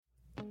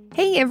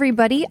Hey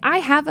everybody, I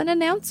have an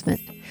announcement.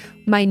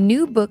 My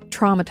new book,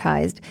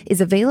 Traumatized, is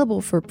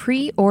available for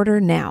pre-order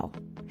now.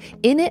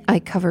 In it, I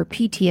cover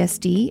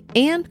PTSD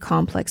and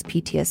complex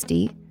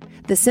PTSD,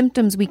 the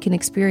symptoms we can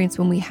experience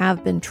when we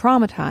have been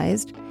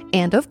traumatized,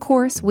 and of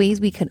course,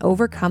 ways we can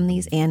overcome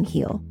these and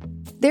heal.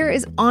 There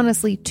is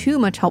honestly too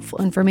much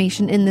helpful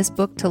information in this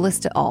book to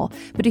list it all,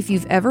 but if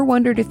you've ever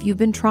wondered if you've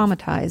been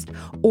traumatized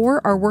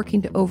or are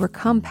working to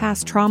overcome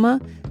past trauma,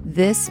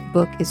 this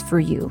book is for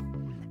you.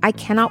 I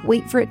cannot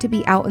wait for it to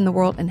be out in the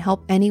world and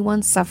help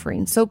anyone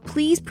suffering, so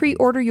please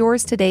pre-order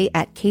yours today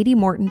at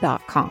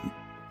katiemorton.com.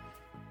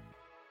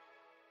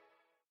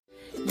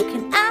 You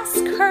can ask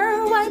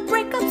her why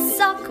breakups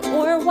suck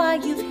or why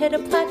you've hit a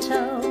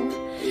plateau.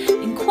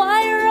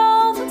 Inquire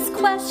all those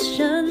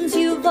questions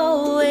you've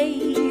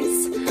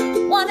always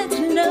wanted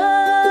to know.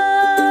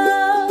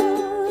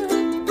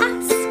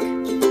 Ask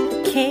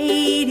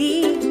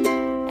Katie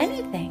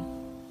anything.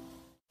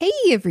 Hey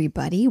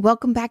everybody,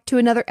 welcome back to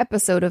another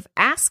episode of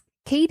Ask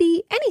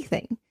Katie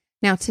Anything.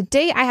 Now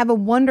today I have a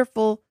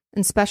wonderful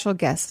and special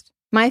guest,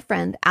 my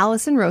friend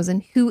Allison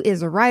Rosen, who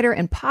is a writer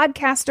and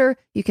podcaster.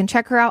 You can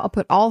check her out. I'll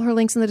put all her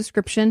links in the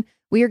description.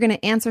 We are going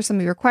to answer some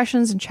of your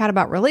questions and chat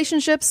about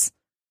relationships.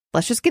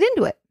 Let's just get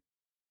into it.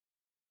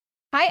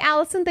 Hi,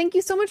 Allison. Thank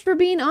you so much for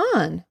being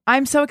on.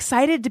 I'm so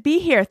excited to be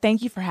here.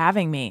 Thank you for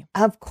having me.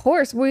 Of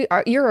course.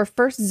 You're our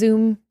first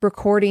Zoom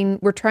recording.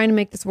 We're trying to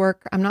make this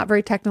work. I'm not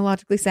very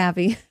technologically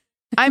savvy.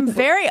 I'm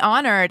very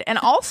honored. And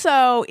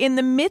also, in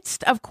the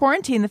midst of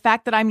quarantine, the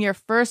fact that I'm your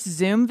first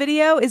Zoom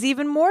video is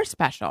even more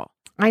special.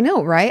 I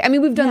know, right? I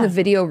mean, we've done the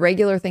video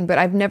regular thing, but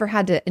I've never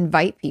had to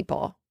invite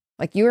people.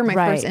 Like, you were my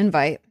first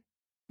invite.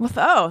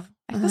 Well,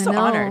 I feel so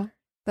honored.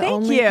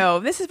 Thank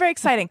you. This is very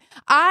exciting.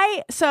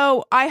 I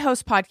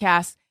host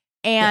podcasts,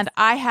 and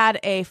I had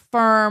a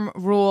firm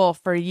rule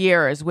for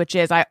years, which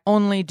is I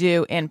only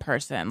do in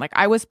person. Like,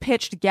 I was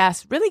pitched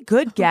guests, really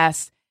good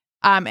guests.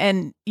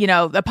 And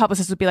the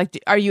publicist would be like,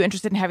 "Are you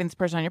interested in having this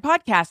person on your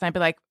podcast?" And I'd be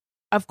like,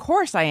 "Of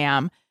course I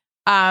am."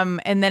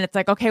 And then it's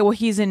like, "Okay, well,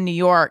 he's in New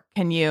York.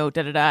 Can you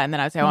da da da?" And then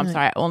I would say, "Oh, I'm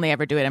sorry, I only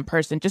ever do it in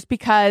person," just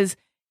because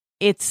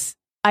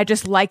I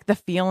just like the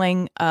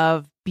feeling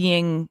of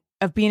being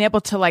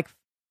able to like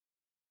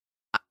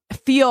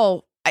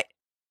feel.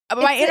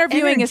 My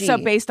interviewing is so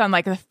based on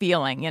like the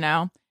feeling,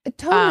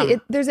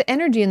 Totally. There's an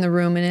energy in the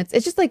room, and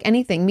it's just like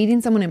anything.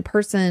 Meeting someone in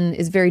person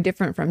is very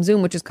different from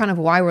Zoom, which is kind of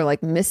why we're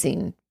like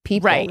missing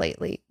people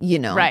lately,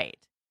 Right.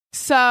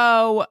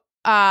 So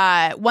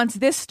once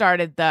this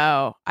started,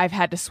 though, I've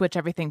had to switch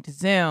everything to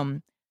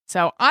Zoom.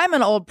 So I'm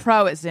an old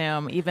pro at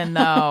Zoom, even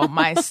though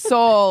my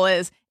soul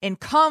is in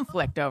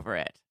conflict over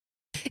it.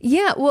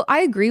 Yeah, well, I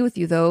agree with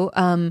you, though.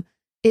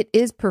 It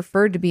is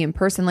preferred to be in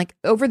person. Like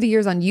over the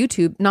years on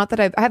YouTube, not that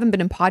I haven't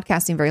been in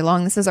podcasting very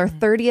long. This is our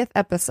 30th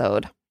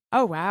episode.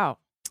 Oh, wow.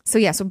 So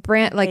yeah, so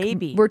brand like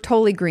baby. We're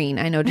totally green.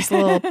 I know, just a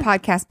little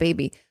podcast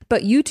baby.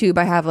 But YouTube,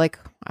 I have like,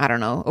 I don't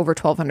know, over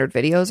 1,200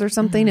 videos or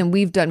something. And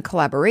we've done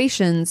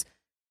collaborations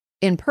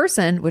in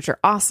person, which are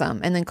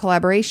awesome. And then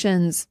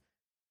collaborations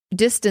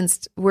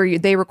distanced where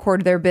they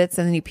record their bits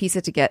and then you piece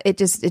it together.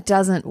 It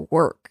doesn't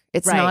work.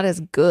 It's not as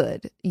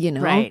good,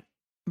 Right.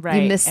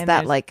 You miss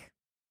that, like,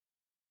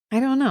 I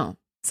don't know,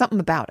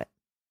 something about it.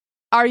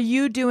 Are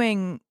you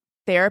doing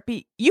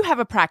therapy? You have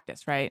a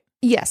practice, right?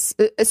 Yes.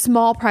 A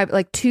small private,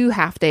 like 2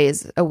 half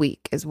days a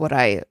week is what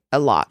I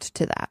allot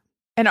to that.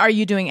 And are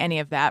you doing any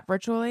of that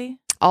virtually?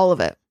 All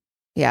of it.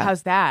 Yeah.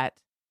 How's that?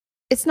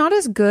 It's not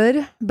as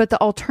good, but the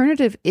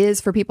alternative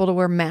is for people to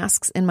wear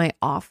masks in my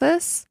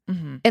office.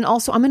 Mm-hmm. And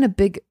also I'm in a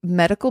big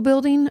medical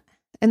building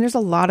and there's a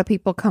lot of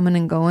people coming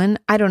and going.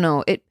 I don't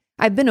know.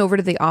 I've been over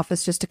to the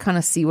office just to kind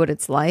of see what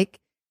it's like.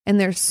 And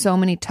there's so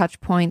many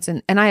touch points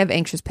and I have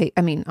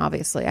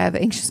obviously I have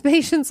anxious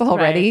patients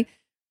already. Right.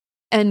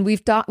 And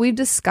we've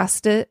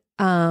discussed it.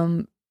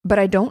 But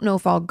I don't know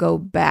if I'll go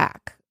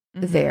back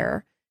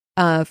there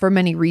for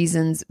many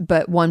reasons.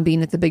 But one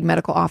being it's a big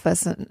medical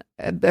office and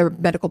a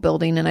medical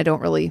building, and I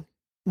don't really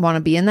want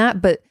to be in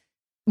that. But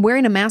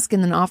wearing a mask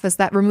in an office,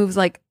 that removes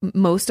like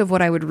most of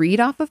what I would read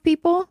off of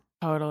people.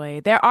 Totally.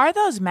 There are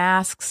those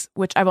masks,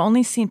 which I've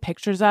only seen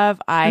pictures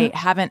of. I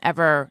haven't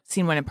ever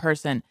seen one in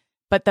person.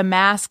 But the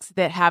masks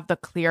that have the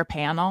clear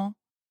panel.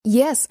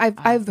 Yes,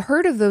 I've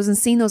heard of those and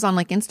seen those on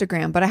like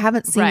Instagram, but I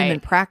haven't seen them in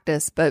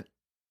practice. But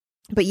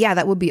yeah,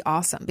 that would be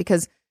awesome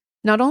because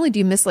not only do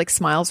you miss like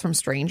smiles from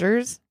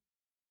strangers,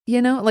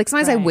 like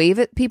sometimes I wave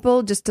at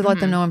people just to let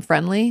them know I'm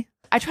friendly.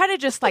 I try to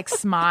just like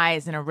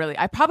smize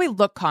I probably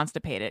look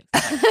constipated.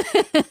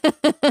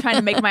 Trying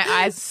to make my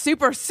eyes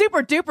super,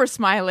 super duper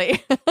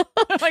smiley.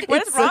 Like,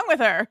 what is wrong with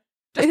her?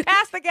 Just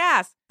pass the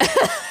gas.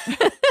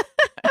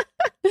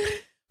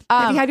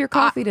 Have you had your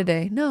coffee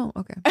today? No.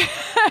 Okay.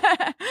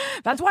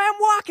 That's why I'm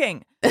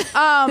walking.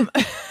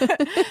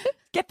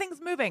 Get things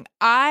moving.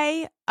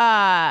 I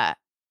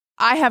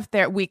have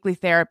weekly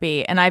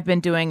therapy and I've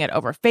been doing it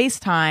over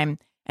FaceTime.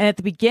 And at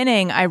the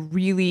beginning, I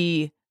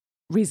really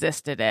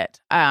resisted it.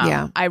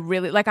 I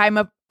really I'm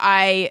a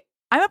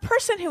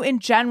person who in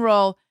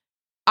general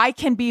I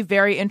can be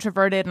very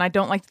introverted and I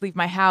don't like to leave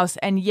my house.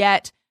 And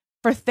yet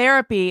for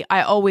therapy,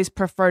 I always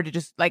prefer to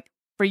just like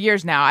for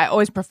years now, I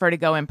always prefer to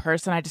go in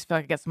person. I just feel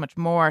like I get so much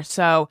more.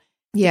 So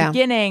in the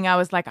beginning, I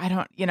was like, I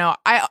don't,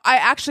 I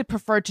actually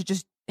preferred to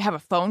just have a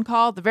phone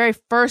call. The very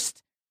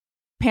first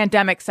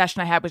pandemic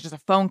session I had was just a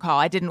phone call.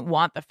 I didn't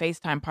want the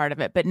FaceTime part of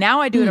it, but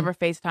now I do it over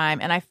FaceTime.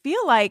 And I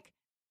feel like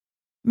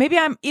maybe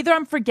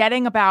I'm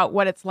forgetting about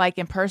what it's like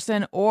in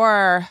person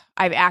or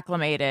I've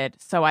acclimated.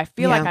 So I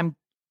feel like I'm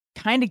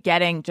kind of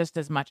getting just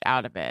as much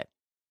out of it.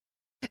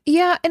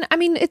 Yeah. And I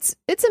mean, it's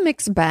a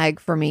mixed bag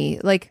for me.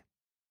 Like,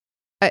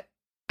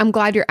 I'm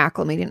glad you're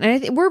acclimating. And I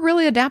think we're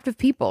really adaptive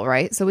people,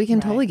 right? So we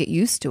can totally get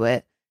used to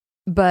it.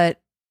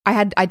 But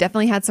I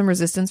definitely had some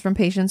resistance from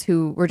patients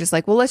who were just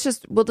like, well,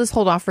 we'll just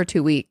hold off for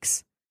 2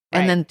 weeks.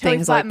 And then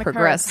things like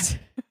progressed.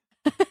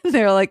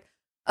 They're like,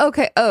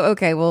 okay,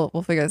 we'll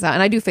figure this out.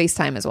 And I do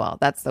FaceTime as well.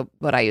 That's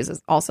what I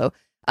use also.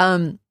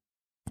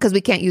 Because we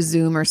can't use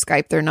Zoom or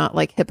Skype. They're not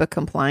like HIPAA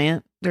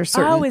compliant. There's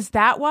certain. Oh, is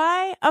that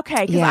why?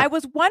 Okay. Because I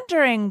was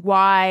wondering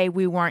why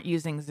we weren't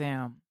using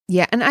Zoom.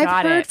 Yeah, and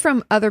I've heard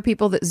from other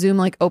people that Zoom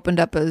like opened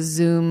up a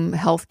Zoom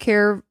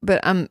healthcare, but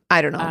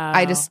I don't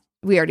know.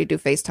 We already do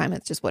FaceTime.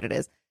 It's just what it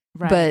is.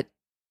 Right. But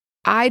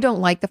I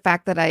don't like the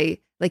fact that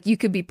you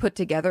could be put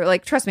together.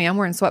 Like, trust me, I'm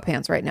wearing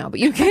sweatpants right now, but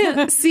you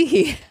can't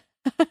see.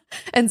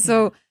 And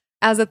so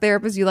as a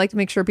therapist, you like to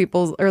make sure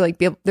people are like,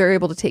 they're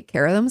able to take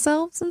care of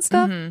themselves and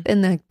stuff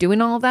and then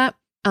doing all of that.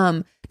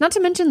 Not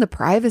to mention the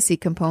privacy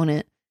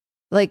component.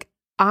 Like,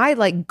 I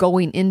like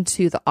going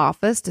into the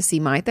office to see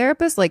my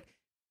therapist. Like,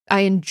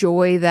 I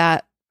enjoy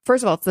that.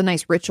 First of all, it's the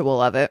nice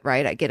ritual of it,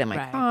 right? I get in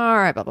my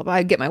car,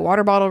 I get my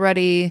water bottle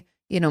ready,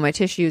 my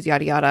tissues,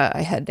 yada, yada.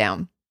 I head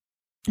down.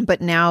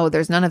 But now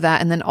there's none of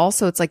that. And then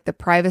also it's like the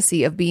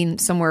privacy of being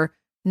somewhere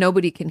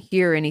nobody can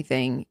hear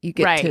anything. You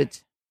get to.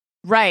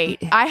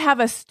 Right. I have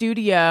a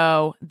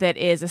studio that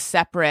is a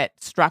separate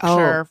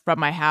structure from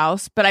my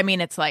house. But I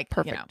mean, it's like,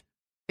 perfect.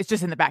 It's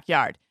just in the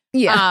backyard.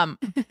 Yeah.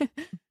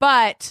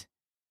 But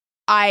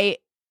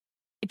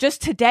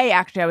just today,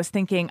 actually, I was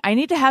thinking I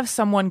need to have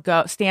someone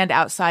stand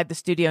outside the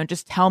studio and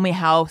just tell me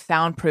how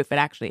soundproof it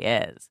actually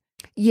is.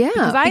 Yeah.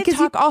 Because I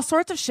talk all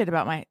sorts of shit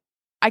about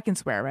I can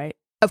swear, right?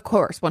 Of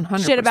course,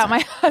 100%. Shit about my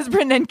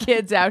husband and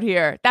kids out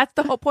here. That's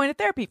the whole point of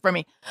therapy for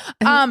me.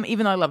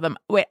 Even though I love them.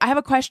 Wait, I have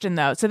a question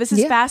though. So this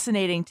is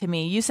fascinating to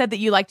me. You said that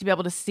you like to be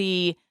able to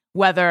see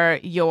whether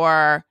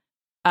your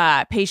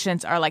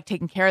patients are like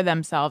taking care of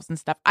themselves and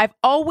stuff. I've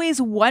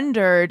always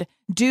wondered,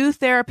 do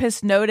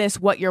therapists notice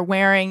what you're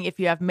wearing, if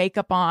you have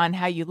makeup on,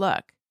 how you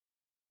look?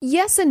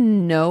 Yes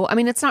and no. I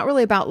mean, it's not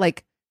really about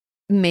like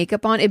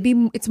makeup on.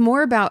 It's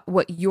more about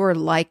what you're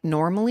like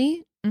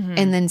normally.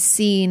 And then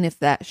seeing if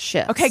that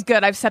shifts. Okay,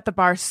 good. I've set the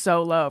bar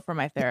so low for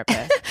my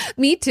therapist.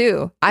 Me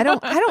too. I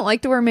don't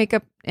like to wear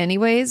makeup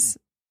anyways,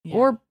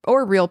 or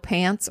real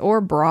pants or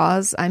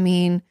bras. I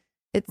mean,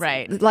 it's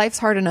life's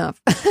hard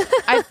enough.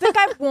 I think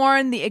I've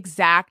worn the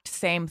exact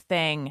same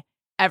thing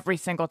every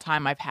single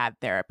time I've had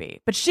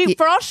therapy. But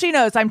for all she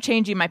knows, I'm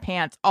changing my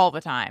pants all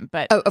the time.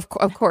 But of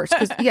course,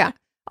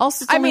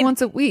 also it's only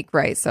once a week,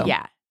 right? So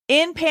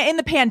in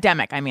the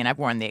pandemic, I mean, I've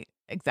worn the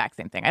exact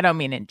same thing. I don't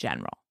mean in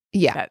general.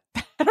 Yeah.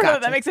 I don't know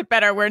if that makes it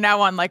better. We're now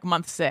on like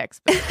month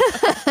 6.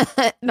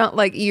 But not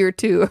like year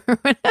 2 or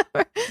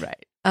whatever.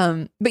 Right.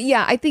 But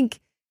yeah, I think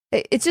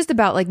it's just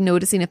about like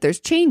noticing if there's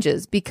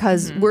changes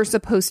because we're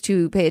supposed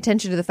to pay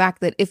attention to the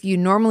fact that if you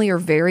normally are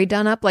very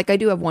done up, like I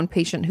do have one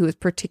patient who is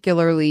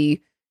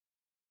particularly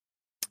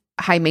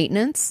high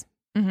maintenance.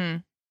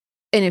 And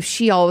if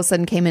she all of a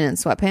sudden came in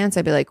sweatpants,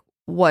 I'd be like,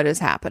 what is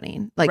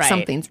happening? Like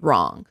something's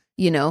wrong,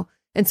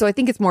 And so I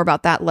think it's more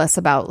about that, less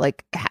about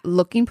like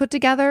looking put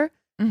together.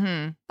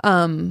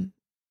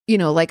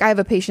 Like I have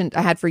a patient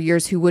I had for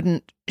years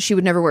who she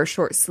would never wear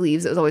short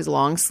sleeves. It was always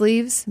long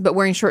sleeves, but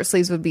wearing short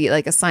sleeves would be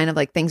like a sign of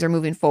like things are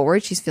moving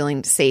forward. She's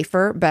feeling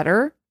safer,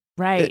 better.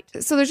 Right.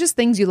 So there's just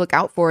things you look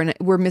out for. And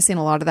we're missing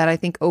a lot of that, I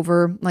think,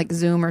 over like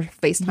Zoom or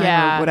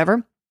FaceTime or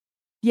whatever.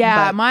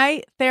 Yeah. But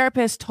my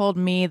therapist told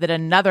me that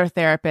another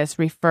therapist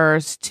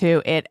refers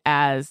to it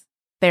as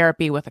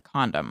therapy with a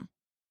condom.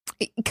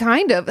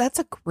 Kind of. That's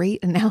a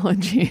great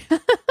analogy.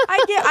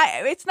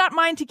 It's not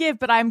mine to give,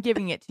 but I'm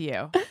giving it to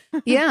you.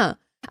 Yeah.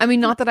 I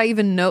mean, not that I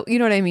even know, you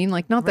know what I mean?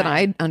 Like, not that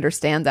I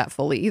understand that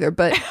fully either,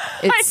 but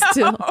it's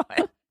still,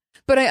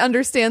 but I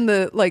understand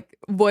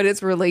what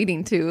it's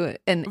relating to.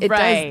 And it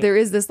does, there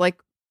is this like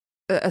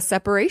a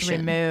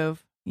separation.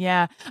 Remove.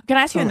 Yeah. Can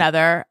I ask you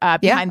another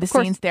behind the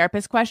scenes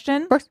therapist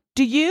question? Of course.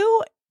 Do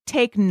you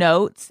take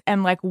notes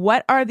and like,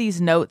 what are these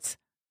notes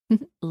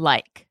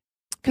like?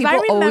 People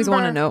always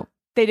want to know.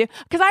 They do.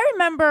 Because I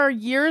remember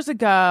years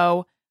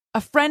ago, a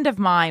friend of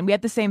mine, we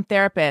had the same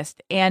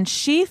therapist, and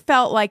she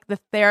felt like the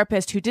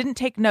therapist who didn't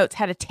take notes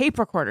had a tape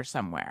recorder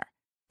somewhere.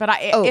 But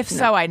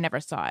so, I never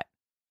saw it.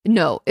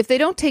 No, if they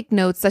don't take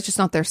notes, that's just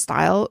not their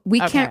style. We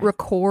can't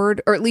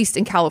record, or at least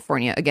in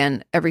California,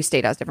 again, every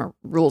state has different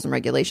rules and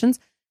regulations,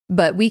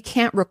 but we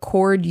can't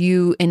record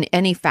you in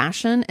any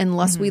fashion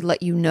unless we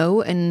let you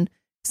know. And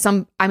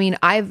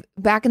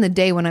back in the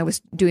day when I was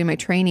doing my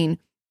training,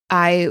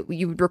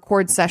 you would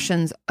record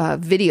sessions,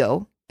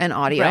 video and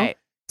audio,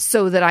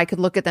 so that I could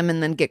look at them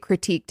and then get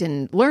critiqued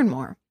and learn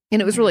more.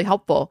 And it was really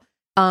helpful.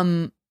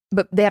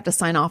 But they have to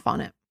sign off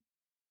on it.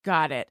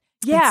 Got it.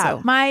 Yeah.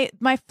 So, my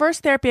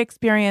first therapy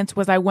experience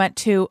was I went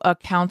to a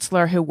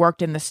counselor who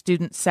worked in the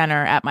student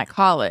center at my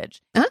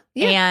college. Yeah,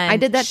 and I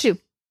did that too.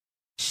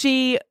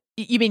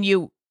 You mean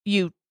you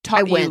taught?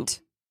 I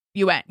went.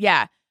 You went.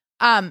 Yeah.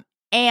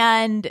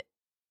 And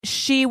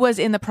she was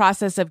in the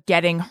process of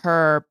getting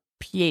her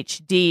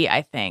PhD,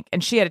 I think,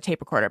 and she had a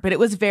tape recorder, but it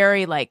was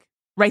very like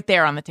right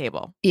there on the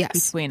table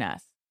between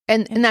us.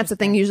 And that's the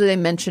thing. Usually they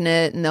mention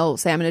it and they'll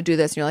say, I'm going to do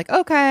this. And you're like,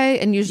 okay.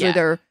 And usually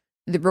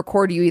they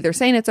record you either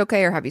saying it's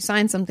okay or have you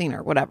sign something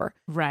or whatever.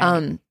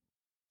 Right.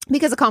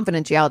 Because of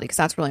confidentiality, because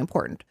that's really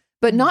important.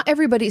 But not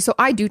everybody. So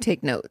I do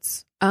take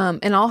notes.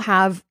 And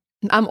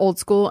I'm old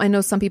school. I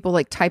know some people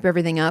like type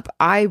everything up.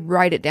 I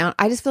write it down.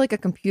 I just feel like a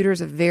computer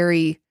is a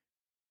very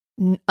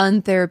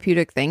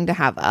untherapeutic thing to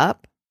have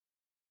up.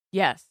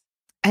 Yes.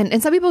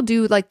 And some people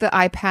do like the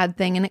iPad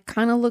thing and it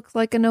kind of looks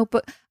like a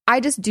notebook. I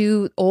just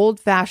do old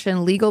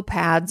fashioned legal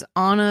pads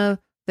on a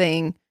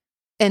thing.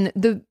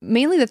 And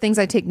mainly the things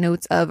I take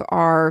notes of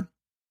are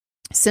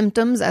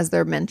symptoms as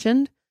they're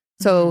mentioned.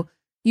 So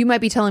you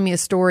might be telling me a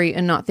story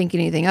and not thinking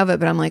anything of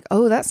it, but I'm like,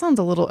 oh, that sounds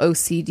a little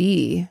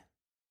OCD.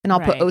 And I'll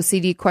put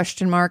OCD ?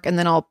 And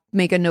then I'll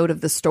make a note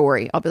of the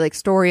story. I'll be like,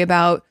 story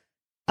about,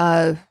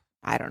 I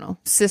don't know,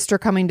 sister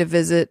coming to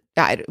visit,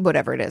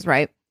 whatever it is,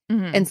 right?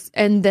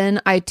 And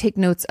then I take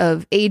notes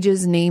of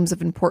ages, names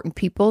of important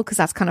people, because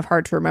that's kind of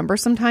hard to remember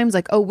sometimes.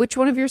 Like, oh, which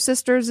one of your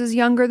sisters is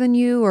younger than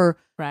you? Or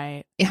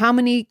how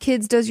many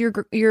kids does your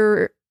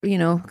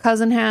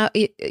cousin have?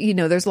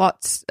 There's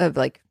lots of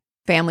like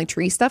family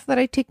tree stuff that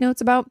I take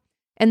notes about.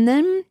 And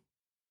then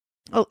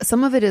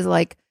some of it is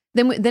like,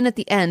 then at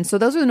the end, so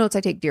those are the notes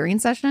I take during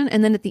session.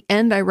 And then at the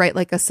end, I write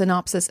like a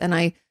synopsis and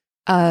I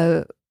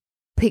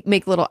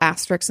make little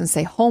asterisks and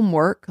say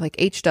homework, like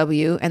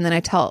HW. And then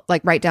I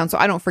write down so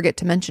I don't forget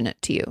to mention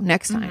it to you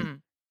next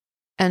time.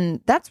 And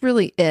that's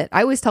really it.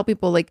 I always tell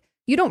people like,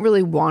 you don't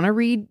really want to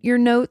read your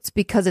notes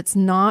because it's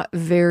not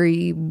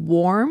very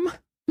warm.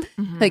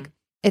 Like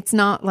it's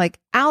not like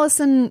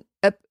Allison,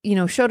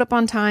 showed up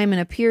on time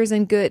and appears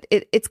in good.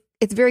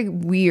 It's very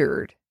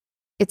weird.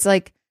 It's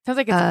like, sounds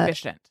like it's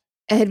efficient.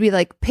 It'd be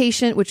like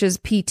patient, which is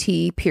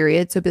PT,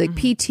 period. So it'd be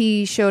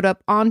like PT showed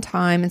up on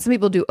time. And some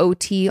people do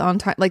OT on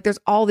time. Like there's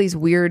all these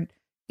weird,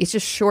 it's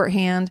just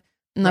shorthand.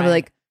 And they'll be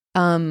like,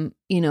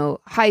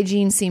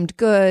 hygiene seemed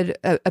good,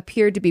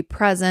 appeared to be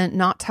present,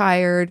 not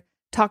tired,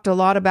 talked a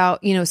lot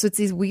about, so it's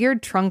these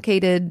weird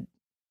truncated,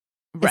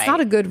 it's not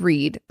a good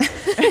read.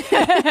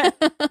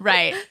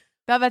 Right.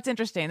 No, that's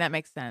interesting. That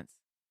makes sense.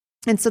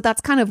 And so that's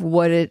kind of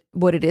what it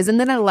is. And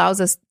then it allows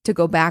us to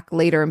go back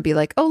later and be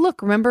like, oh,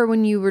 look, remember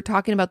when you were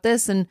talking about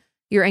this and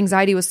your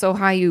anxiety was so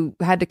high you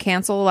had to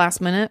cancel last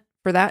minute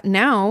for that?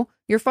 Now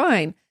you're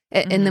fine.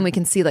 And then we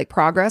can see like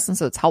progress. And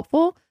so it's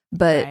helpful.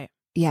 But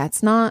yeah,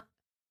 it's not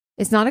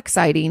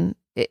exciting.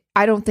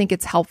 I don't think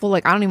it's helpful.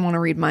 Like I don't even want to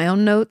read my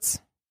own notes,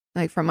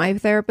 like from my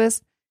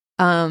therapist.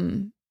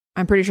 I'm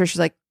pretty sure she's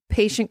like,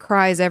 patient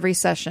cries every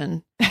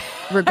session,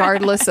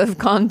 regardless of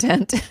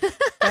content.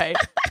 Right.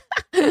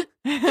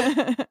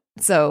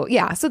 So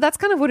that's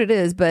kind of what it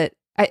is. But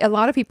a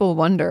lot of people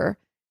wonder,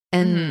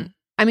 and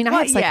I mean,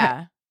 it's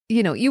like,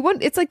 you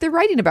want, it's like they're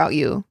writing about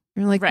you.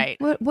 You're like,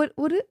 what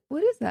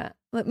is that?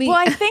 Well,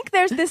 I think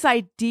there's this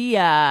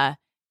idea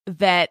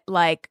that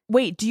like,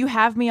 wait, do you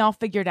have me all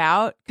figured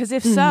out? Because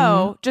if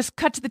so, just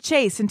cut to the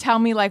chase and tell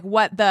me like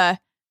what the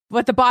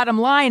bottom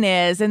line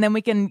is, and then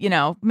we can,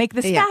 make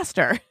this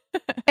faster.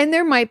 And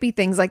there might be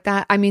things like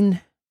that. I mean,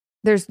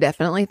 there's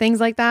definitely things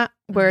like that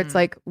where it's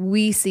like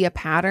we see a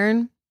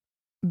pattern,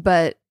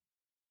 but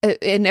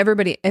and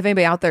if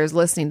anybody out there is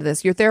listening to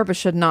this, your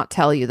therapist should not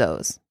tell you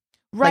those.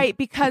 Right. Like,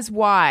 because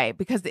why?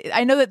 Because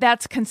I know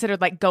that's considered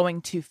like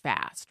going too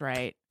fast,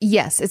 right?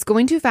 Yes, it's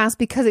going too fast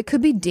because it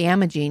could be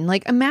damaging.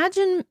 Like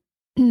imagine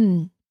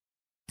you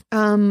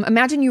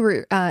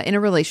were in a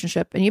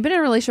relationship and you've been in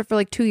a relationship for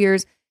like 2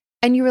 years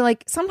and you were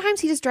like, sometimes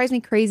he just drives me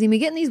crazy and we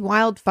get in these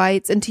wild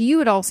fights. And to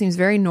you, it all seems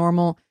very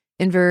normal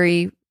and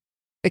very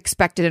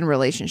expected in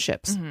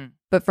relationships.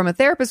 But from a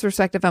therapist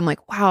perspective, I'm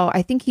like, wow,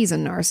 I think he's a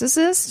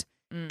narcissist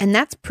and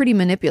that's pretty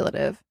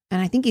manipulative. And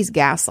I think he's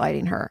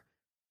gaslighting her.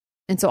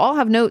 And so I'll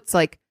have notes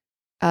like,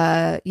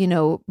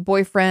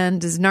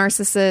 boyfriend is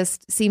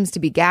narcissist, seems to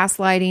be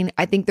gaslighting.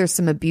 I think there's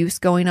some abuse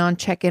going on.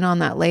 Check in on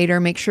that later.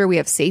 Make sure we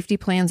have safety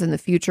plans in the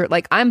future.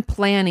 Like I'm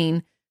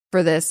planning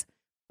for this.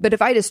 But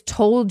if I just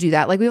told you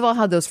that, like we've all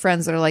had those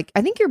friends that are like,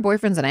 I think your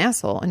boyfriend's an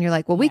asshole. And you're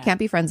like, well, we can't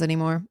be friends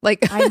anymore.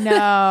 Like, I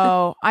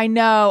know.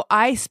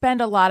 I spend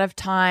a lot of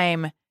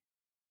time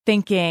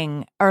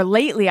thinking, or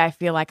lately I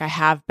feel like I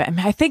have been.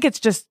 I think it's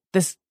just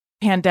this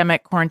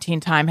pandemic quarantine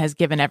time has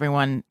given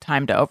everyone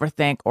time to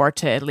overthink or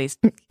to at least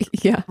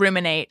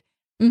ruminate.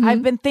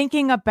 I've been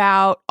thinking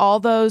about all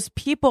those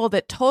people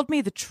that told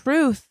me the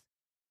truth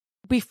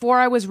before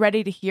I was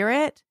ready to hear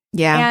it.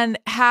 Yeah. And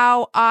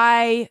how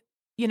I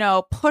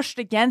pushed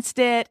against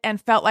it and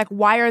felt like,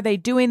 why are they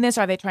doing this?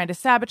 Are they trying to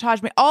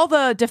sabotage me? All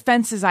the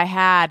defenses I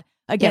had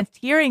against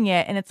hearing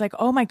it. And it's like,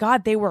 oh my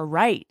God, they were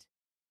right.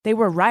 They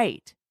were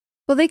right.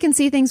 Well, they can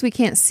see things we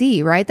can't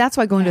see, right? That's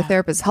why going to a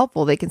therapist is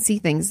helpful. They can see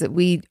things that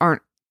we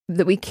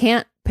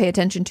can't pay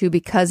attention to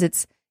because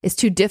it's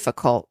too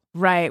difficult.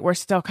 Right. We're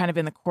still kind of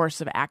in the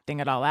course of acting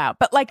it all out.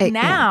 But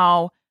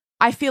now,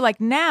 I feel like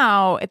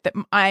now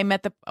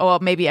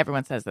maybe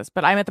everyone says this,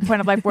 but I'm at the point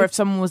of life where if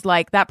someone was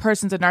like, that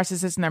person's a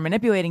narcissist and they're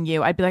manipulating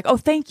you, I'd be like, oh,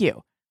 thank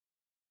you.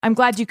 I'm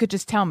glad you could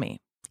just tell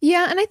me.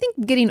 Yeah. And I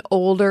think getting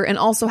older and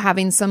also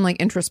having some like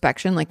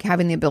introspection, like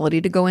having the ability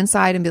to go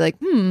inside and be like,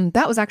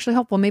 that was actually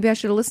helpful. Maybe I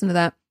should have listened to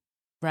that.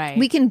 Right.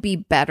 We can be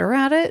better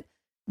at it.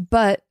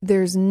 But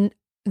there's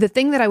the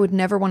thing that I would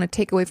never want to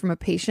take away from a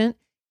patient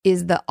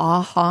is the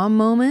aha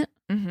moment,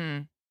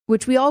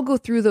 which we all go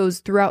through those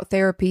throughout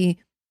therapy.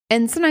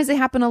 And sometimes they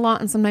happen a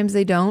lot and sometimes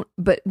they don't.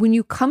 But when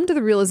you come to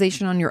the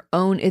realization on your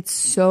own, it's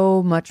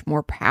so much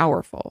more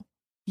powerful.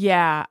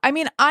 Yeah. I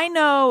mean, I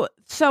know.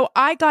 So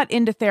I got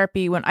into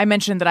therapy when I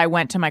mentioned that I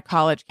went to my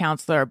college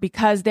counselor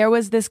because there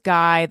was this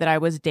guy that I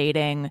was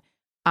dating.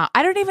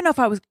 I don't even know if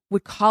I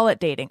would call it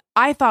dating.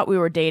 I thought we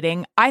were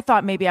dating. I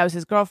thought maybe I was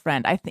his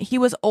girlfriend. He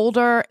was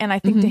older. And I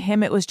think to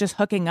him, it was just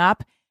hooking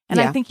up. And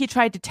I think he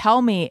tried to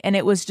tell me. And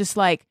it was just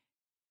like,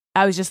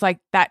 I was just like,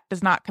 that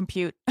does not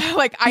compute.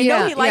 Like, I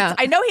know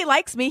he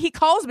likes me. He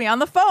calls me on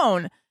the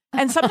phone.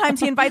 And sometimes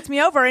he invites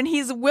me over and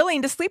he's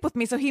willing to sleep with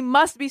me. So he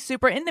must be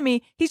super into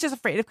me. He's just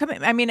afraid of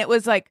commitment. I mean, it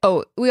was like,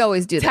 oh, we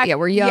always do that. Yeah,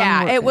 we're young.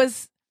 Yeah, it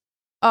was,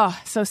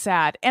 so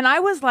sad. And I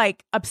was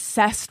like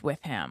obsessed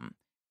with him.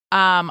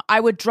 I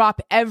would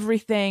drop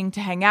everything to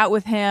hang out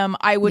with him.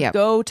 I would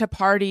go to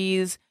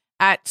parties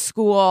at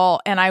school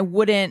and I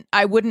wouldn't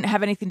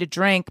have anything to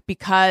drink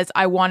because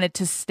I wanted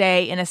to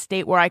stay in a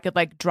state where I could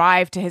like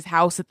drive to his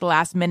house at the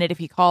last minute if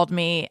he called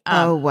me.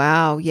 Oh,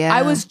 wow.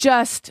 Yeah.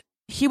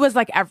 He was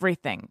like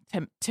everything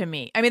to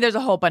me. I mean, there's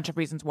a whole bunch of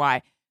reasons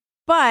why,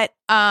 but,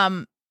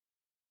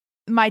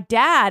 my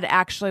dad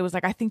actually was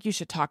like, I think you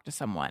should talk to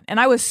someone. And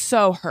I was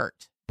so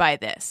hurt by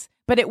this,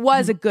 but it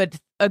was a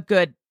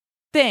good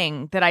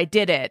thing that I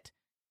did it.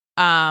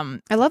 I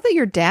love that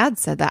your dad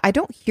said that. I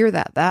don't hear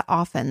that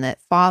often,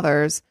 that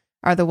fathers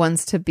are the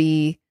ones to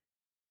be,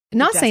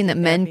 not saying that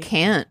men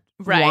can't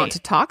want to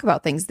talk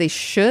about things. They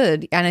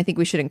should. And I think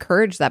we should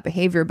encourage that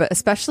behavior, but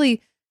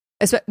especially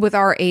with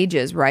our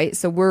ages, right?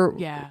 So we're,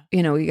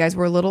 you guys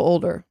were a little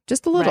older,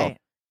 just a little. Right.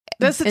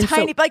 That's a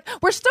tiny, like,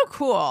 we're still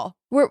cool.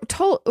 We're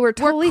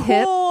totally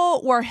hip.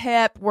 We're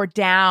hip. We're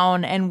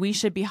down, and we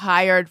should be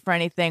hired for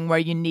anything where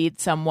you need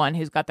someone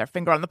who's got their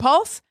finger on the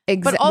pulse.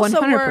 But also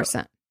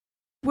 100%.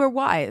 We're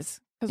wise.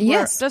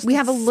 Yes, we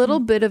have a little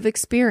bit of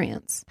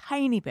experience.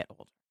 Tiny bit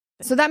older.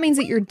 So that means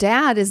that your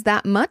dad is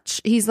that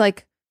much. He's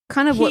like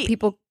kind of what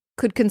people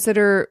could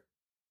consider.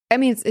 I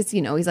mean, it's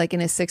he's like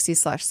in his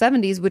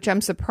 60s/70s, which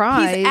I'm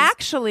surprised. He's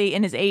actually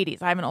in his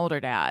 80s. I have an older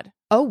dad.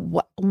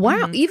 Oh, wow.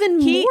 Mm-hmm. Even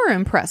more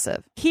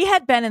impressive. He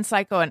had been in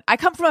and I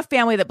come from a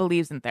family that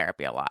believes in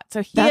therapy a lot.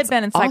 So he had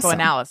been in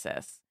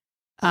psychoanalysis.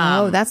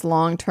 That's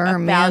long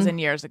term, 1,000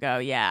 years ago.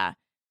 Yeah.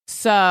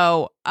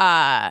 So, So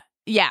I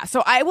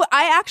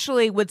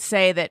actually would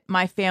say that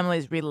my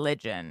family's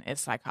religion is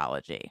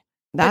psychology.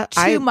 But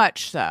too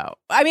much so.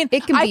 I mean,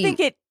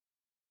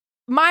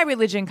 my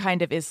religion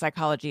kind of is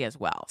psychology as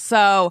well.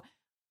 So,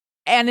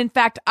 and in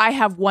fact, I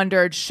have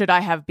wondered, should I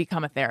have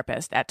become a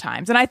therapist at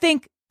times? And I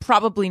think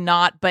probably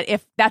not, but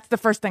if that's the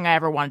first thing I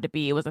ever wanted to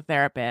be, was a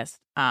therapist.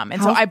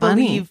 I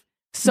believe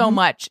so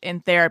much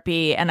in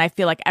therapy, and I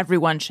feel like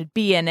everyone should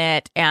be in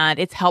it, and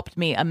it's helped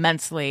me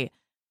immensely.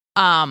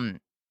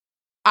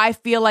 I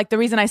feel like the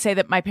reason I say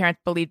that my parents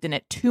believed in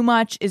it too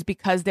much is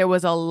because there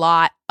was a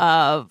lot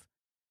of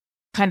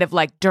kind of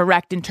like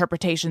direct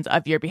interpretations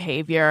of your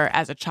behavior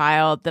as a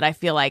child that I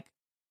feel like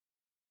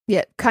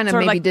kind of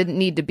maybe like, didn't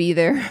need to be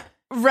there.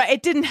 Right.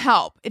 It didn't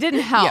help.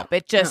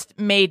 It just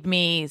made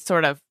me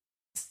sort of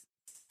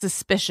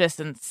suspicious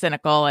and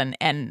cynical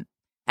and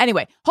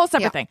anyway, whole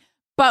separate thing.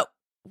 Your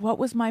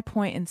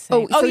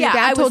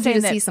dad told you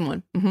to see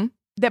someone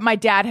that my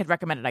dad had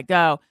recommended I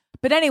go.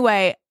 But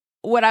anyway,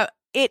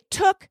 it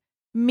took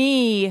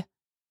me,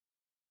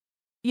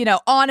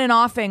 on and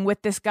offing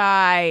with this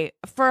guy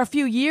for a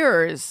few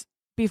years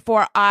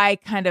before I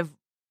kind of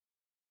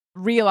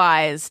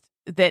realized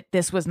that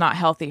this was not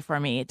healthy for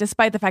me,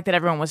 despite the fact that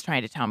everyone was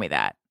trying to tell me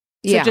that.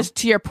 So just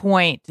to your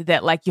point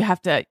that like you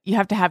have to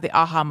have the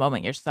aha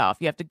moment yourself.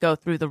 You have to go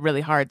through the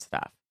really hard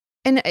stuff.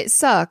 And it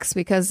sucks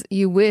because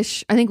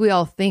I think we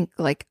all think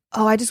like,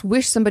 oh, I just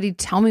wish somebody'd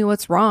tell me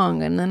what's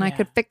wrong and then I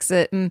could fix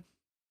it. And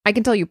I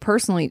can tell you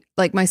personally,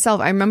 like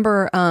myself, I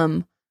remember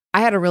I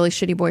had a really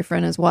shitty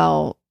boyfriend as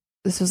well.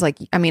 This was like,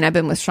 I've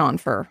been with Sean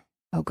for,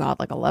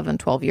 like 11,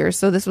 12 years.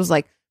 So this was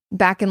like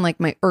back in like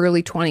my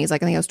early 20s.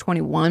 Like I think I was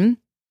 21,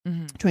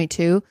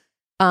 22.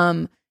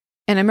 And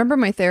I remember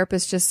my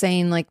therapist just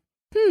saying like,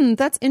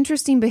 that's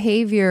interesting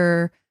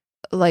behavior.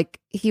 Like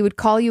he would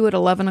call you at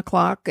 11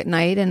 o'clock at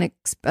night and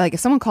like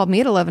if someone called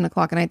me at 11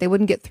 o'clock at night, they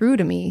wouldn't get through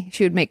to me.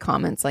 She would make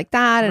comments like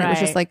that. And it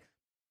was just like,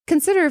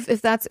 consider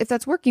if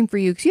that's working for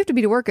you, because you have to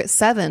be to work at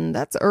 7.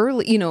 That's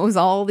early. You know, it was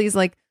all these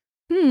like,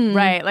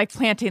 Right. Like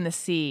planting the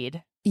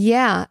seed.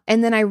 Yeah.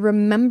 And then I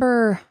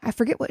remember, I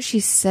forget what she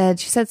said.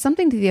 She said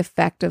something to the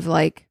effect of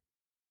like,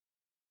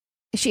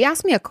 she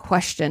asked me a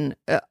question.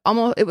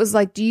 Almost, it was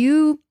like, do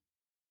you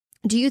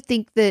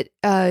think that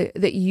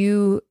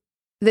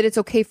that it's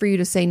okay for you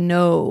to say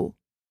no?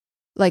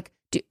 Like,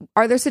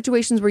 are there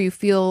situations where you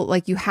feel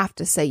like you have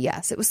to say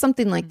yes? It was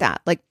something like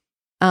that. Like,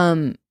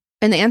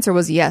 and the answer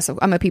was yes.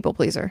 I'm a people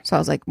pleaser. So I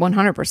was like,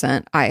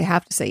 100%, I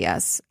have to say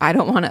yes. I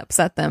don't want to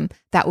upset them.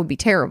 That would be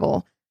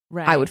terrible.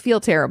 Right. I would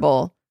feel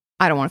terrible.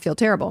 I don't want to feel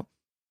terrible.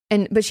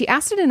 But she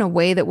asked it in a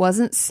way that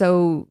wasn't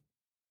so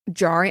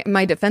jarring.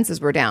 My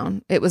defenses were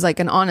down. It was like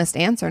an honest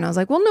answer. And I was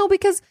like, well, no,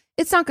 because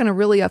it's not going to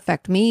really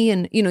affect me.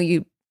 And, you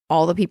know,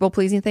 all the people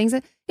pleasing things.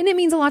 And it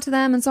means a lot to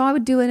them. And so I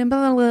would do it. And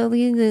blah, blah,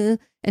 blah, blah.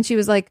 And she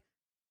was like,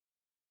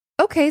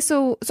 okay,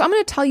 so I'm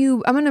going to tell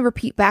you, I'm going to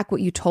repeat back what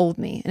you told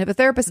me. And if a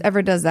therapist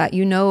ever does that,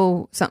 you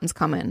know something's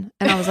coming.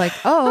 And I was like,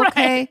 oh,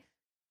 okay. Right.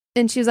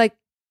 And she was like,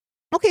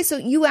 okay, so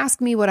you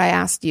asked me what I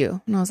asked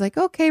you. And I was like,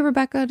 okay,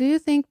 Rebecca, do you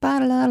think blah,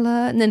 blah,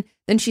 blah. And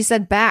then she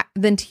said back,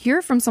 then to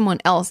hear from someone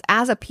else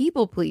as a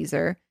people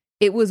pleaser,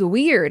 it was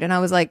weird. And I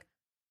was like,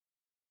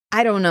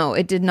 I don't know.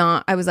 It did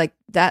not. I was like,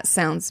 that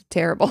sounds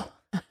terrible.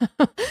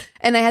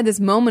 And I had this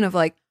moment of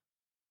like,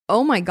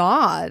 oh my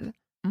God,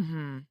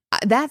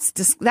 that's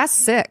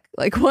sick.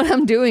 Like what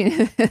I'm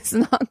doing is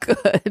not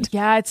good.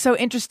 Yeah. It's so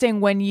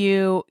interesting when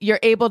you're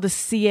able to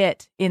see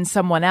it in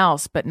someone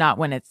else, but not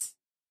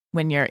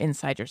when you're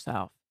inside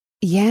yourself.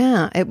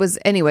 Yeah, it was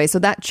anyway. So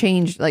that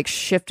changed, like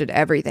shifted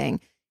everything.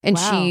 And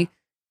wow.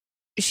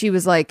 she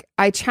was like,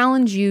 I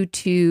challenge you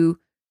to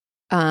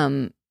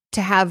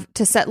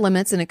set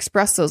limits and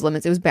express those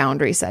limits. It was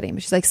boundary setting.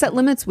 She's like, set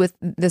limits with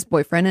this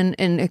boyfriend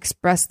and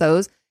express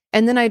those.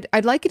 And then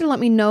I'd like you to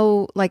let me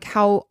know like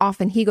how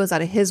often he goes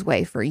out of his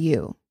way for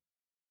you.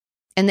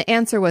 And the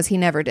answer was he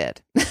never did.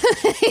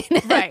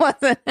 Right.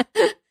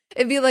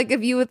 It'd be like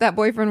if you with that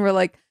boyfriend were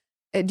like,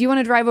 do you want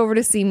to drive over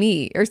to see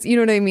me? Or you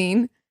know what I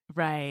mean?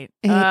 Right.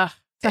 So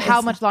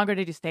how much longer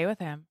did you stay with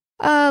him?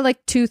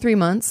 Like 2-3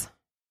 months.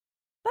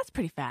 That's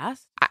pretty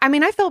fast. I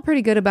mean, I felt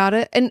pretty good about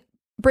it. And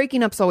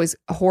breaking up's always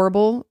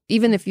horrible,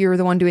 even if you're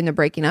the one doing the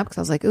breaking up. Because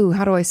I was like, ooh,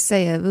 how do I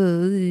say it?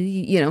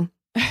 You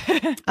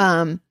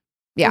know.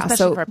 Yeah. Especially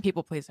so for a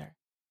people pleaser.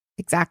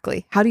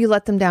 Exactly. How do you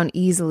let them down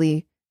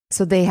easily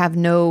so they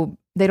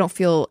don't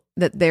feel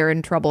that they're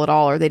in trouble at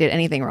all or they did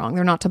anything wrong?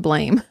 They're not to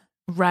blame.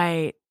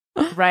 Right.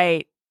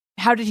 Right.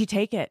 How did he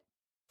take it?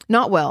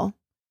 Not well.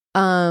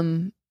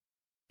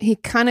 He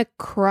kind of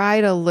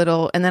cried a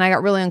little and then I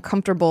got really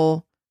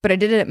uncomfortable, but I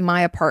did it at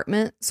my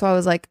apartment. So I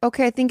was like,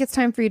 okay, I think it's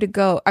time for you to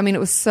go. I mean, it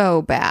was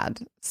so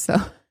bad. So,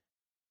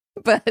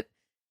 but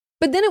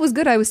then it was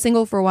good. I was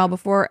single for a while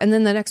before. And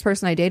then the next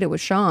person I dated was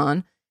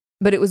Sean,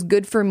 but it was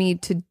good for me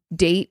to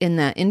date in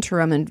that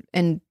interim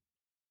and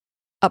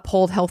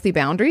uphold healthy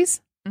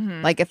boundaries.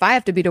 Mm-hmm. Like if I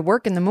have to be to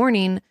work in the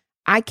morning,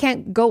 I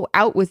can't go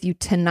out with you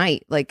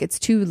tonight. Like it's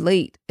too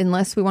late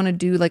unless we want to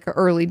do like an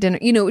early dinner.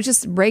 You know, it's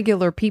just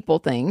regular people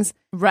things.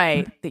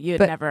 Right. That you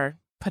had never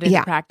put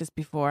into practice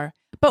before.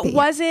 But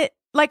was it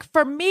like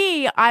for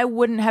me, I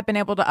wouldn't have been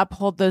able to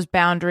uphold those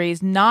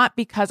boundaries, not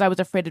because I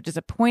was afraid of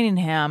disappointing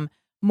him,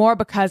 more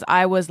because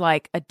I was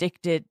like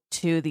addicted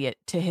to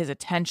his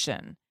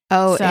attention.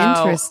 Oh, so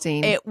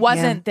interesting. It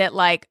wasn't that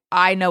like,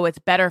 I know it's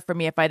better for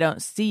me if I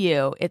don't see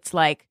you. It's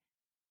like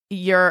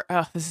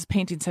this is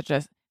painting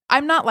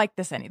I'm not like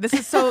this this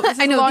is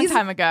a long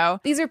time ago.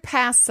 These are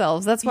past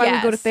selves. That's why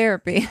we go to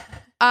therapy.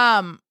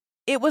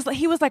 He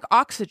was like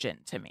oxygen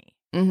to me.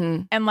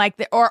 Mm-hmm. And like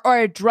or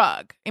a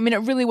drug. I mean,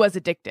 it really was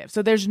addictive.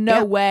 So there's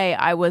no way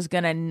I was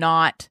going to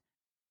not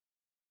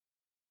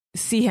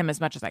see him as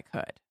much as I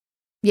could.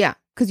 Yeah.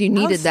 Cause you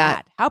needed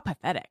that. How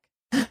pathetic.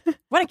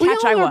 What a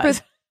catch I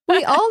was.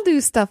 We all do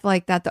stuff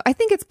like that though. I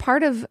think it's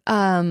part of,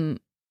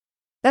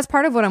 that's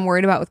part of what I'm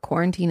worried about with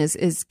quarantine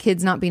is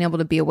kids not being able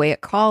to be away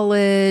at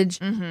college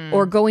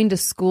or going to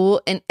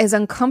school. And as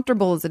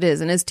uncomfortable as it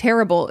is and as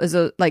terrible as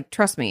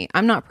trust me,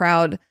 I'm not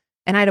proud.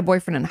 And I had a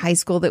boyfriend in high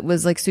school that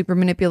was like super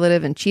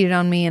manipulative and cheated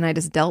on me. And I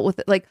just dealt with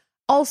it. Like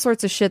all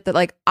sorts of shit that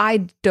like,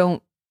 I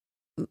don't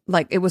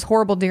like, it was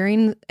horrible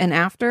during and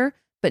after,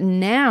 but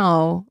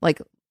now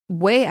like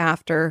way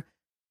after,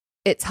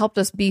 it's helped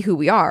us be who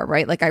we are,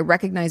 right? Like I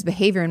recognize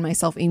behavior in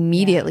myself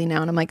immediately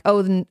now. And I'm like,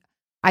 oh, then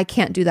I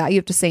can't do that. You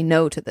have to say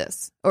no to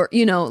this. Or,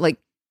 you know, like,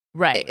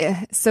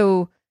 right.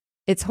 So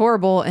it's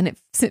horrible and it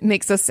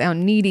makes us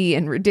sound needy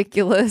and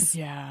ridiculous.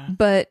 Yeah.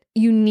 But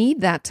you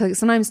need that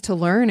sometimes to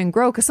learn and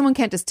grow because someone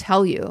can't just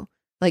tell you.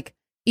 Like,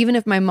 even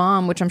if my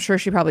mom, which I'm sure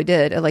she probably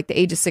did at like the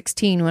age of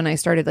 16 when I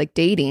started like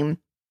dating,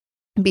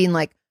 being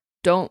like,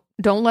 don't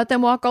let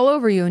them walk all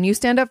over you and you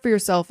stand up for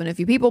yourself. And if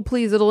you people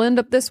please, it'll end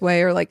up this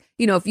way. Or like,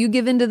 you know, if you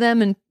give in to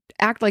them and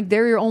act like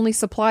they're your only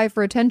supply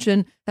for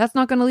attention, that's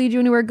not going to lead you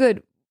anywhere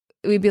good.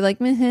 We'd be like,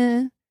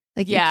 meh.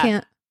 Like, you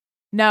can't.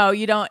 No,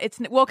 you don't.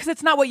 Because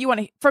it's not what you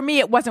want to. For me,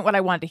 it wasn't what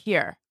I wanted to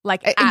hear.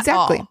 Like,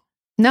 exactly. At all.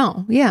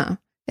 No. Yeah.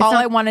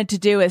 I wanted to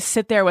do is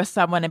sit there with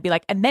someone and be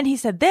like, and then he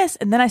said this,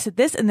 and then I said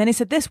this, and then he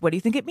said this. What do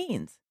you think it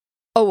means?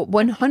 Oh,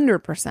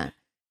 100%.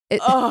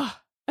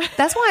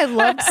 That's why I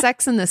loved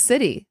Sex and the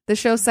City, the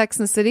show Sex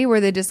and the City,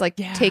 where they just like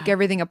take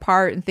everything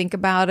apart and think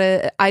about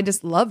it. I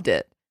just loved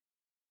it.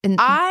 And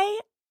I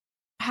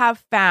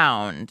have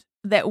found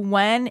that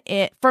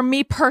for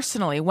me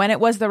personally, when it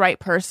was the right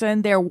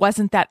person, there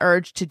wasn't that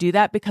urge to do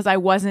that because I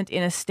wasn't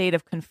in a state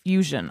of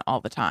confusion all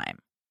the time.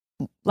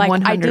 Like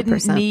 100%. I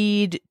didn't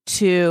need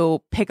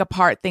to pick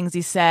apart things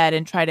he said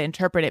and try to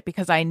interpret it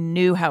because I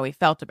knew how he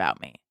felt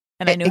about me.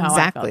 And I knew how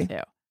I felt too.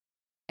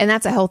 And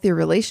that's a healthy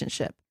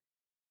relationship.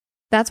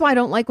 That's why I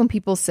don't like when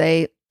people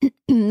say,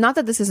 not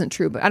that this isn't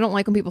true, but I don't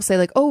like when people say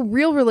like, oh,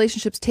 real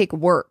relationships take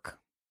work.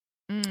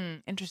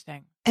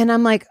 Interesting. And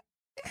I'm like,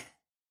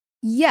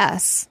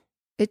 yes,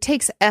 it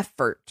takes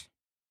effort.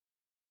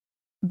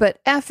 But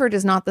effort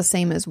is not the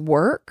same as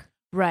work.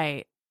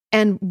 Right.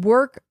 And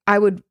work, I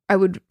would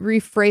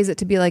rephrase it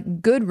to be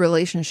like good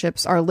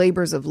relationships are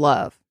labors of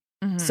love.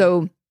 Mm-hmm.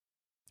 So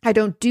I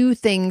don't do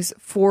things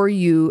for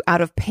you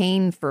out of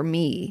pain for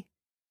me.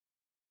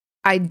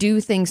 I do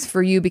things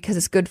for you because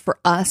it's good for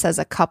us as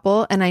a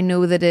couple. And I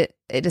know that it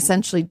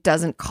essentially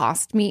doesn't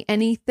cost me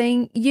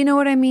anything. You know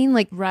what I mean?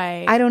 Like,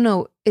 right. I don't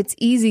know. It's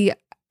easy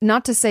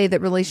not to say that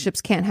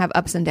relationships can't have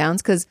ups and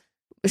downs because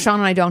Sean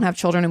and I don't have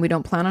children and we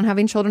don't plan on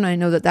having children. I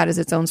know that that is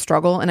its own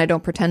struggle. And I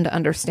don't pretend to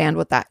understand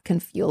what that can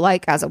feel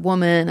like as a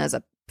woman, as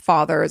a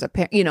father, as a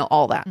parent,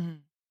 all that. Mm-hmm.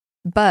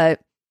 But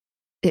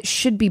it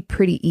should be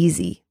pretty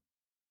easy.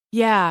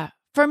 Yeah.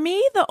 For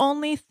me, the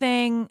only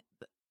thing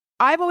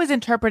I've always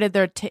interpreted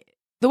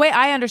the way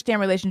I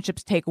understand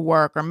relationships take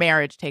work or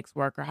marriage takes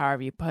work or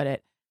however you put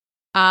it.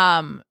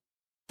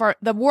 For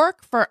the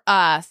work for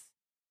us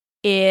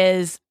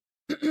is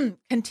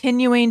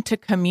continuing to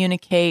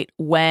communicate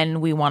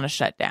when we want to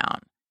shut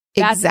down.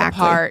 That's exactly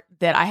the part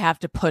that I have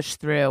to push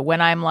through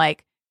when I'm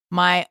like,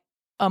 my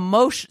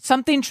emotion,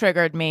 something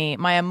triggered me.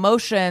 My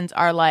emotions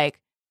are like,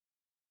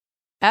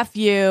 F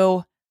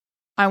you.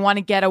 I want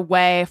to get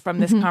away from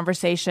this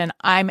conversation.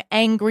 I'm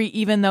angry,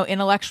 even though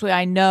intellectually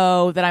I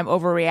know that I'm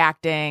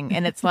overreacting.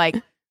 And it's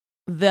like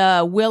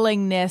the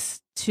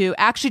willingness to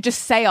actually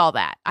just say all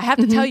that. I have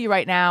to tell you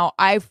right now,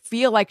 I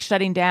feel like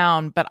shutting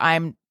down, but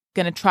I'm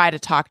going to try to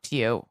talk to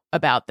you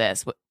about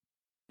this.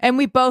 And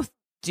we both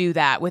do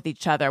that with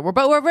each other.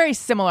 We're very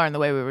similar in the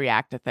way we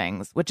react to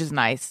things, which is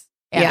nice.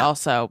 And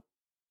also,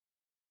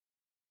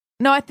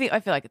 no, I feel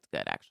like it's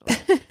good,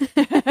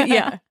 actually.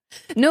 Yeah.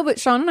 No, but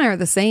Sean and I are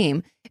the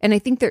same. And I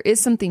think there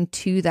is something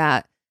to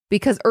that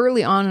because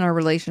early on in our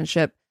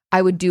relationship,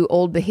 I would do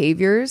old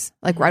behaviors.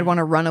 Like where I'd want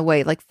to run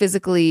away, like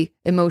physically,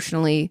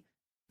 emotionally,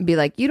 be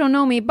like, you don't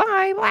know me,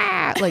 bye,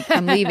 blah. Like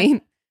I'm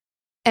leaving.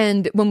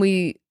 And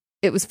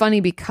it was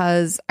funny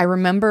because I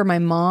remember my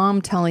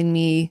mom telling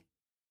me,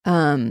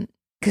 because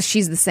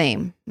she's the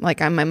same,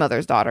 like I'm my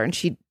mother's daughter. And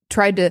she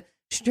tried to,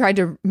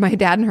 my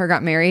dad and her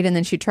got married and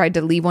then she tried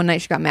to leave one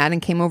night. She got mad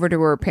and came over to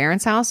her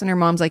parents' house and her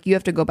mom's like, you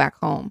have to go back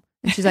home.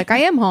 And she's like, I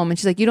am home. And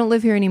she's like, you don't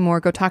live here anymore.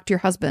 Go talk to your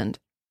husband.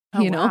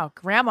 Oh, wow.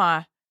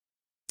 Grandma.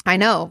 I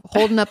know.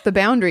 Holding up the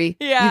boundary.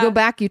 Yeah. You go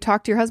back, you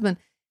talk to your husband.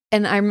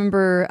 And I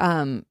remember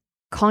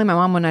calling my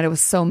mom one night. I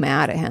was so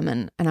mad at him.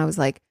 And I was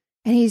like,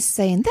 and he's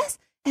saying this.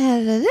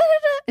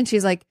 And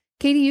she's like,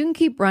 Katie, you can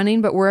keep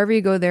running, but wherever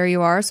you go, there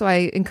you are. So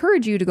I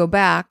encourage you to go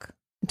back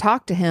and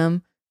talk to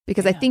him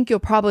because I think you'll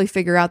probably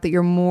figure out that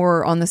you're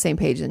more on the same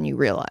page than you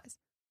realize.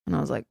 And I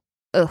was like,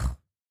 ugh.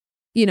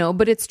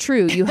 But it's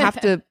true. You have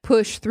to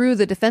push through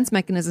the defense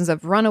mechanisms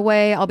of run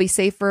away. I'll be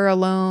safer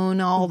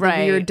alone. All the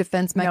weird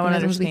defense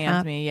mechanisms we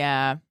have. Me,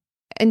 yeah.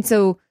 And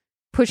so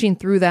pushing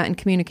through that and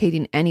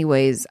communicating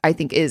anyways, I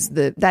think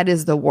that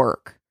is the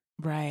work.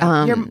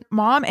 Right. Your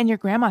mom and your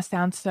grandma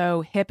sound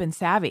so hip and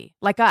savvy,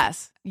 like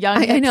us,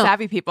 young, hip,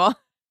 savvy people.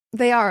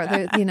 They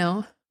are.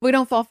 We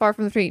don't fall far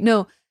from the tree.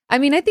 No, I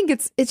mean, I think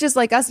it's just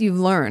like us. You've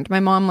learned. My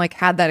mom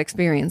had that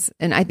experience,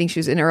 and I think she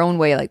was in her own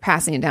way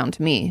passing it down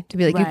to me to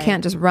be like, you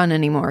can't just run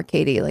anymore,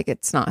 Katie. Like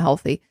it's not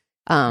healthy.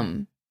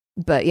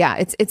 But yeah,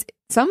 it's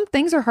some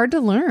things are hard to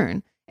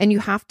learn, and you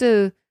have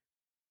to.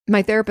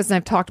 My therapist and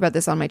I've talked about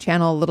this on my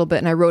channel a little bit,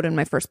 and I wrote in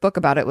my first book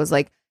about it. Was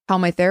like how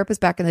my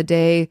therapist back in the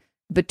day,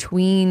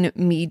 between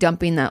me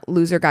dumping that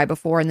loser guy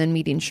before and then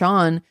meeting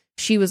Sean,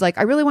 she was like,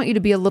 I really want you to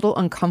be a little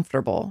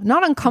uncomfortable.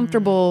 Not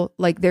uncomfortable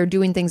like they're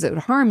doing things that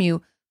would harm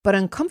you, but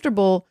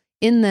uncomfortable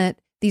in that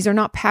these are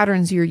not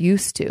patterns you're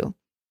used to.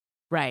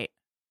 Right.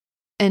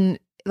 And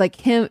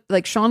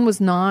Sean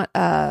was not,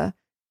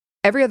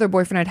 every other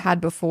boyfriend I'd had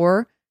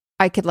before,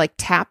 I could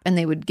tap and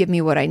they would give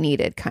me what I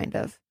needed kind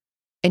of.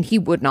 And he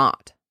would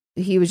not.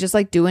 He was just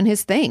doing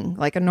his thing,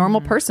 like a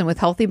normal person with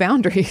healthy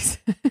boundaries.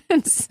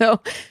 And so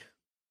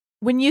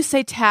when you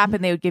say tap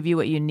and they would give you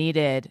what you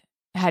needed,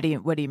 what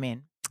do you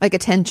mean? Like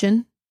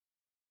attention.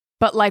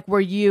 But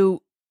were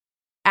you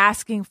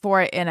asking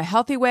for it in a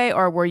healthy way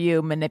or were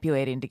you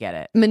manipulating to get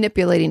it?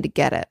 Manipulating to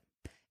get it.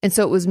 And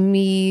so it was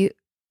me.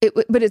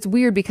 But it's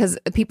weird because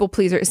a people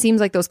pleaser, it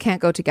seems like those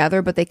can't go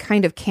together, but they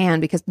kind of can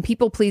because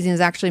people pleasing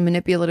is actually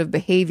manipulative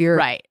behavior.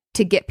 Right.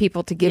 to get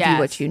people to give you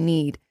what you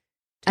need.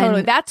 Totally.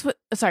 And That's what,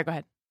 sorry, go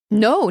ahead.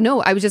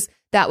 No. I was just,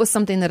 that was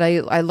something that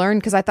I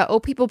learned because I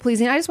thought, people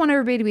pleasing. I just want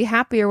everybody to be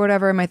happy or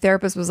whatever. And my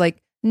therapist was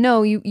like,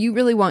 no, you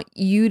really want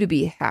you to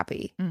be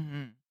happy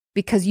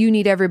because you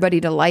need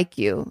everybody to like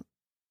you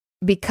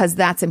because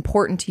that's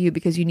important to you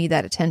because you need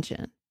that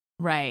attention.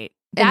 Right.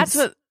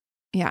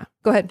 Yeah,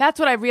 go ahead. That's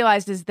what I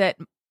realized is that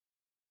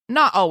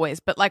not always,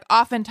 but like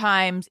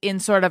oftentimes in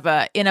sort of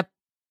in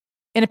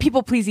a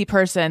people-pleasy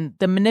person,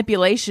 the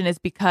manipulation is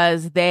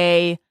because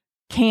they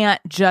can't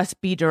just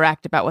be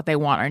direct about what they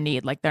want or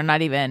need. Like they're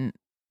not even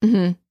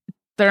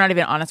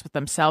honest with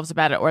themselves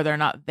about it, or they're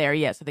not there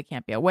yet, so they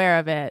can't be aware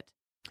of it.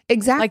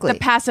 Exactly. Like the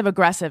passive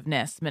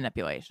aggressiveness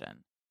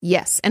manipulation.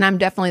 Yes. And I'm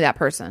definitely that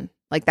person.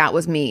 Like that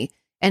was me.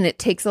 And it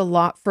takes a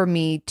lot for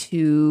me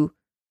to,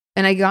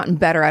 and I've gotten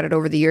better at it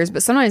over the years,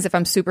 but sometimes if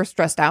I'm super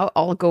stressed out,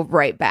 I'll go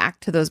right back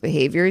to those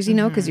behaviors, you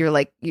know, because you're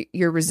like,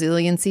 your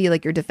resiliency,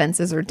 like your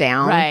defenses are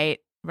down. Right.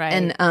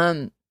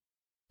 And,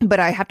 but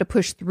I have to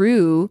push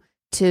through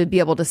to be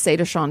able to say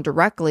to Sean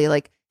directly,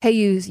 like, hey,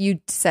 you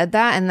said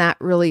that and that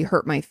really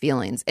hurt my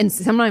feelings. And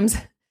sometimes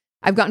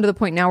I've gotten to the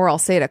point now where I'll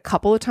say it a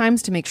couple of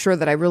times to make sure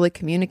that I really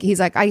communicate. He's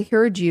like, I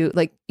heard you,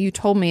 like you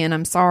told me and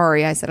I'm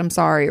sorry. I said, I'm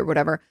sorry or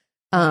whatever.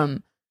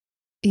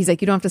 He's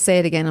like, you don't have to say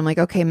it again. I'm like,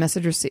 okay,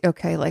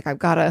 okay. Like I've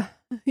got to,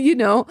 you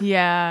know.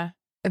 Yeah.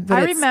 But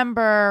I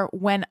remember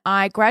when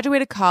I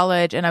graduated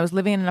college and I was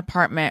living in an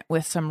apartment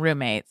with some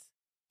roommates.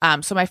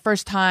 So my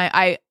first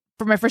time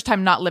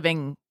not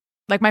living,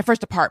 like my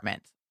first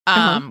apartment,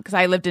 because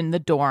I lived in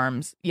the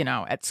dorms, you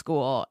know, at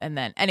school. And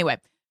then anyway,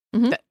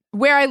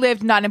 where I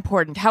lived, not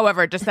important.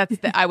 However, just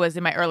I was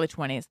in my early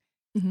 20s,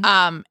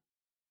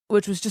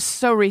 which was just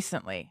so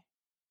recently,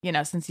 you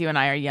know, since you and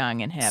I are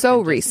young and hip. So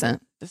and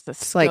recent. Just a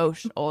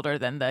skosh older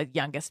than the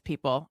youngest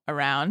people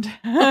around.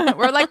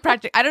 We're like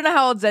practically, I don't know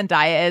how old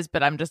Zendaya is,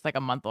 but I'm just like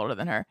a month older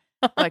than her.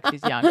 Like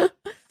she's young.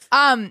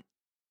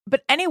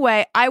 But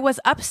anyway, I was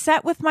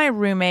upset with my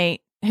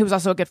roommate, who was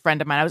also a good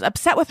friend of mine. I was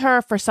upset with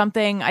her for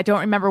something. I don't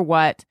remember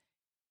what.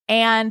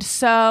 And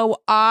so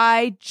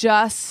I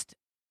just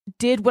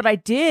did what I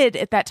did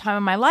at that time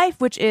in my life,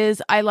 which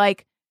is I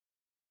like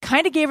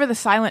kind of gave her the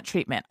silent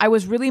treatment. I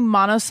was really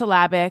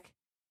monosyllabic.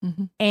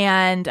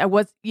 And I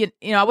was, you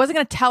know, I wasn't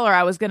going to tell her.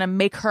 I was going to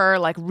make her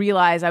like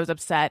realize I was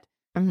upset,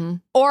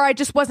 or I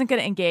just wasn't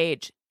going to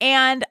engage.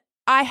 And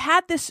I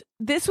had this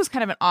was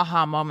kind of an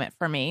aha moment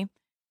for me.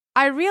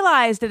 I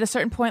realized at a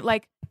certain point,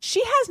 like,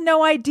 she has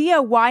no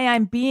idea why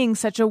I'm being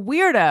such a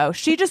weirdo.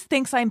 She just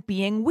thinks I'm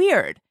being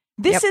weird.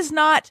 This is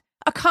not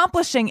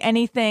accomplishing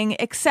anything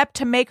except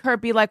to make her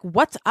be like,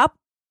 what's up?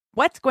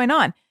 What's going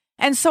on?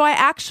 And so I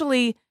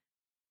actually,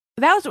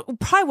 that was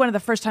probably one of the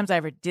first times I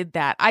ever did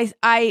that.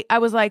 I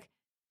was like,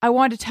 I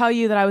wanted to tell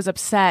you that I was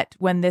upset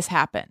when this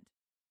happened.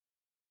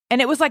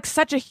 And it was like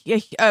such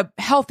a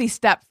healthy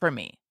step for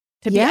me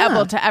to be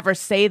able to ever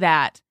say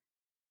that,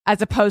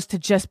 as opposed to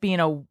just being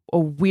a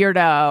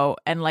weirdo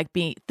and like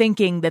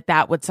thinking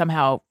that would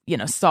somehow, you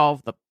know,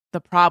 solve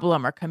the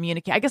problem or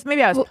communicate. I guess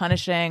maybe I was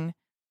punishing.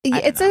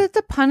 It's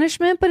a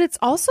punishment, but it's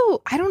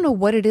also, I don't know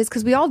what it is,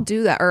 because we all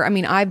do that. Or I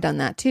mean, I've done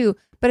that too.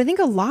 But I think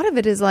a lot of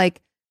it is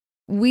like,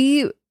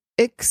 we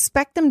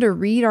expect them to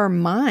read our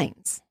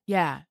minds.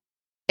 Yeah.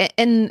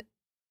 And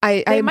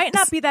they might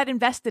not be that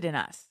invested in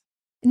us.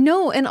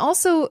 No. And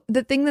also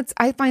the thing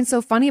I find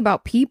so funny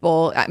about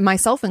people,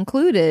 myself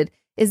included,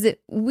 is that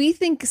we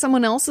think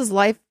someone else's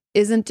life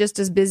isn't just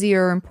as busy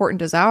or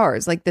important as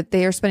ours. Like that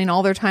they are spending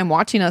all their time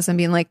watching us and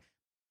being like,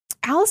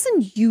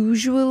 Allison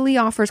usually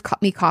offers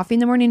me coffee in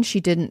the morning. She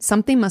didn't.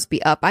 Something must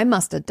be up. I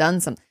must have done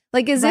something.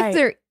 Like as if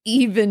they're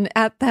even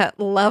at that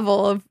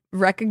level of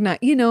recognize,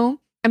 you know?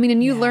 I mean,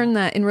 and you learn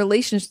that in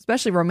relationships,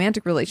 especially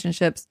romantic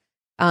relationships,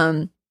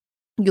 you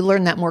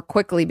learn that more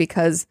quickly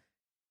because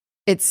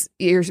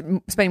you're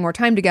spending more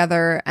time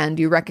together and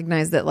you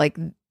recognize that like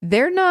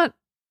they're not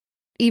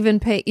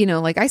even you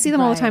know, like I see them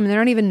all the time and they're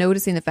not even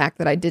noticing the fact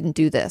that I didn't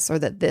do this or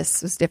that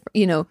this was different.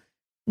 You know,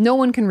 no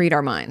one can read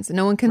our minds.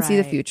 No one can see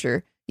the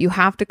future. You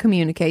have to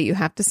communicate. You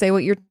have to say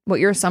what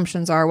your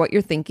assumptions are, what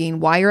you're thinking,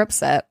 why you're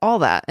upset, all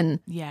that. And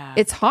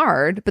it's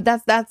hard, but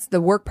that's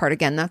the work part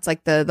again. That's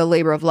like the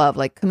labor of love,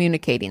 like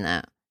communicating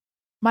that.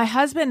 My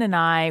husband and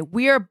I,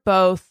 we are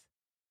both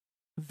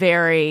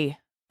very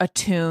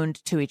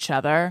attuned to each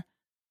other.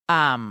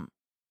 And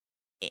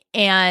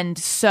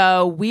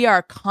so we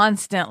are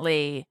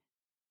constantly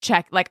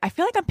like, I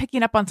feel like I'm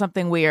picking up on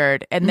something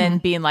weird and then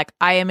being like,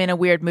 I am in a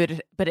weird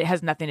mood, but it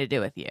has nothing to do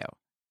with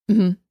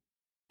you.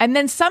 And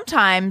then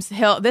sometimes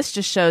this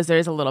just shows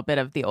there's a little bit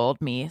of the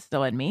old me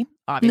still in me,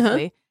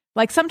 obviously.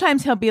 Like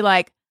sometimes he'll be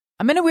like,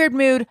 I'm in a weird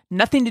mood,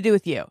 nothing to do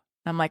with you. And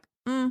I'm like,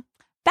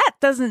 that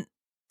doesn't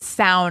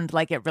sound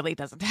like it really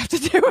doesn't have to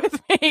do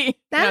with me.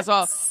 That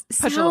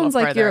sounds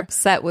like you're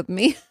upset with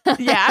me.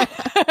 Yeah.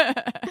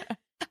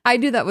 I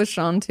do that with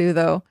Sean too,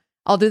 though.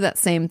 I'll do that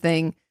same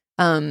thing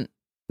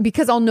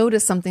because I'll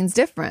notice something's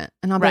different.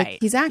 And I'll be like,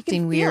 he's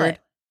acting weird.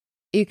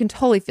 You can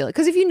totally feel it.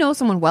 Because if you know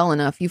someone well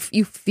enough, you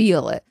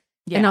feel it.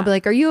 Yeah. And I'll be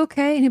like, are you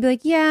okay? And he'll be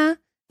like, yeah.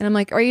 And I'm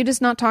like, are you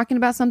just not talking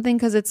about something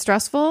because it's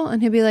stressful?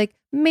 And he'll be like,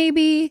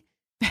 maybe.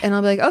 And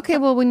I'll be like, okay,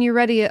 well, when you're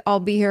ready, I'll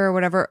be here or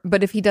whatever.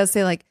 But if he does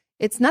say like,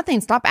 it's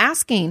nothing, stop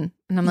asking.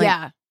 And I'm like,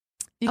 yeah,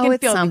 you can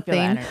it's something. You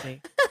feel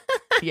energy.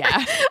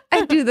 Yeah.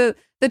 I do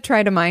the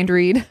try to mind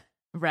read.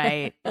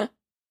 Right.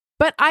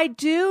 But I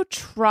do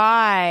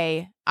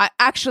try.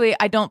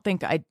 I don't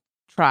think I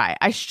try.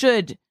 I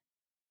should.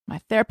 My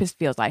therapist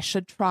feels I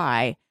should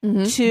try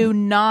to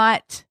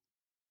not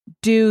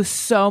do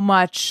so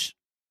much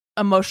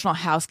emotional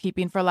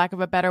housekeeping, for lack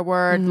of a better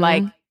word.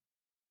 Like,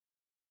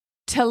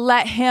 to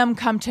let him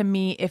come to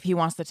me if he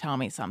wants to tell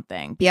me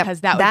something,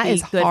 because that would be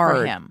good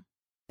for him.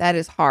 That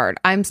is hard.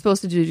 I'm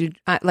supposed to do,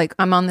 like,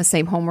 I'm on the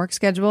same homework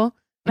schedule.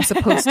 I'm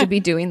supposed to be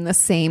doing the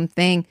same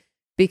thing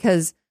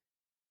because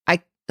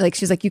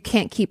she's like, you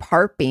can't keep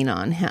harping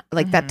on him.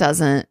 Like, that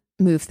doesn't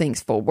move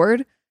things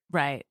forward.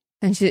 Right.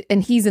 And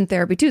he's in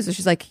therapy too. So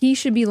she's like, he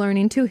should be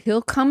learning too.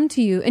 He'll come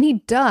to you. And he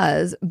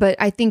does. But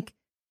I think,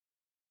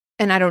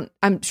 and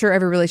I'm sure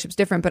every relationship's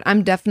different, but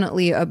I'm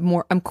definitely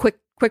I'm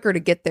quicker to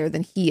get there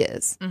than he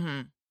is.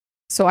 Mm-hmm.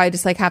 So I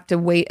just like have to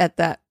wait at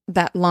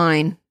that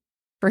line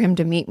for him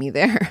to meet me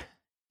there.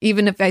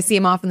 Even if I see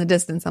him off in the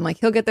distance, I'm like,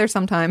 he'll get there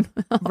sometime.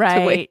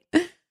 Right.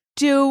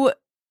 Do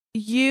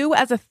you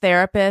as a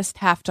therapist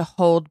have to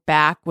hold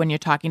back when you're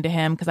talking to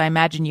him? Because I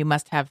imagine you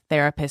must have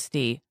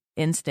therapist-y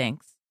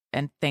instincts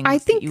and things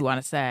that you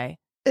want to say.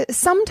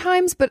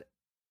 Sometimes, but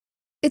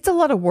it's a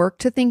lot of work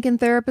to think in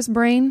therapist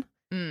brain.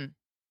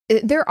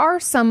 There are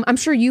some, I'm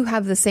sure you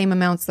have the same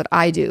amounts that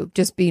I do,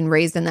 just being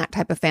raised in that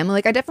type of family.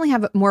 Like, I definitely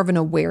have more of an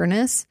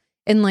awareness,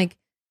 and like,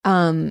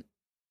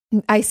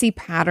 I see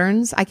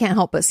patterns. I can't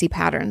help but see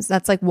patterns.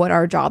 That's like what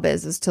our job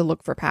is to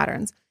look for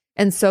patterns.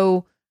 And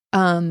so,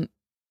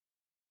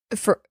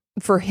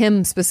 for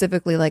him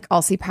specifically, like,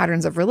 I'll see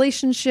patterns of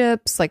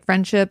relationships, like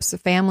friendships,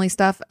 family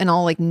stuff, and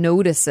I'll like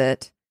notice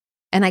it,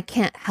 and I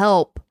can't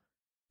help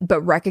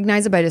but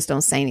recognize it, but I just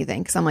don't say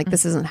anything because I'm like,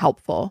 this isn't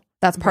helpful.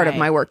 That's part of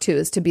my work too,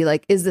 is to be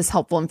like, is this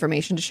helpful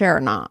information to share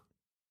or not?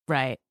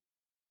 Right.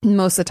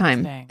 Most of the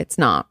time, it's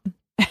not.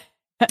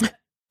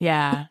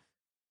 Yeah.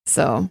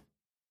 So.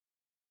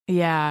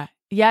 Yeah.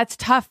 Yeah, it's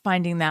tough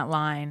finding that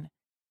line.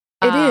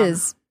 It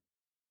is.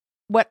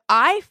 What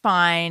I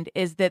find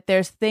is that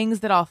there's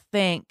things that I'll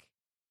think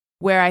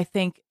where I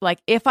think, like,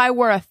 if I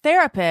were a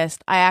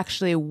therapist, I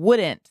actually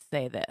wouldn't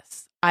say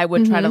this. I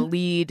would try to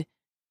lead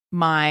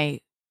my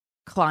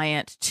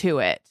client to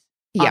it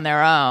on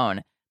their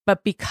own.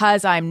 But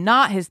because I'm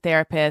not his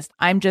therapist,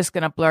 I'm just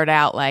going to blurt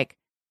out, like,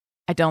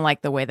 I don't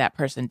like the way that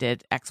person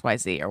did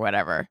XYZ or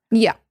whatever.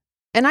 Yeah.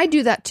 And I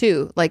do that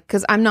too. Like,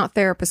 because I'm not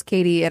therapist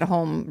Katie at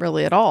home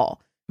really at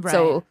all. Right.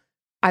 So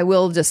I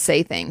will just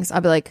say things.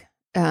 I'll be like,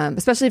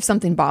 especially if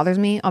something bothers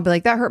me, I'll be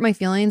like, that hurt my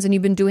feelings. And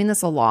you've been doing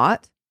this a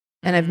lot.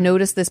 And I've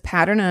noticed this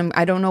pattern, and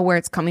I don't know where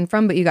it's coming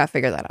from, but you got to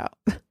figure that out.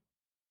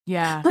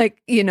 Yeah. Like,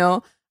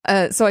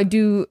 so I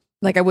do,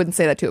 like, I wouldn't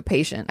say that to a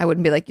patient. I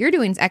wouldn't be like, you're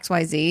doing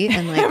XYZ.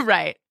 And like,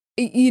 right.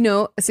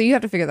 So you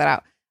have to figure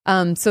that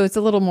out. So it's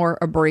a little more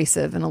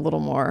abrasive and a little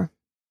more,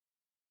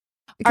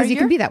 because you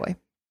can be that way.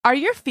 Are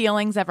your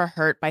feelings ever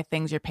hurt by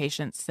things your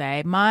patients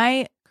say?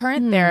 My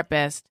current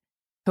therapist,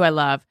 who I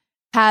love,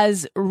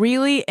 has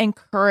really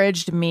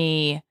encouraged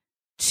me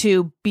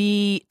to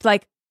be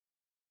like,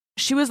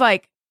 she was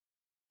like,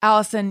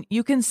 Allison,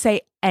 you can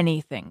say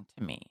anything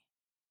to me.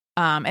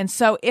 And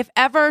so if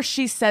ever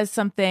she says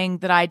something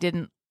that I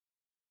didn't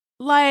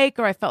like,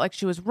 or I felt like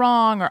she was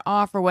wrong or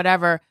off or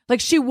whatever, like,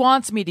 she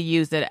wants me to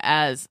use it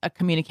as a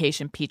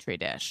communication petri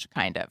dish,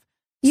 kind of.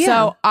 Yeah.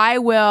 So I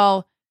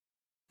will,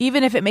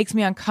 even if it makes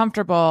me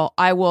uncomfortable,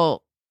 I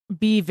will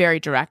be very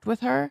direct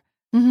with her.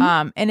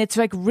 And it's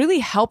like really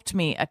helped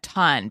me a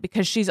ton,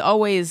 because she's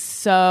always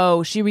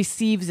she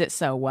receives it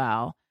so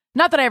well.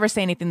 Not that I ever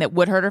say anything that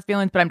would hurt her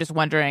feelings, but I'm just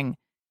wondering,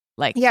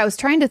 like. Yeah, I was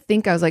trying to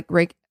think. I was like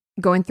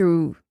going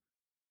through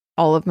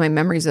all of my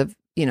memories of,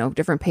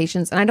 different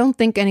patients. And I don't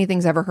think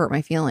anything's ever hurt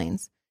my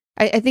feelings.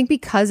 I think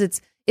because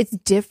it's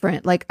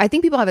different. Like, I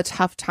think people have a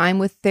tough time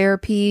with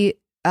therapy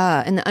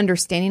and the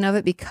understanding of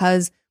it,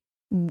 because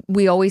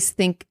we always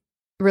think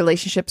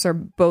relationships are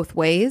both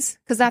ways,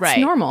 because that's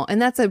normal.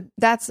 And that's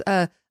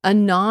a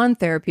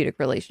non-therapeutic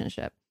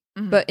relationship.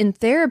 But in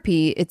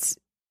therapy, it's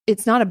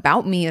not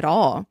about me at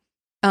all.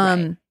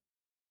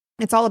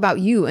 It's all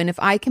about you. And if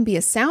I can be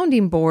a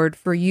sounding board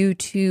for you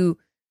to,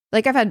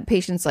 like, I've had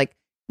patients like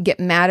get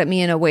mad at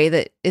me in a way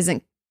that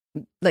isn't,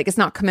 like, it's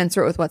not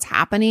commensurate with what's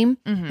happening.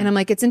 And I'm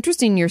like, it's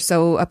interesting you're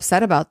so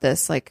upset about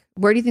this. Like,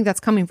 where do you think that's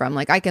coming from?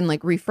 Like, I can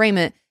like reframe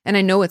it, and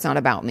I know it's not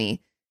about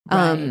me.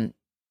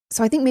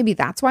 So I think maybe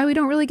that's why we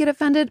don't really get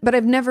offended. But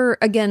I've never,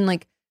 again,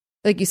 like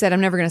you said,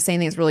 I'm never going to say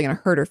anything that's really going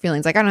to hurt her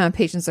feelings. Like, I don't have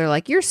patients that are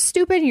like, you're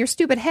stupid, and your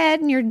stupid head,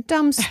 and your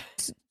dumb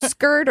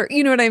skirt, or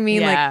you know what I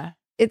mean? Yeah.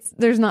 Like,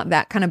 there's not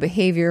that kind of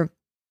behavior.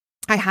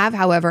 I have,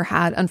 however,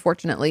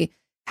 unfortunately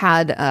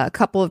had a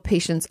couple of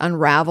patients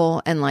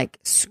unravel and like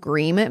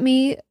scream at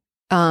me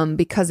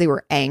because they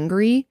were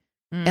angry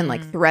and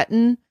like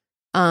threaten.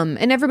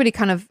 And everybody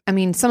kind of, I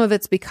mean, some of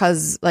it's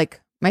because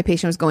like my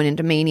patient was going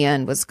into mania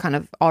and was kind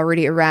of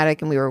already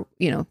erratic, and we were,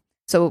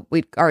 so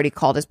we'd already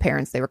called his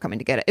parents. They were coming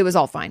to get it. It was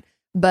all fine.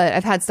 But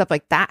I've had stuff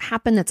like that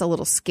happen that's a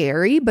little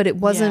scary, but it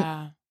wasn't.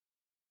 Yeah.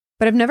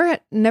 But I've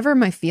never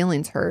my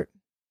feelings hurt.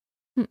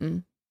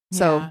 Mm-mm.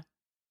 So,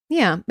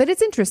 yeah, but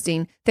it's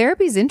interesting.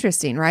 Therapy's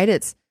interesting, right?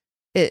 It's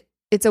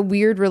a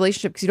weird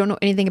relationship because you don't know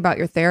anything about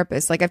your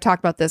therapist. Like I've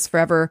talked about this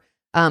forever,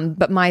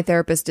 but my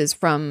therapist is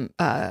from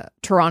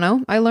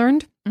Toronto, I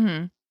learned,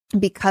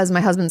 because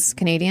my husband's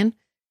Canadian.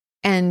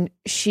 And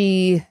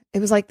it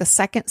was like the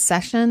second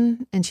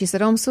session, and she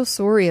said, "Oh, I'm so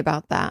sorry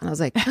about that." And I was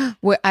like,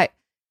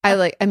 I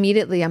like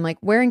immediately, I'm like,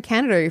 "Where in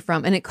Canada are you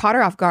from?" And it caught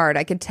her off guard.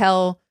 I could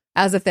tell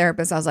as a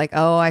therapist, I was like,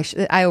 "Oh,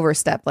 I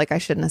overstepped. Like I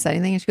shouldn't have said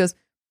anything." And she goes,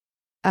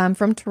 "I'm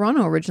from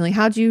Toronto originally.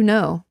 How'd you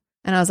know?"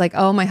 And I was like,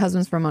 "Oh, my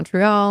husband's from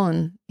Montreal,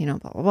 and blah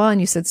blah blah."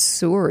 And you said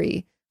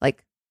sorry.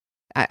 Like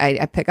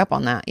I pick up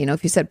on that.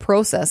 If you said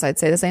process, I'd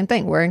say the same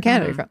thing. Where in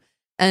Canada are you from?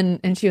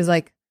 And she was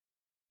like,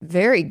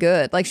 very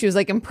good. Like she was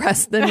like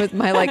impressed then with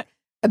my like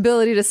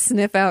ability to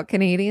sniff out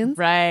Canadians.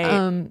 Right.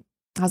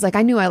 I was like,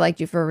 I knew I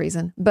liked you for a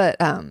reason, but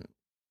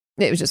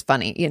it was just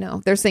funny.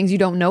 There's things you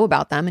don't know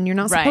about them and you're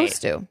not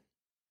supposed to.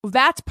 Well,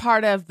 that's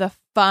part of the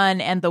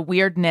fun and the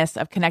weirdness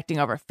of connecting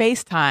over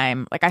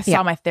FaceTime. Like I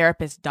saw my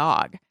therapist's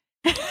dog.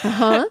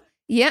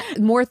 Yeah.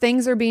 More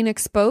things are being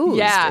exposed.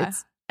 Yeah.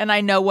 And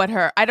I know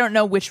I don't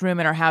know which room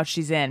in her house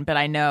she's in, but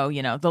I know,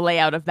 the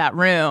layout of that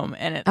room.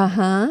 And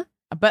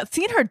But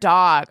seeing her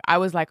dog, I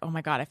was like, oh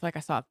my God, I feel like I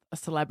saw a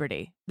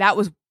celebrity.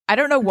 I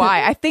don't know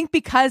why. I think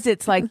because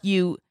it's like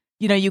you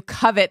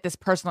covet this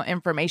personal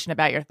information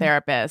about your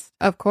therapist.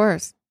 Of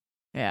course.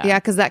 Yeah. Yeah,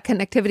 because that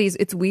connectivity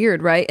it's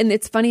weird, right? And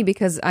it's funny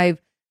because I'm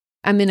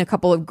in a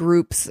couple of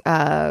groups.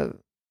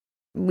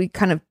 We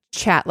kind of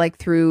chat like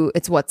through,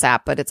 it's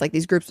WhatsApp, but it's like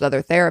these groups with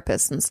other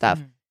therapists and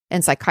stuff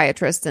and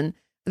psychiatrists. And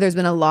there's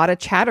been a lot of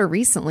chatter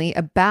recently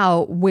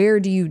about where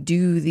do you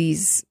do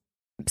these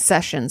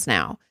sessions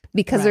now?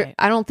 Because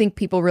I don't think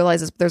people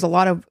realize this, but there's a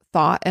lot of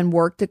thought and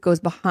work that goes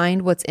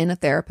behind what's in a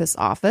therapist's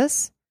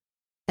office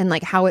and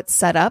like how it's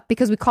set up,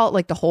 because we call it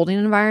like the holding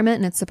environment,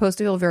 and it's supposed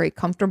to feel very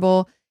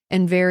comfortable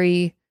and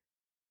very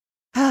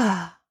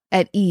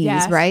at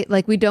ease, right?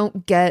 Like we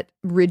don't get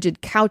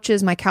rigid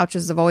couches. My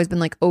couches have always been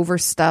like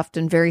overstuffed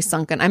and very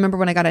sunken. I remember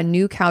when I got a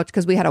new couch,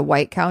 because we had a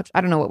white couch.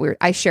 I don't know what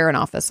I share an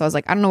office. So I was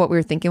like, I don't know what we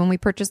were thinking when we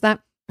purchased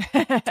that.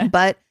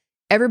 But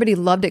everybody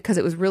loved it because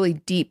it was really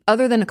deep.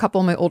 Other than a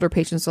couple of my older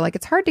patients are like,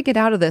 it's hard to get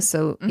out of this.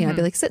 So, I'd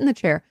be like, sit in the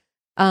chair.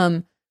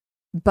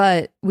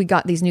 But we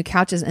got these new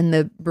couches, and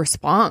the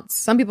response,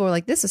 some people were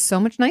like, this is so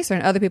much nicer.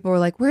 And other people were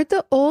like, where'd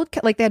the old,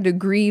 like they had to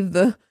grieve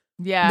the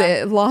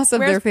loss of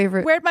their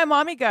favorite. Where'd my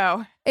mommy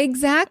go?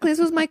 Exactly. This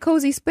was my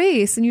cozy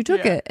space and you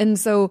took it. And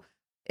so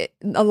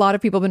a lot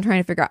of people have been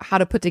trying to figure out how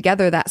to put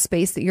together that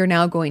space that you're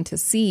now going to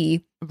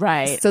see.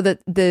 Right. So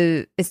that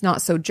it's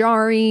not so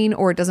jarring,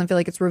 or it doesn't feel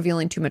like it's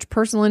revealing too much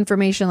personal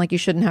information. Like you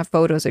shouldn't have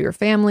photos of your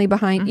family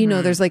behind,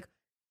 there's like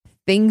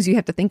things you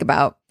have to think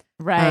about.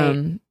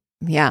 Right.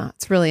 Yeah.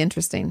 It's really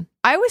interesting.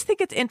 I always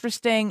think it's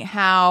interesting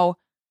how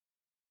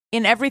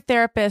in every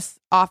therapist's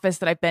office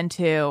that I've been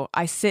to,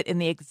 I sit in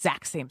the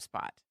exact same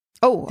spot.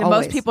 Oh, do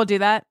most people do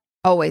that?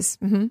 Always.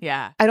 Mm-hmm.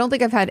 Yeah. I don't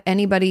think I've had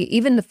anybody,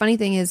 even the funny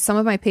thing is some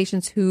of my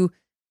patients who,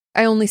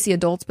 I only see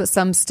adults, but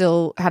some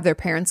still have their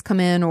parents come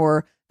in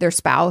or their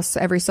spouse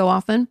every so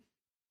often.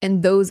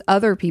 And those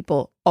other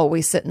people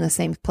always sit in the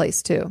same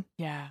place too.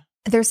 Yeah.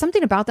 There's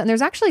something about that. And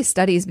there's actually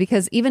studies,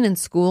 because even in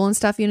school and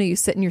stuff, you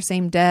sit in your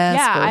same desk.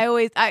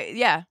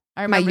 Yeah.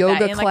 I remember my yoga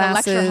that. In like a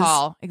classes. lecture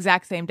hall,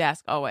 exact same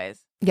desk always.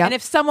 Yeah. And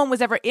if someone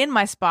was ever in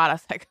my spot, I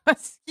was like,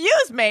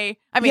 excuse me.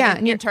 I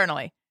mean,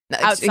 internally.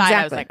 Outside, exactly.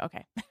 I was like,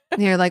 okay.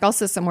 You're like, I'll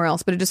sit somewhere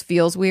else, but it just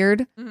feels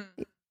weird.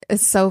 Mm-hmm.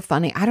 It's so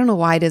funny. I don't know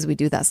why it is we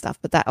do that stuff,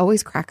 but that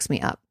always cracks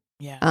me up.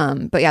 Yeah.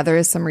 But yeah, there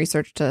is some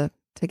research to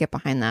get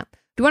behind that.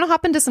 Do you want to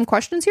hop into some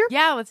questions here?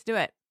 Yeah, let's do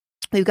it.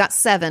 We've got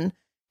 7,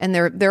 and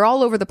they're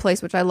all over the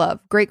place, which I love.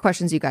 Great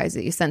questions, you guys,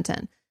 that you sent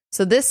in.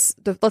 So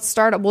let's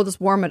start up. We'll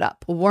just warm it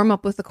up. We'll warm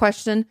up with the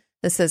question.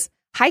 This says,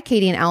 hi,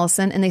 Katie and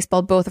Allison, and they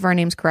spelled both of our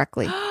names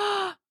correctly.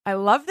 I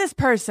love this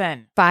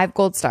person. 5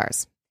 gold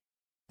stars.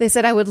 They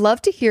said, I would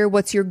love to hear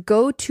what's your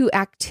go-to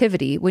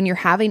activity when you're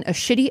having a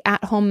shitty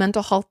at-home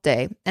mental health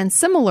day. And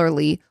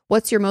similarly,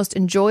 what's your most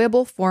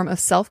enjoyable form of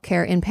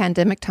self-care in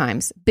pandemic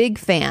times? Big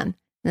fan.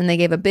 And they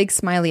gave a big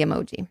smiley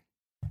emoji.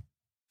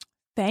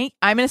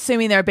 I'm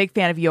assuming they're a big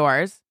fan of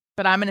yours,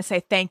 but I'm going to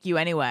say thank you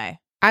anyway.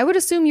 I would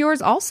assume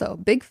yours also.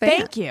 Big fan.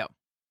 Thank you.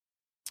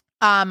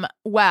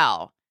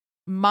 Well,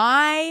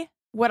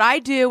 what I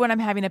do when I'm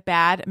having a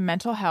bad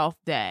mental health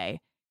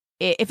day,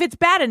 if it's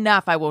bad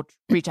enough, I will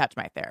reach out to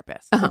my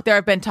therapist. Uh-huh. There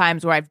have been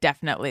times where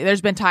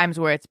there's been times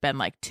where it's been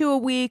like 2 a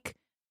week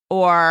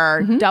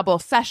or double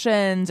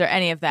sessions or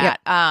any of that.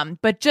 Yep.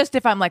 But just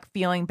if I'm like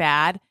feeling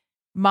bad,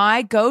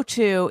 my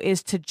go-to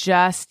is to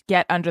just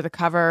get under the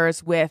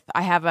covers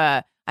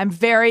I'm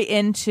very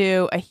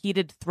into a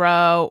heated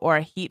throw or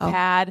a heat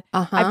pad.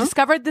 Uh-huh. I've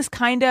discovered this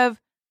kind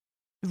of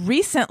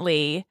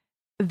recently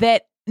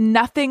that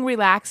nothing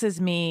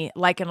relaxes me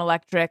like an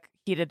electric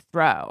heated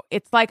throw.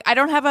 It's like I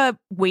don't have a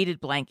weighted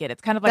blanket.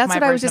 It's kind of like that's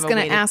what I was just going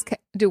to ask.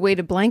 Do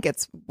weighted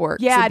blankets work?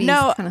 Yeah,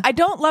 no, I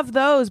don't love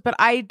those, but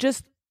I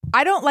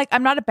don't like.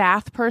 I'm not a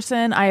bath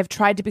person. I have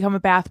tried to become a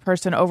bath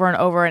person over and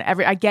over,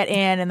 and I get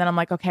in, and then I'm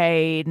like,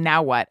 okay,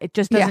 now what? It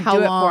just doesn't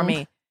do it for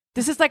me.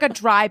 This is like a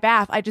dry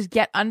bath. I just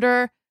get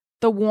under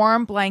the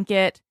warm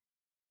blanket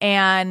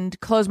and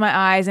close my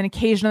eyes, and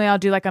occasionally I'll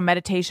do like a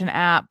meditation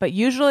app, but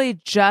usually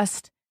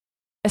just.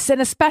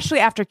 And especially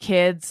after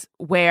kids,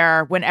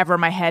 where whenever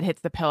my head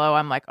hits the pillow,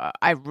 I'm like,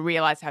 I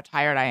realize how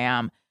tired I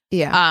am.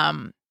 Yeah.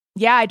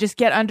 I just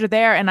get under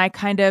there and I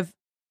kind of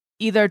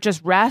either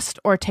just rest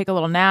or take a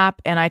little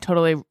nap. And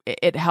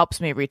it helps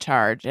me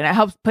recharge, and it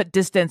helps put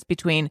distance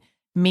between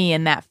me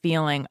and that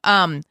feeling.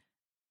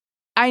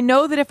 I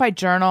know that if I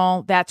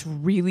journal, that's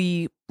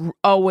really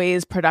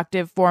always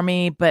productive for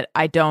me, but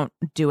I don't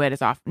do it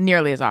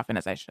nearly as often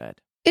as I should.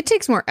 It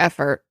takes more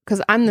effort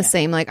because I'm the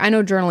same. Like, I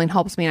know journaling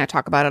helps me and I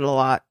talk about it a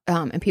lot.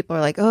 And people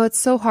are like, oh, it's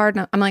so hard.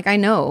 I'm like, I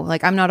know,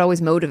 like, I'm not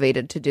always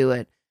motivated to do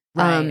it.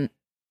 Right.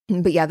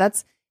 But yeah,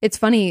 it's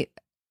funny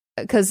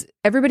because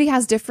everybody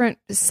has different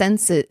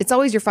senses. It's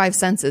always your 5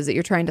 senses that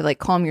you're trying to like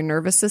calm your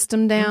nervous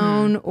system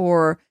down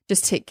or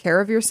just take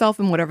care of yourself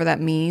and whatever that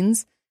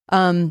means.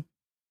 For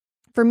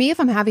me, if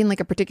I'm having like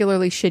a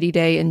particularly shitty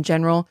day in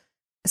general,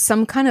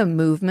 some kind of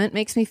movement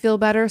makes me feel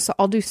better. So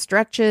I'll do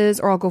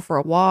stretches or I'll go for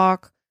a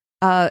walk.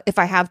 If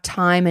I have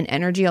time and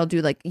energy, I'll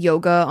do like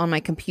yoga on my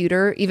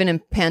computer. Even in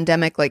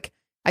pandemic, like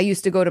I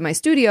used to go to my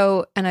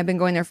studio and I've been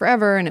going there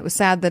forever, and it was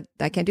sad that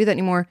I can't do that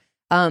anymore.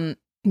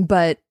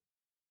 But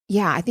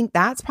yeah, I think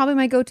that's probably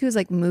my go-to is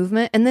like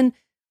movement. And then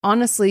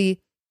honestly,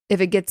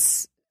 if it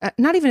gets,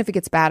 not even if it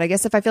gets bad, I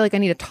guess if I feel like I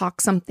need to talk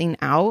something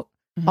out,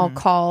 I'll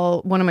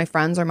call one of my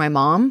friends or my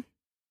mom.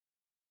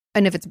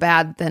 And if it's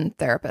bad, then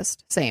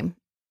therapist, same.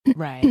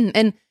 Right.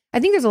 And I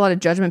think there's a lot of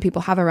judgment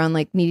people have around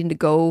like needing to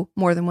go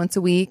more than once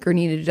a week or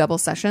needing to double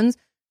sessions.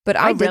 But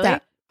I did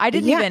that. I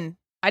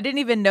didn't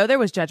even know there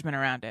was judgment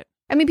around it.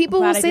 I mean,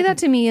 people will say that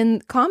to me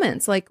in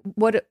comments, like,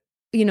 what,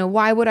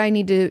 why would I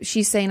need to,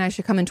 she's saying I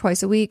should come in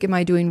twice a week. Am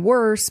I doing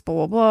worse?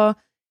 Blah, blah, blah.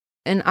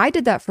 And I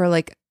did that for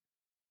like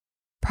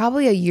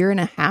probably a year and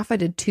a half. I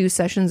did 2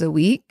 sessions a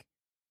week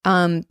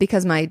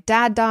because my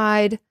dad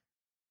died.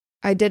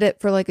 I did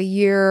it for like a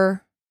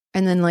year.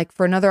 And then like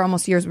for another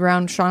almost years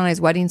around Sean and I's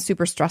wedding,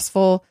 super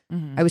stressful.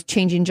 I was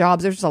changing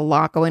jobs. There's just a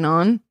lot going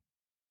on.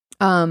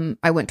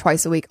 I went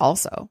twice a week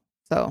also.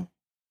 So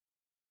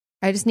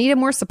I just needed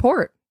more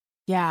support.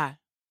 Yeah.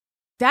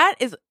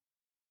 That's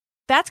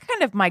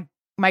kind of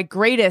my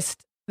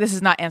greatest, this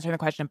is not answering the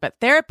question, but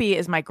therapy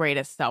is my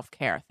greatest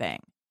self-care thing.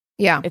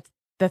 Yeah. It's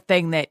the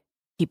thing that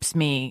keeps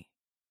me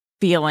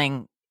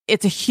feeling,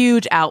 it's a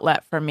huge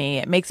outlet for me.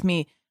 It makes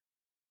me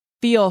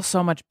feel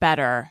so much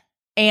better.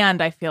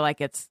 And I feel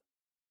like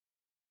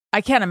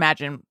I can't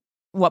imagine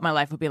what my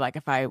life would be like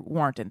if I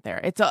weren't in there.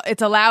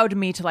 It's allowed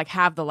me to like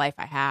have the life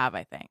I have,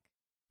 I think.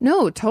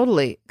 No,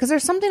 totally. Because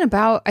there's something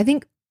about, I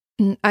think,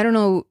 I don't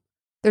know,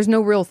 there's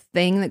no real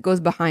thing that goes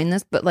behind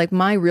this, but like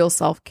my real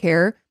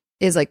self-care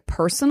is like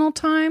personal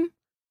time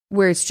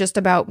where it's just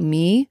about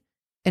me.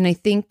 And I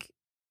think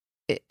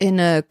in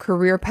a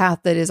career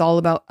path that is all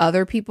about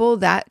other people,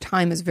 that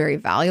time is very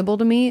valuable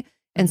to me.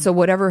 And so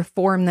whatever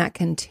form that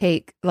can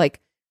take, like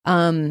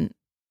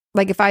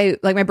if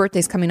my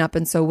birthday's coming up.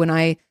 And so when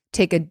I'll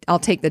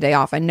take the day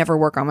off. I never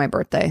work on my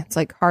birthday. It's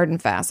like hard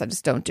and fast. I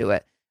just don't do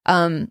it.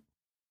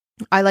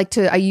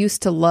 I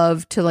used to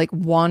love to like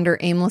wander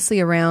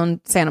aimlessly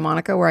around Santa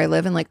Monica where I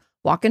live and like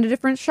walk into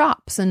different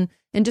shops and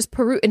just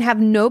peruse and have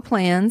no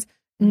plans.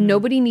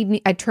 Nobody need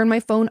me. I turn my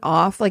phone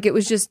off. Like it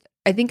was just,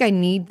 I think I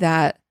need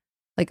that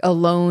like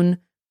alone.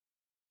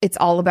 It's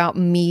all about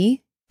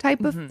me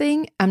type of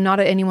thing. I'm not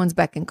at anyone's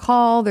beck and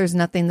call. There's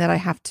nothing that I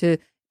have to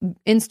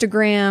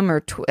Instagram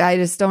or I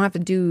don't have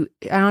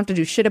to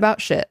do shit about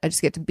shit. I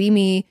just get to be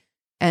me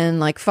and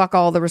like fuck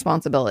all the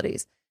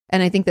responsibilities.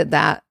 And I think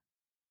that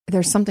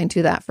there's something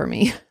to that for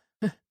me.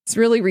 It's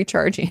really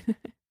recharging.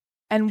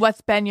 And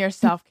what's been your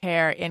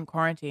self-care in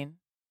quarantine?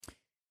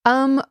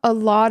 A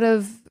lot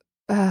of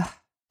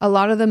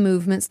the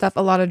movement stuff,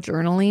 a lot of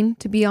journaling,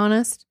 to be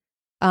honest.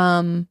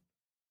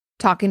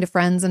 Talking to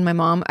friends and my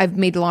mom. I've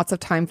made lots of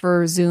time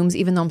for Zooms,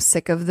 even though I'm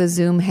sick of the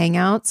Zoom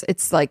hangouts.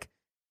 It's like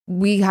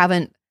we're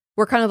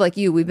kind of like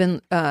you. We've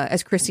been,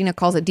 as Christina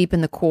calls it, deep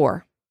in the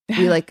core.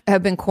 We like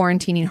have been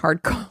quarantining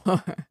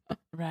hardcore.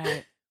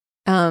 Right.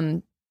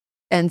 And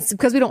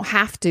because we don't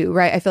have to,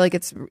 right? I feel like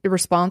it's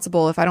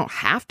irresponsible if I don't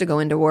have to go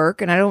into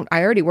work and I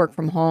already work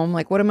from home.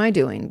 Like, what am I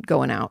doing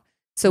going out?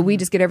 So we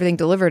just get everything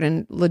delivered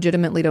and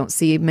legitimately don't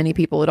see many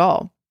people at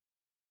all.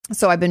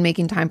 So I've been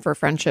making time for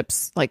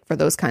friendships, like for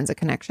those kinds of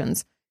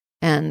connections.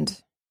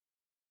 And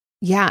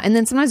yeah. And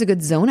then sometimes a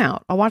good zone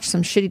out. I'll watch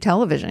some shitty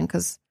television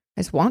because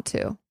I just want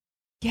to.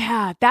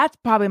 Yeah. That's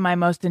probably my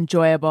most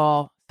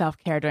enjoyable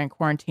self-care during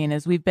quarantine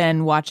is we've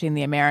been watching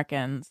The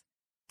Americans.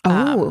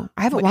 Oh,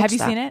 I haven't watched that.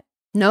 Have you seen it?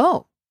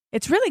 No.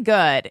 It's really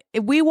good.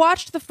 We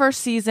watched the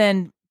first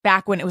season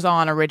back when it was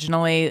on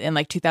originally in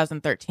like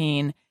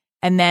 2013.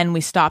 And then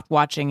we stopped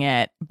watching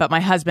it. But my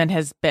husband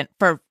has been,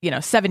 for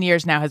 7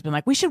 years now, has been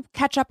like, we should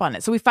catch up on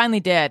it. So we finally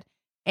did.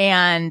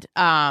 And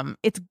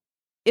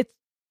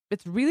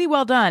it's really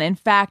well done. In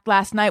fact,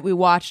 last night we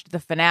watched the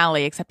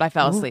finale, except I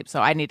fell asleep.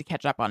 So I need to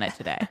catch up on it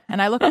today.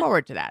 And I look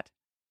forward to that.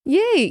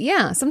 Yay.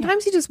 Yeah.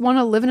 Sometimes you just want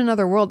to live in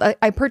another world.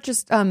 I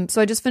purchased,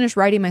 so I just finished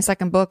writing my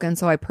second book. And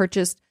so I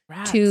purchased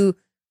two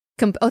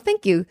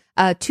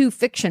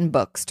fiction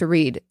books to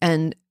read.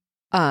 And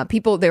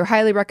they're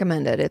highly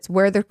recommended. It's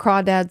Where the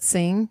Crawdads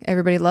Sing.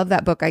 Everybody loved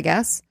that book, I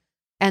guess.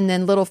 And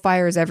then Little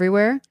Fires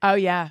Everywhere. Oh,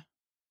 yeah.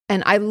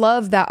 And I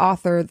love that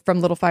author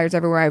from Little Fires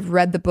Everywhere. I've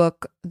read the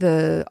book,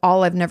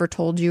 All I've Never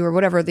Told You, or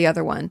whatever the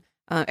other one.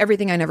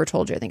 Everything I Never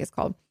Told You, I think it's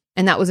called.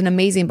 And that was an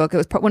amazing book. It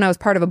was when I was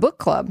part of a book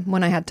club,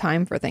 when I had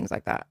time for things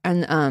like that.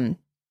 And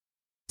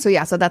so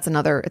that's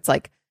another, it's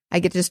like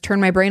I get to just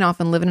turn my brain off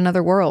and live in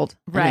another world.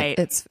 Right.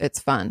 It's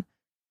fun.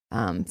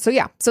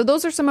 So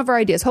those are some of our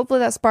ideas.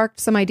 Hopefully that sparked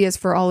some ideas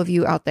for all of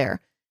you out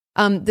there.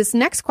 This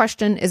next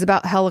question is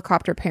about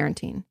helicopter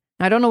parenting.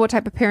 I don't know what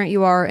type of parent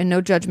you are, and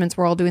no judgments.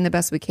 We're all doing the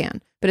best we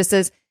can. But it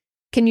says,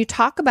 can you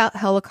talk about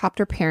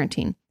helicopter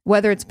parenting,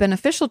 whether it's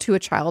beneficial to a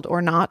child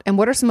or not, and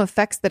what are some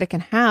effects that it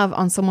can have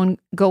on someone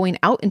going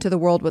out into the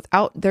world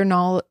without the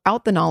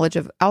knowledge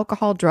of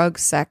alcohol,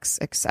 drugs, sex,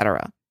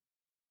 etc.?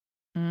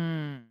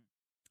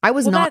 I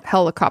was not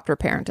helicopter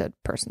parented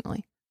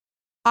personally.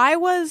 I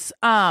was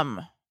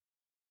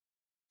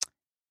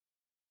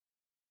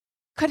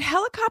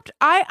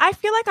I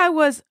feel like I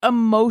was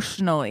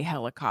emotionally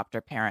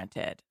helicopter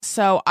parented.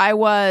 So I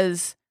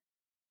was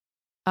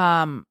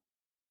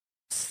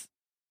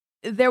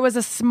there was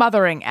a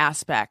smothering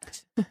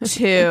aspect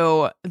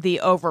to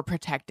the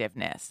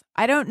overprotectiveness.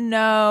 I don't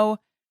know.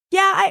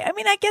 Yeah, I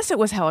mean, I guess it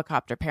was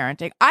helicopter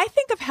parenting. I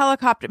think of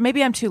helicopter,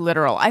 maybe I'm too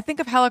literal. I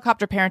think of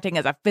helicopter parenting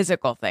as a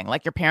physical thing,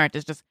 like your parent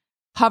is just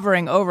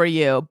hovering over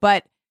you.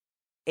 But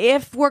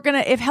if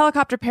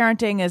helicopter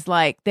parenting is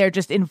like they're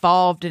just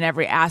involved in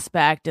every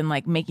aspect and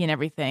like making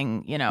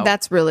everything,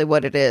 that's really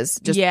what it is.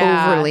 Just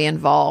overly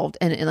involved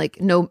and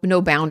like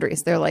no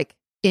boundaries. They're like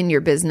in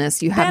your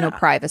business. You have no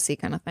privacy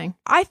kind of thing.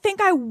 I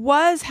think I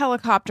was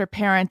helicopter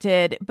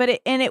parented, but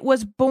it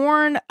was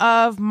born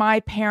of my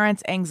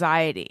parents'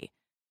 anxiety.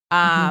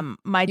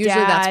 My Usually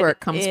dad that's where it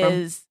comes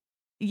from.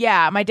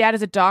 Yeah, my dad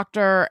is a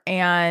doctor,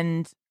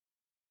 and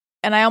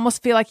I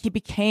almost feel like he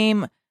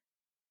became.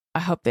 I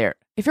hope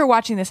if you're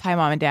watching this, hi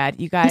mom and dad,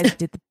 you guys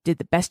did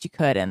the best you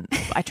could, and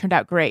I turned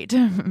out great.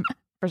 I'm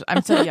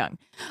so young.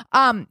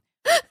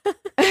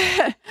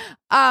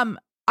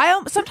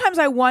 Sometimes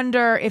I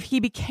wonder if he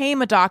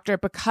became a doctor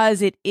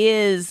because of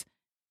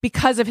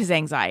his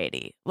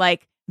anxiety,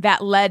 like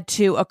that led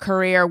to a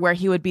career where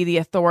he would be the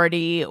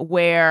authority,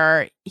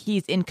 where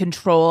he's in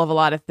control of a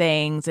lot of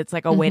things. It's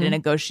like a way to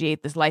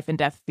negotiate this life and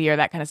death fear,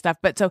 that kind of stuff.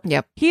 But so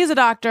he's a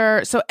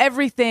doctor, so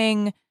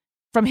everything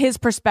from his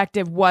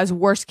perspective was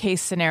worst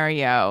case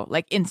scenario,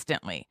 like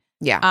instantly.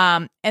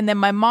 Yeah. And then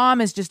my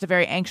mom is just a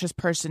very anxious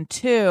person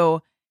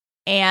too.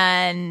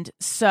 And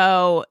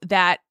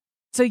I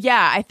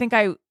think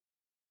I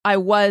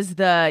was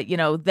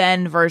the,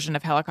 then version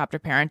of helicopter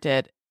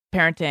parented,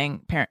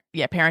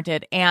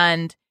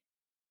 and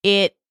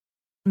it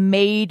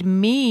made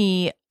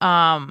me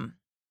an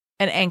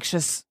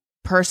anxious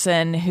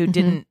person who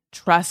didn't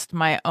trust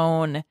my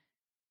own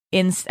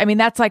I mean,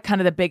 that's like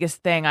kind of the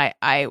biggest thing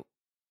I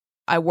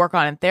work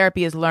on in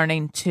therapy, is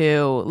learning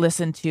to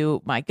listen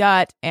to my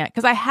gut, and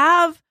because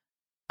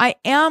I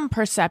am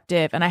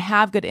perceptive and I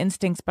have good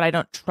instincts, but I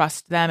don't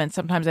trust them, and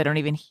sometimes I don't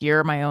even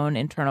hear my own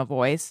internal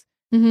voice.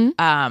 And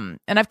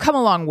I've come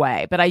a long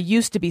way, but I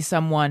used to be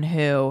someone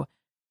who,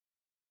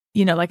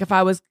 like if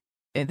I was,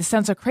 this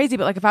sounds so crazy,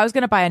 but like if I was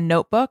going to buy a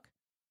notebook,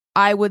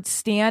 I would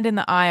stand in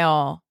the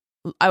aisle,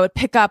 I would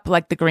pick up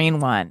like the green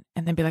one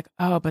and then be like,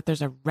 oh, but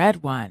there's a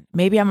red one.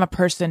 Maybe I'm a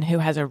person who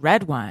has a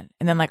red one.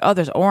 And then like, oh,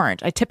 there's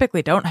orange. I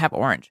typically don't have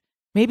orange.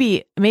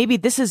 Maybe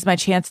this is my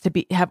chance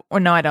to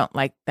or no, I don't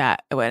like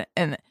that.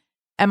 And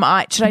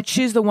should I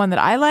choose the one that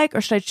I like,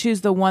 or should I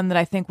choose the one that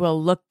I think will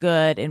look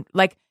good? And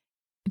like,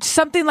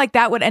 something like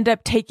that would end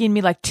up taking me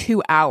like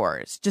 2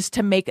 hours just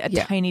to make a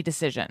tiny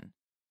decision.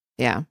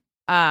 Yeah.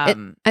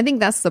 I think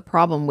that's the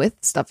problem with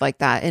stuff like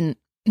that. And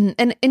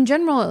in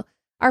general,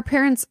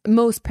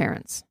 most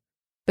parents,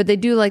 but they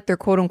do like their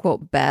quote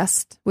unquote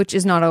best, which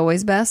is not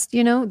always best.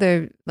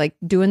 They're like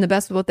doing the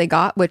best with what they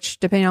got, which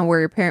depending on what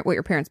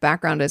your parents'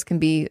 background is, can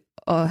be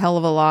a hell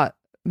of a lot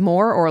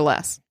more or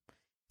less.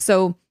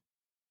 So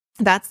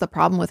that's the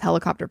problem with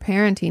helicopter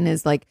parenting,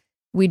 is like,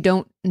 we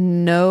don't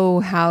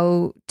know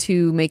how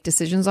to make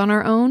decisions on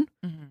our own.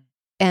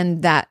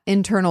 And that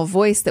internal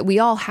voice that we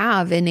all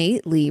have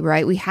innately,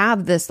 right? We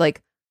have this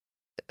like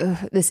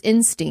this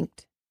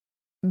instinct,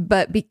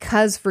 but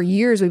because for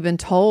years we've been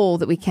told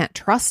that we can't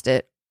trust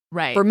it,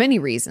 right? For many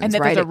reasons, and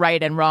that right? there's a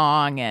right and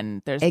wrong,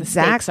 and there's the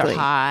stakes are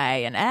high,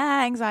 and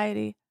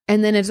anxiety,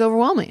 and then it's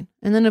overwhelming,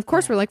 and then of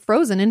course we're like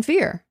frozen in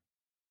fear.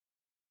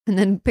 And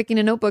then picking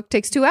a notebook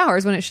takes 2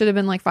 hours when it should have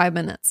been like 5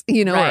 minutes,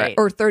 right.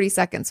 or 30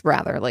 seconds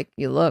rather. Like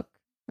you look,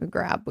 we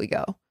grab, we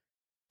go.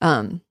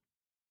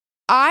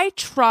 I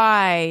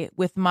try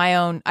with my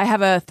own, I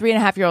have a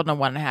 3.5-year-old and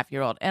a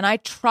 1.5-year-old. And I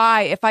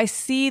try, if I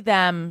see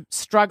them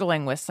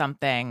struggling with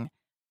something,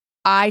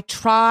 I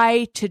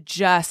try to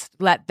just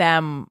let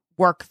them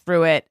work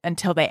through it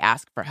until they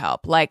ask for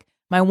help. Like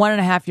my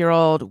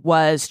 1.5-year-old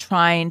was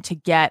trying to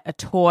get a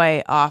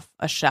toy off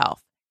a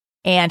shelf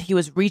and he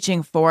was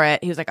reaching for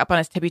it. He was like up on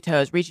his tippy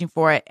toes, reaching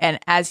for it. And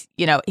as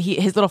you know,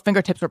 his little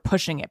fingertips were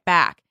pushing it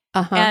back.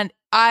 And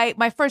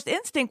my first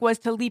instinct was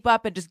to leap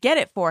up and just get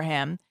it for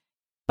him.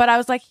 But I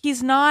was like,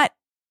 he's not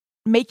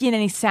making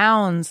any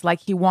sounds like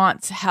he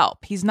wants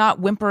help. He's not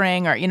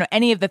whimpering or,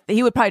 any of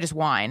he would probably just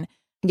whine.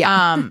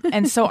 Yeah.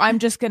 And so I'm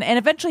just going to, and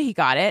eventually he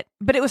got it,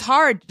 but it was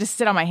hard to just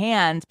sit on my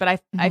hands. But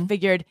I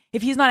figured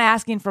if he's not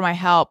asking for my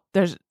help,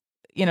 let's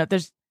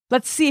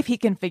see if he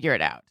can figure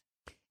it out.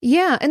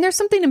 Yeah. And there's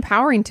something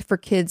empowering for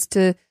kids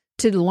to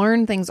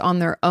learn things on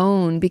their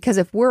own, because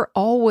if we're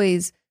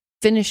always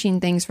finishing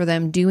things for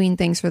them, doing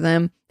things for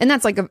them. And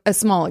that's like a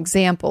small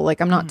example.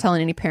 Like I'm not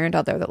telling any parent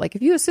out there that like,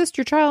 if you assist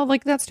your child,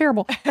 like that's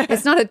terrible.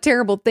 It's not a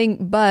terrible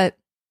thing, but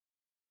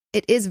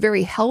it is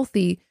very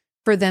healthy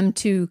for them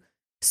to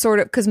sort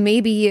of, because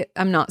maybe,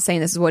 I'm not saying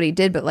this is what he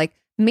did, but like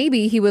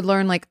maybe he would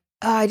learn like,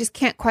 oh, I just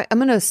can't quite, I'm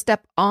going to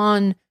step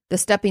on the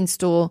stepping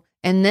stool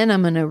and then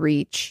I'm going to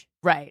reach.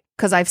 Right.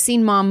 Because I've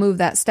seen mom move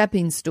that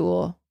stepping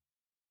stool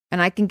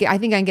and I think I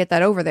can get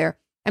that over there.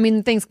 I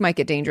mean, things might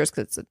get dangerous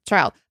because it's a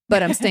child.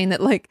 But I'm saying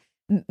that like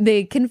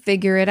they can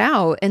figure it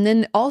out. And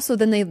then also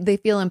then they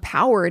feel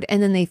empowered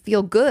and then they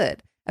feel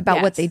good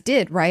about what they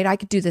did, right? I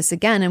could do this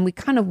again. And we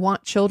kind of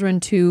want children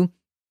to,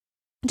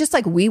 just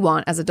like we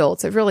want as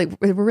adults, we're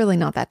really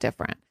not that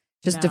different,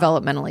 just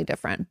developmentally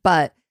different.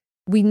 But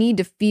we need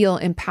to feel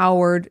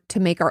empowered to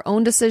make our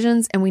own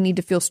decisions and we need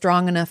to feel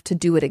strong enough to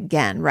do it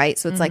again, right?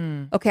 So it's like,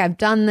 okay, I've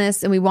done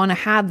this and we want to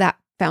have that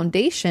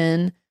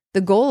foundation.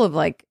 The goal of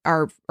like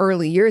our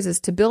early years is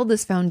to build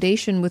this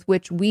foundation with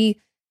which we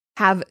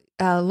have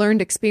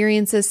learned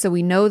experiences so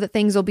we know that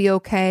things will be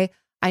okay.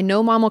 I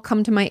know mom will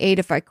come to my aid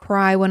if I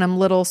cry when I'm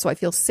little, so I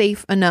feel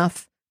safe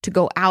enough to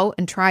go out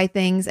and try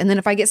things. And then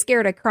if I get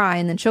scared, I cry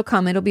and then she'll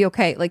come, it'll be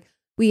okay. Like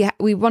we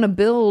want to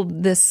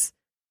build this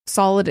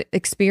solid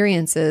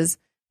experiences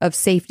of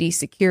safety,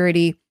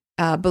 security,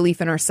 belief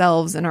in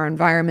ourselves and our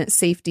environment,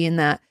 safety in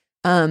that.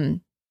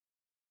 Then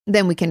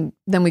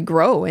we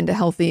grow into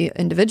healthy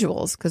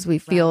individuals because we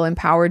feel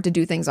empowered to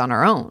do things on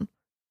our own.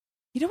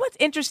 You know what's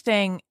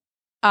interesting?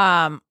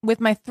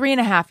 With my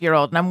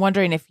 3.5-year-old, and I'm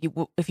wondering if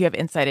you have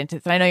insight into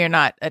this. And I know you're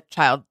not a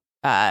child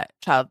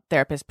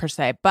therapist per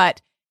se,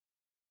 but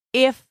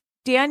if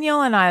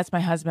Daniel and I, that's my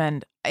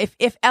husband,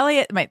 if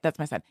Elliot, that's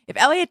my son, if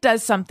Elliot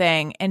does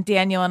something and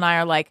Daniel and I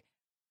are like,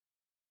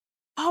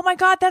 oh my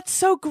God, that's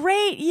so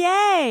great,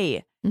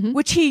 yay,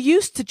 which he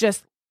used to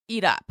just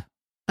eat up.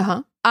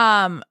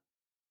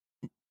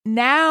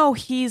 Now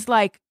he's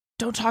like,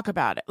 don't talk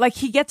about it. Like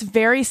he gets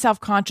very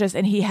self-conscious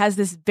and he has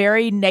this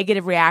very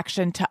negative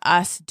reaction to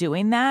us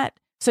doing that.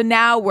 So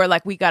now we're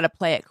like, we got to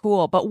play it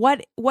cool. But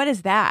what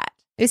is that?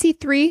 Is he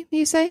 3,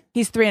 you say?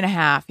 He's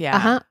 3.5.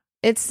 Yeah.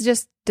 It's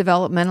just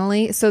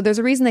developmentally. So there's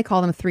a reason they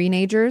call them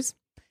 3-nagers.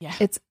 Yeah.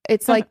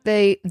 It's like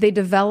they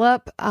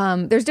develop,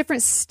 there's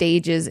different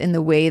stages in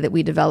the way that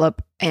we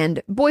develop,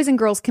 and boys and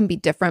girls can be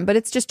different, but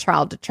it's just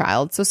child to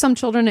child. So some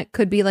children, it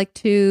could be like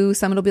 2,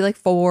 some it'll be like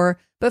 4,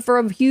 but for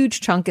a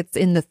huge chunk, it's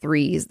in the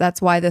 3s.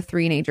 That's why the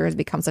 3-nager has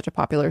become such a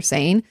popular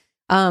saying.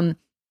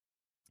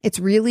 It's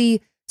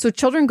really, so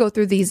children go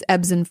through these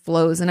ebbs and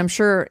flows. And I'm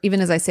sure even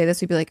as I say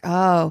this, we'd be like,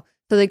 oh,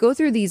 so they go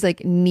through these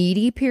like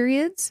needy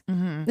periods.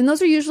 And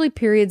those are usually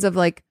periods of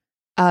like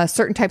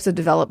certain types of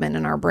development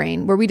in our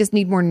brain where we just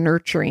need more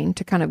nurturing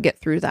to kind of get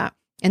through that.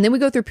 And then we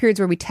go through periods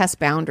where we test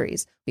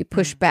boundaries. We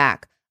push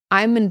back.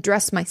 I'm going to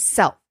dress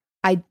myself.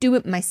 I do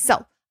it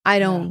myself. I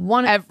don't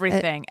want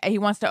everything. He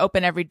wants to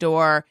open every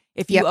door.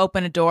 If you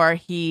open a door,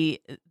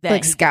 he then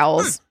like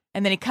scowls.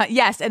 And then he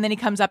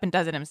comes up and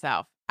does it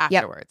himself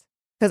afterwards.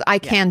 Because I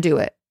can do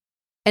it.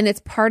 And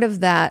it's part of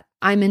that.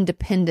 I'm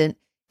independent.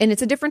 And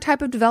it's a different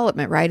type of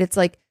development, right? It's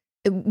like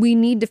we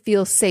need to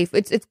feel safe.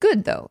 It's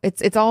good though.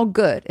 It's all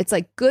good. It's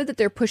like good that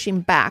they're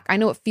pushing back. I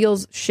know it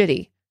feels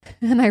shitty.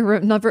 And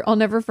I'll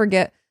never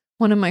forget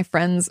one of my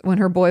friends when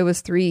her boy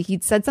was 3,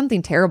 he'd said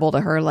something terrible to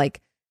her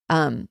like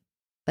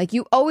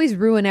you always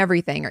ruin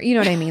everything, or you know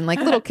what I mean? Like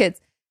little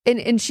kids.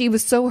 And she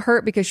was so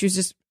hurt because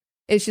she's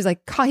like,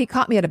 he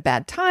caught me at a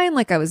bad time.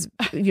 Like I was,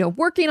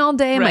 working all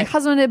day and my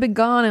husband had been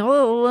gone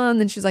and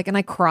then she's like, and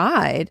I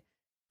cried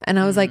and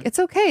I was like, it's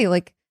okay.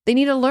 Like they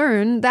need to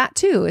learn that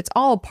too. It's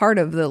all part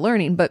of the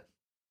learning, but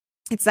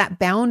it's that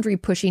boundary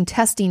pushing,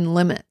 testing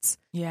limits.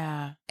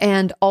 Yeah.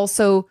 And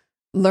also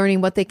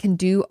learning what they can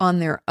do on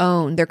their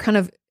own. They're kind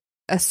of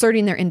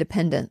asserting their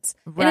independence.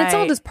 Right. And it's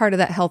all just part of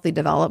that healthy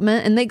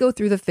development. And they go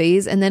through the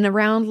phase and then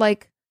around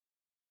like,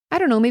 I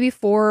don't know, maybe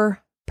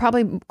 4,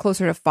 probably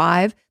closer to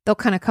 5, they'll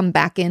kind of come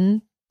back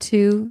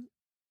into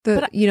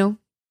the,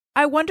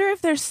 I wonder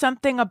if there's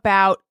something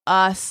about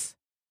us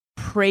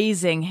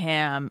praising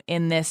him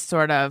in this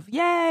sort of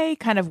yay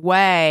kind of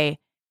way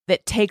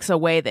that takes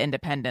away the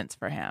independence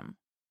for him.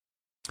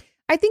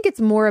 I think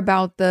it's more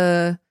about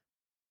the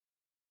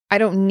I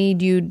don't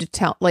need you to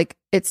tell, like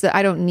it's the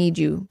I don't need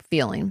you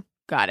feeling.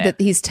 Got it.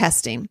 That he's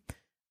testing.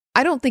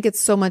 I don't think it's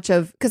so much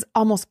of, because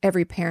almost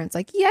every parent's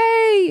like,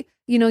 yay,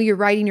 you know, you're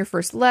writing your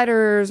first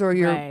letters or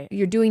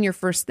you're doing your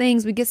first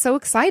things. We get so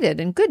excited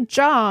and good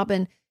job.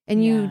 And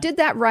you did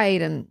that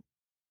right. And,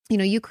 you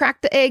know, you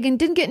cracked the egg and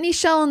didn't get any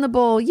shell in the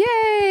bowl.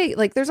 Yay.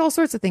 Like there's all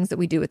sorts of things that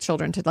we do with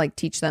children to like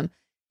teach them.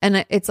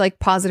 And it's like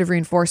positive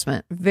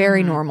reinforcement,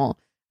 very normal.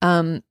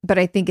 But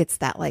I think it's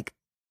that like,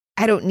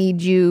 I don't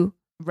need you.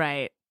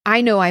 Right.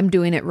 I know I'm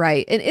doing it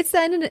right. And it's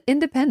that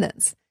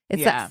independence.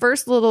 It's that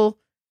first little,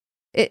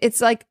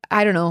 it's like,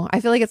 I don't know.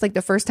 I feel like it's like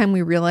the first time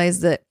we realize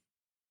that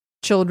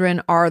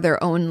children are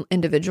their own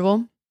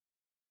individual.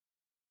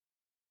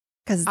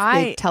 Because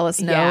they tell us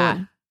no.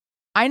 Yeah.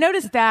 I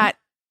noticed that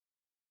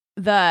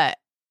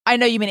I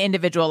know you mean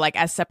individual, like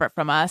as separate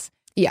from us.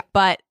 Yeah.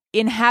 But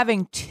in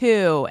having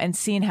two and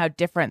seeing how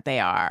different they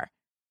are,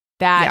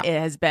 that it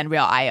has been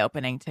real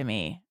eye-opening to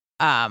me.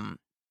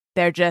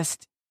 They're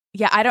just,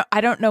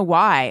 I don't know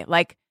why.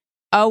 Like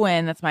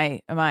Owen, that's my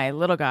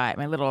little guy,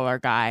 my littler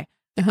guy.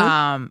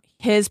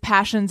 His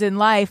passions in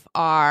life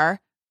are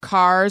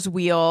cars,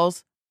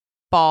 wheels,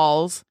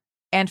 balls,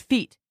 and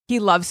feet. He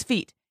loves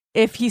feet.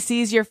 If he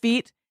sees your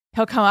feet,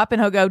 he'll come up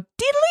and he'll go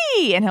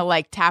diddly, and he'll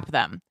like tap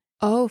them.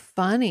 Oh,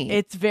 funny!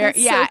 It's very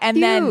so and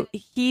cute. then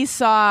he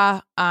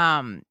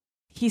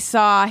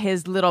saw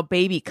his little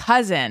baby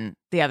cousin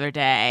the other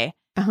day,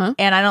 and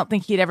I don't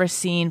think he'd ever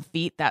seen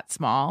feet that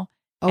small.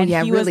 Oh, and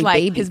yeah, he really was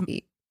like, baby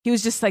feet. He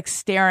was just like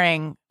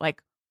staring,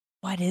 like,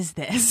 what is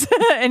this?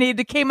 And he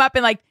came up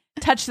and like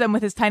touched them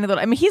with his tiny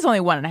little. I mean, he's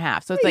only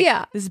 1.5, so it's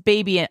like this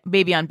baby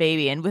on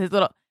baby, and with his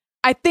little.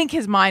 I think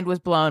his mind was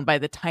blown by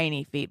the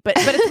tiny feet, but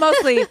it's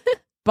mostly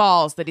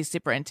balls that he's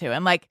super into,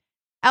 and like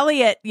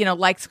Elliot, you know,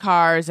 likes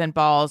cars and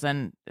balls,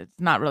 and it's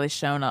not really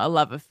shown a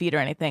love of feet or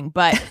anything,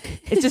 but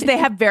it's just they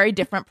have very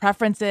different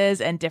preferences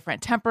and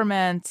different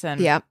temperaments, and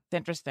it's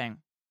interesting.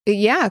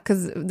 Yeah,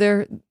 because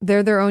they're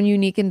their own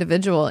unique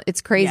individual.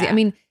 It's crazy. I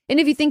mean, and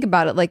if you think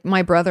about it, like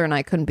my brother and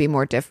I couldn't be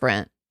more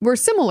different. We're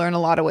similar in a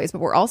lot of ways, but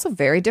we're also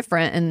very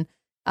different.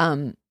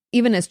 And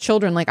even as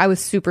children, like I was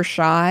super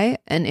shy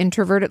and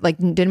introverted, like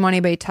didn't want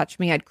anybody to touch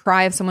me. I'd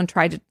cry if someone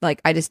tried to,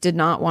 like, I just did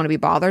not want to be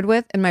bothered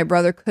with. And my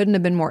brother couldn't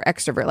have been more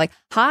extrovert. Like,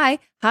 hi.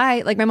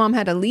 Like my mom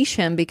had to leash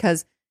him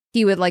because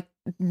he would like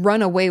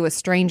run away with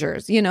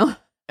strangers, you know?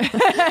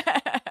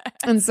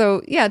 And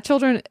so,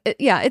 children,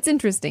 it's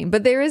interesting,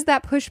 but there is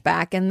that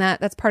pushback, and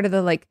that's part of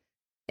the like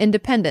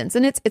independence,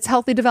 and it's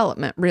healthy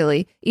development,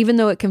 really, even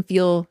though it can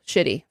feel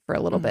shitty for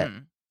a little bit,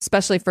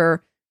 especially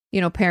for,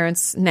 you know,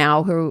 parents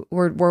now who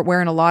we're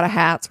wearing a lot of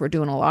hats, we're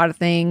doing a lot of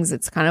things.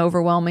 It's kind of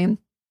overwhelming.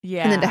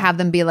 Yeah. And then to have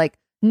them be like,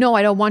 no,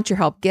 I don't want your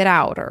help, get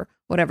out, or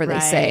whatever they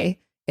say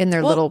in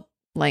their little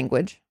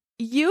language.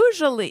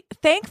 Usually,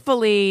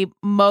 thankfully,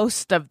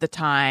 most of the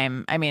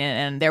time, I mean,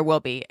 and there will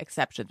be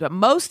exceptions, but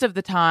most of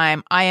the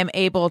time I am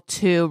able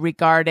to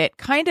regard it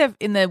kind of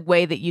in the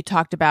way that you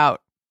talked about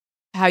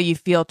how you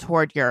feel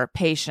toward your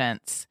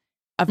patients,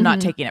 of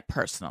not taking it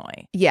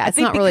personally. Yeah, it's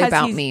not really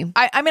about me.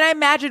 I mean, I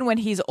imagine when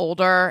he's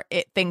older,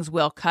 things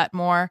will cut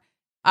more.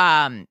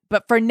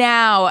 But for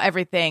now,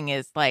 everything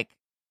is like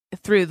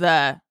through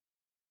the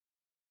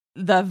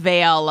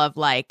veil of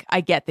like,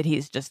 I get that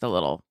he's just a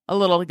little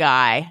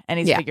guy and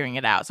he's figuring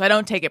it out. So I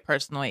don't take it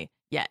personally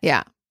yet.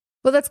 Yeah.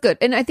 Well, that's good.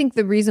 And I think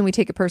the reason we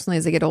take it personally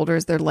as they get older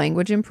is their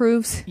language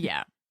improves.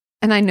 Yeah.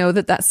 And I know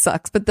that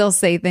sucks, but they'll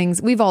say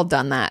things. We've all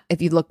done that.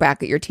 If you look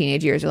back at your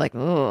teenage years, you're like,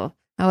 oh,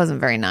 that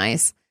wasn't very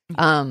nice.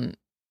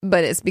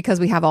 But it's because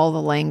we have all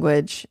the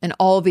language and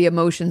all the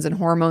emotions and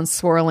hormones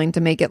swirling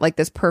to make it like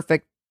this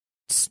perfect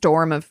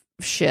storm of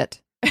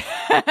shit.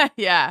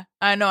 Yeah,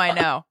 I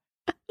know.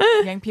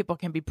 Young people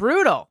can be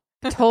brutal.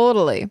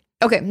 Totally.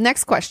 Okay,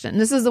 next question.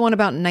 This is the one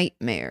about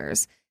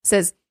nightmares. It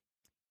says,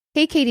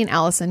 hey, Katie and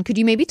Allison, could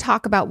you maybe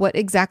talk about what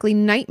exactly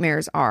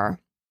nightmares are?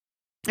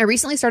 I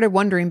recently started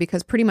wondering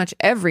because pretty much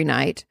every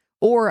night,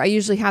 or I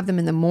usually have them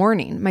in the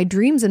morning, my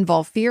dreams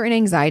involve fear and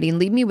anxiety and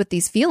leave me with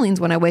these feelings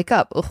when I wake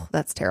up. Ugh,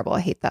 that's terrible. I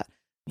hate that.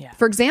 Yeah.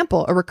 For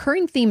example, a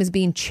recurring theme is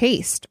being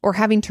chased or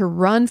having to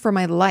run for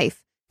my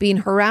life, being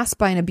harassed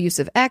by an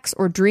abusive ex,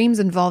 or dreams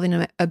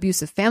involving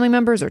abusive family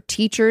members or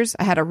teachers.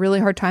 I had a really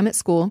hard time at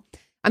school.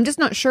 I'm just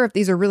not sure if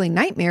these are really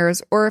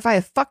nightmares or if I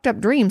have fucked up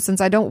dreams since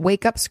I don't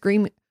wake up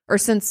screaming, or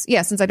since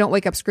I don't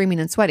wake up screaming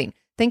and sweating.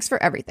 Thanks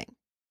for everything.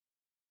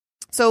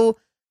 So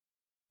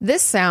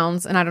this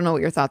sounds, and I don't know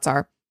what your thoughts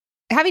are,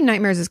 having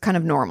nightmares is kind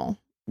of normal,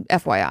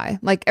 FYI.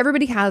 Like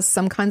everybody has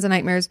some kinds of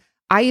nightmares.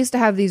 I used to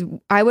have these,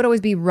 I would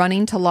always be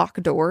running to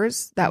lock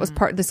doors. That was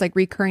part of this like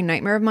recurring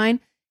nightmare of mine.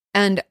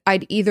 And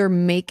I'd either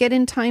make it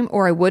in time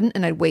or I wouldn't,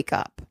 and I'd wake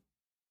up.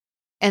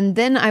 And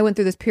then I went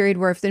through this period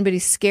where if anybody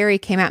scary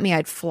came at me,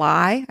 I'd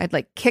fly. I'd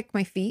like kick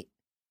my feet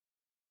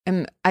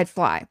and I'd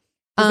fly.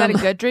 Is that a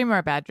good dream or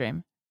a bad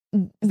dream?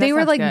 They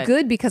were like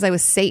good because I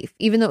was safe.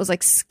 Even though it was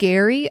like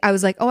scary, I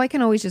was like, oh, I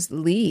can always just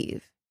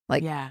leave.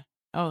 Like, yeah.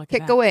 Oh, look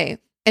kick away.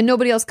 And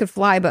nobody else could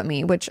fly but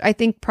me, which I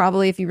think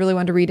probably if you really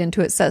want to read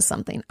into it says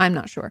something. I'm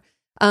not sure.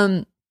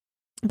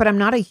 But I'm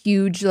not a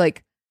huge,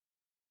 like,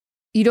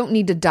 you don't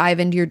need to dive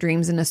into your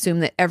dreams and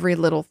assume that every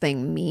little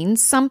thing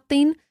means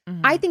something.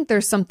 Mm-hmm. I think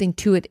there's something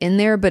to it in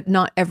there, but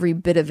not every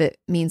bit of it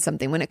means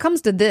something. When it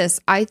comes to this,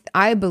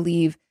 I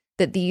believe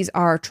that these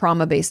are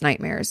trauma-based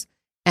nightmares.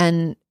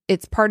 And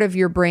it's part of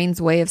your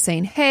brain's way of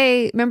saying,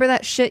 hey, remember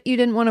that shit you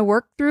didn't want to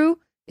work through?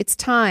 It's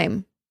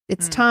time.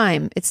 It's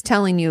time. It's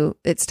telling you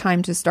it's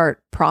time to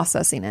start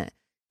processing it.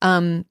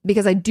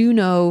 Because I do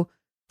know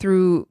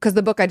because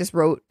the book I just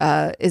wrote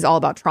is all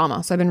about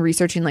trauma. So I've been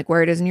researching like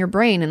where it is in your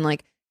brain and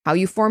like how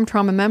you form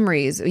trauma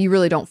memories. You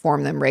really don't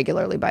form them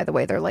regularly, by the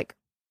way. They're like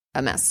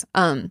a mess.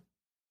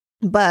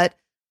 But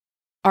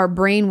our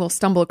brain will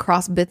stumble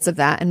across bits of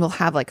that and we'll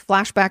have like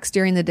flashbacks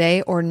during the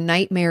day or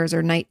nightmares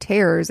or night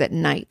terrors at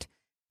night.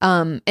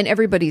 And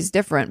everybody's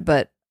different,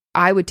 but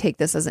I would take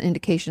this as an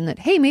indication that,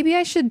 hey, maybe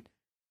I should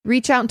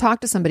reach out and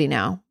talk to somebody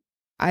now.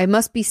 I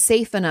must be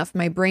safe enough.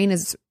 My brain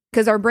is,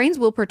 because our brains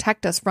will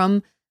protect us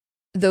from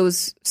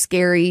those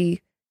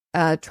scary,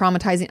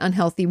 traumatizing,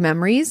 unhealthy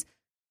memories.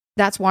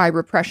 That's why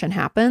repression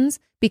happens,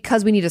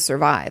 because we need to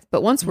survive.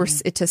 But once we're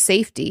to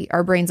safety,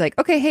 our brain's like,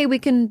 okay, hey, we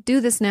can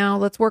do this now.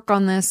 Let's work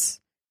on this.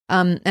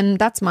 And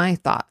that's my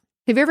thought.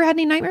 Have you ever had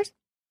any nightmares?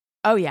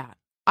 Oh, yeah.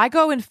 I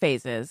go in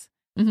phases.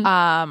 Mm-hmm.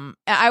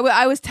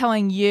 I was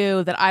telling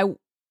you that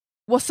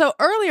so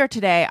earlier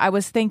today, I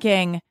was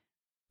thinking,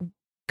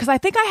 because I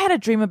think I had a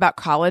dream about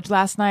college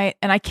last night,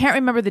 and I can't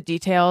remember the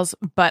details,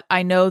 but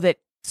I know that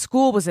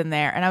school was in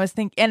there. And I was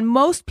thinking, and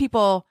most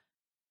people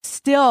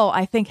still,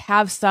 I think,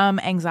 have some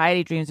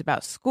anxiety dreams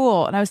about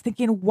school. And I was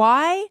thinking,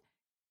 why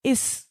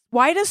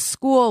does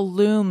school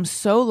loom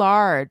so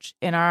large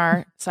in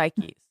our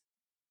psyches?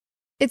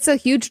 It's a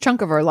huge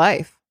chunk of our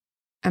life.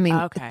 I mean,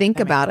 think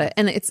about it.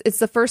 And it's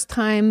the first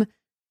time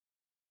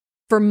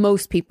for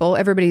most people,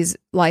 everybody's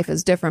life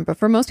is different, but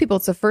for most people,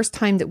 it's the first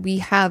time that we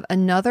have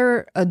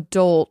another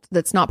adult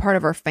that's not part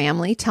of our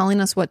family telling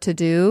us what to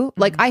do.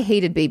 Mm-hmm. Like, I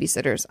hated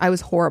babysitters. I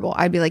was horrible.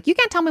 I'd be like, you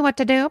can't tell me what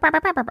to do.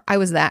 I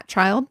was that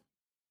child.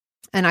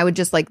 And I would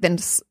just like then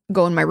just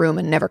go in my room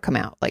and never come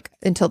out, like,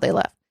 until they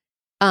left.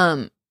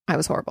 I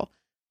was horrible.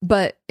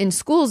 But in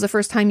school is the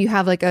first time you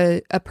have like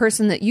a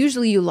person that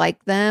usually you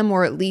like them,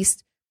 or at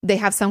least they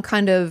have some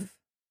kind of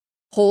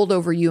hold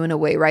over you in a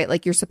way, right?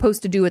 Like, you're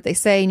supposed to do what they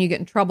say and you get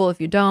in trouble if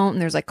you don't,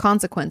 and there's like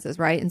consequences,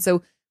 right? And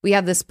so we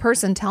have this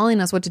person telling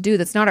us what to do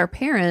that's not our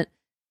parent,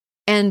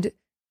 and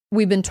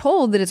we've been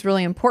told that it's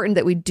really important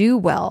that we do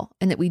well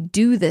and that we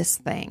do this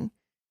thing,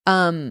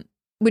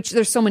 which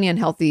there's so many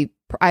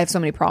I have so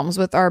many problems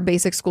with our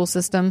basic school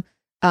system,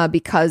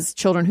 because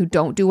children who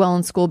don't do well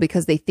in school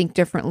because they think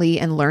differently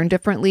and learn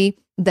differently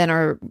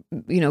then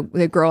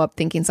they grow up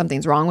thinking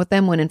something's wrong with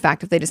them, when in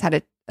fact, if they just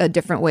had a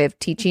different way of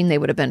teaching, they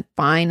would have been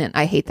fine. And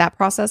I hate that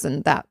process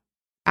and that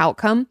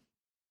outcome.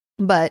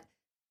 But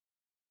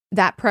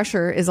that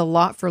pressure is a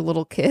lot for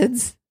little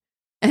kids.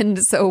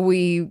 And so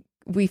we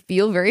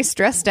feel very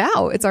stressed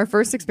out. It's our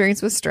first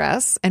experience with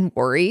stress and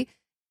worry.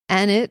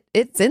 And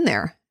it's in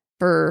there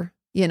for,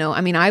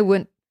 I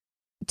went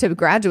to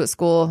graduate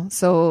school.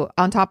 So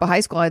on top of high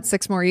school, I had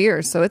 6 more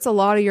years. So it's a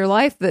lot of your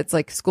life that's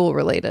like school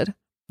related.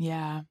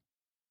 Yeah.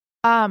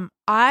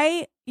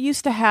 I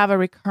used to have a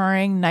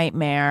recurring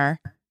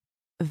nightmare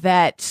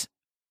that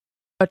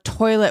a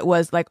toilet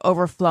was like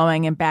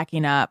overflowing and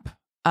backing up.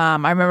 I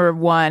remember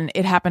one,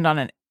 it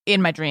happened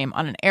in my dream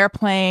on an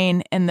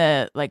airplane, and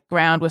the like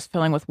ground was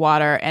filling with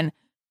water, and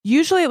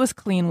usually it was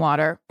clean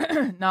water,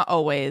 not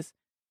always.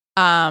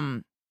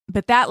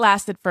 But that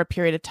lasted for a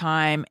period of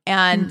time.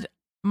 And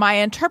my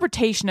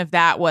interpretation of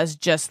that was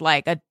just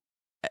like a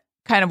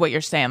kind of what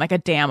you're saying, like a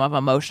dam of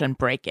emotion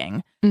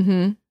breaking.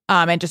 Mm-hmm.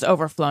 And just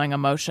overflowing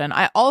emotion.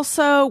 I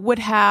also would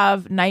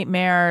have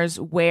nightmares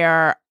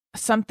where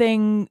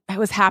something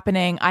was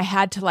happening. I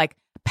had to like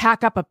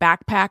pack up a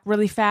backpack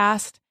really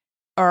fast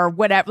or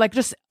whatever, like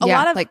just a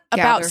lot of like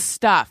about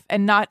stuff,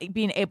 and not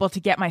being able to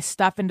get my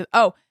stuff into.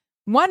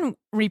 One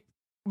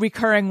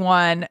recurring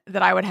one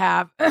that I would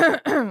have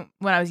when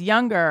I was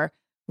younger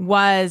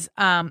was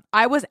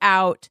I was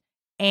out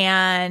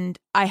and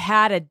I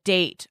had a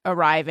date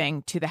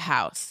arriving to the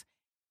house,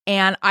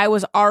 and I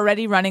was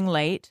already running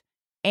late.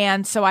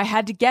 And so I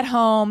had to get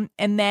home,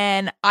 and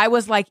then I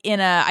was like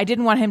I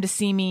didn't want him to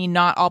see me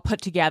not all put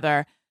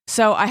together.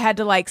 So I had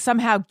to like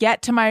somehow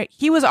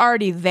he was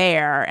already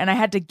there, and I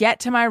had to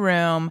get to my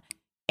room,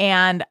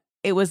 and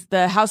it was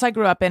the house I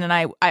grew up in. And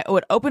I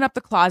would open up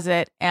the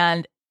closet,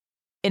 and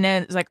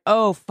then it's like,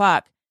 oh,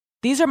 fuck,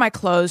 these are my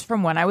clothes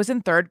from when I was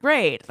in 3rd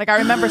grade. Like, I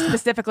remember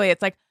specifically,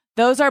 it's like,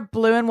 those are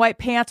blue and white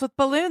pants with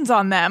balloons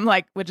on them,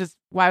 like, which is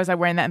why was I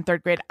wearing that in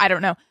 3rd grade? I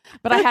don't know.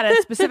 But I had a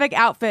specific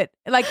outfit,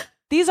 like,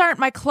 these aren't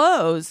my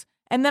clothes.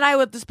 And then I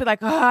would just be like,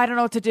 oh, I don't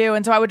know what to do.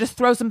 And so I would just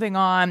throw something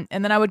on,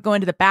 and then I would go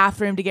into the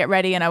bathroom to get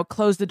ready, and I would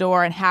close the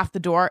door, and half the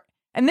door.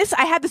 And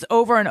I had this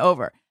over and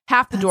over.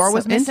 Half the door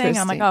was missing.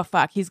 I'm like, oh,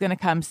 fuck, he's going to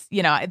come, So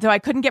I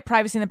couldn't get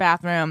privacy in the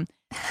bathroom.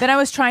 Then I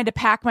was trying to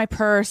pack my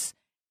purse,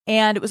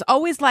 and it was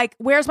always like,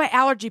 where's my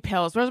allergy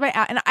pills?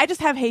 And I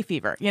just have hay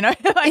fever,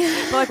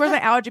 like where's my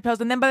allergy pills?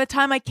 And then by the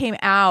time I came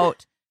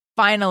out,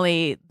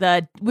 finally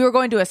we were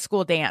going to a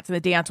school dance and the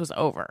dance was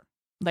over.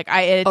 Like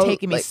it had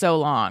taken me so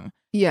long.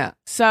 Yeah.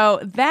 So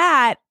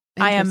that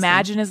I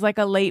imagine is like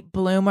a late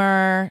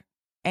bloomer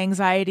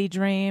anxiety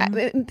dream.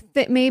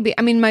 Maybe.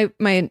 I mean,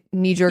 my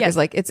knee jerk is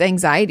like, it's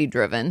anxiety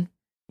driven.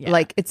 Yeah.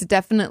 Like it's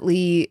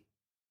definitely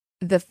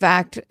the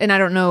fact, and I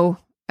don't know.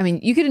 I mean,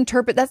 you could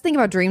interpret, that's the thing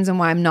about dreams and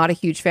why I'm not a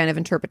huge fan of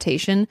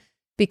interpretation,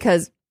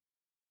 because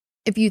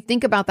if you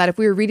think about that, if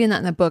we were reading that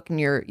in the book and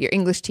your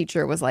English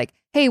teacher was like,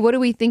 hey, what do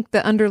we think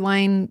the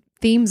underlying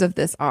themes of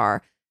this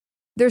are?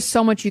 There's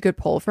so much you could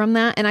pull from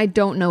that. And I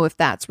don't know if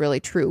that's really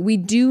true. We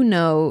do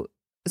know.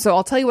 So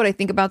I'll tell you what I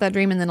think about that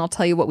dream, and then I'll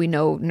tell you what we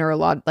know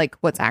like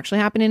what's actually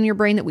happening in your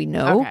brain that we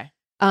know. Okay.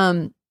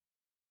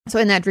 So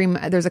in that dream,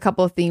 there's a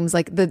couple of themes,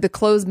 like the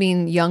clothes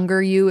being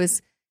younger you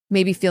is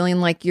maybe feeling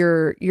like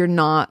you're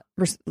not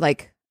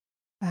like,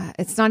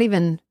 it's not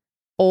even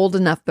old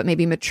enough, but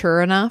maybe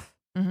mature enough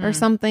or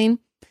something.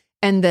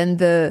 And then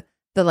the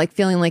like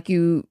feeling like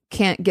you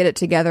can't get it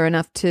together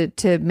enough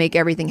to make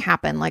everything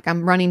happen. Like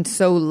I'm running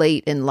so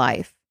late in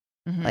life.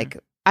 Like,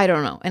 I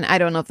don't know. And I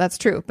don't know if that's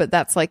true, but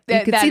that's like,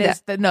 you could see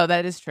that. No,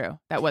 that is true.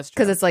 That was true.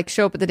 Because it's like,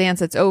 show up at the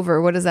dance, it's over.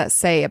 What does that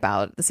say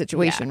about the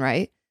situation,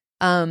 right?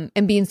 And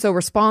being so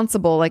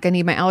responsible, like I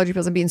need my allergy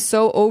pills, and being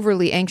so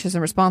overly anxious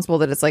and responsible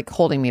that it's like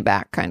holding me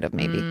back, kind of,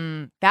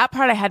 maybe. That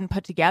part I hadn't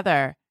put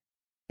together.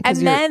 And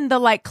then the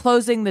like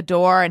closing the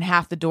door and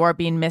half the door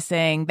being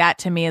missing, that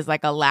to me is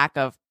like a lack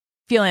of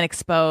feeling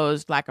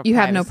exposed, lack of you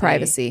privacy. have no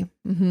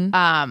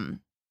privacy.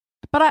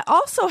 But I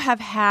also have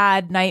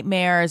had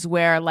nightmares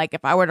where, like,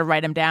 if I were to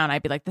write them down,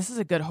 I'd be like, this is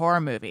a good horror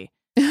movie.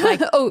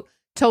 Like, oh,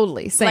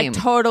 totally. Same. Like,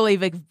 totally,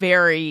 like,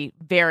 very,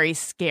 very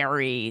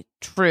scary,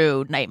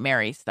 true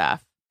nightmare-y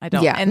stuff. I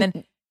don't. Yeah. And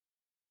then,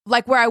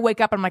 like, where I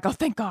wake up, I'm like, oh,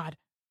 thank God.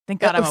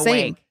 Thank God I'm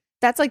awake.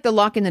 That's like the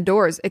locking the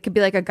doors. It could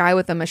be like a guy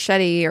with a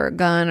machete or a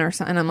gun or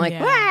something. I'm like,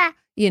 wah!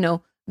 You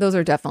know, those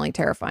are definitely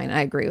terrifying.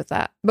 I agree with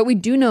that. But we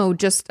do know,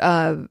 just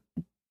so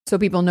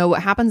people know,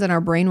 what happens in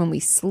our brain when we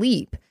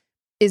sleep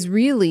is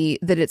really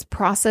that it's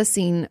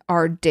processing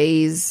our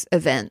day's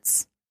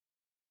events.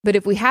 But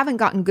if we haven't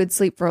gotten good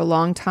sleep for a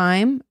long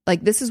time,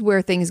 like this is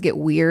where things get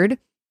weird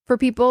for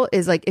people,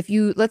 is like if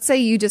you, let's say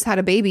you just had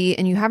a baby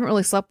and you haven't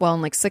really slept well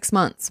in like 6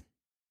 months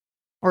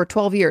or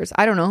 12 years.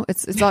 I don't know.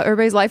 It's all,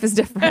 everybody's life is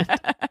different.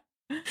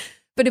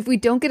 But if we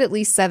don't get at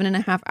least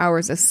 7.5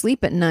 hours of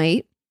sleep at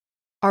night,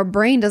 our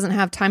brain doesn't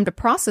have time to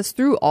process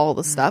through all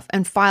the stuff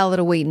and file it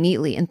away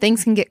neatly. And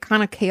things can get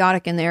kind of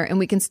chaotic in there. And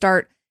we can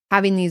start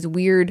having these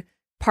weird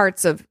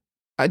parts of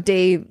a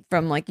day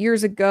from like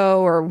years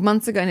ago or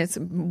months ago, and it's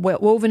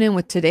woven in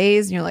with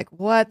today's, and you're like,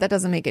 what? That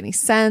doesn't make any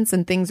sense.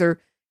 And things are,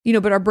 you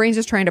know, but our brain's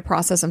just trying to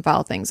process and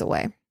file things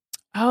away.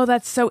 Oh,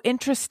 that's so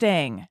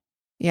interesting.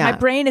 Yeah. My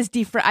brain is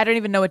I don't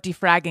even know what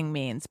defragging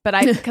means, but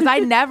because I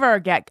never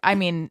get, I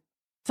mean,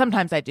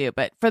 sometimes I do,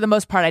 but for the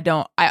most part,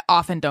 I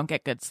often don't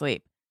get good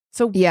sleep.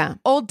 So yeah,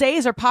 old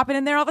days are popping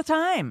in there all the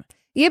time.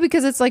 Yeah,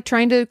 because it's like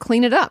trying to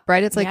clean it up,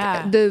 right? It's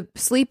like the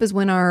sleep is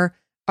when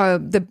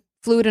the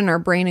fluid in our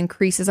brain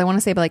increases, I want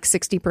to say by like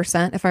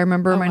 60%, if I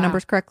remember my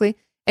numbers correctly.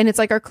 And it's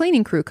like our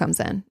cleaning crew comes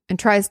in and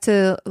tries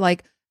to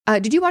like,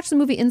 did you watch the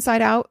movie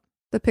Inside Out,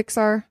 the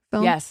Pixar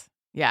film? Yes.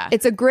 Yeah.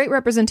 It's a great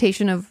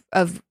representation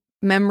of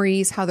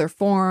memories, how they're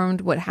formed,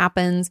 what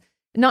happens.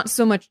 Not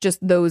so much just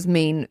those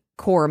main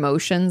core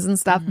emotions and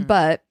stuff,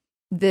 but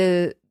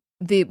the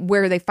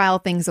where they file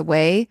things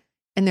away,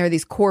 and there are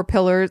these core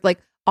pillars, like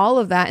all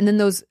of that. And then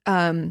those,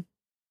 the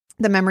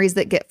memories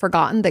that get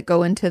forgotten that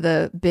go into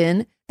the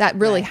bin, that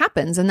really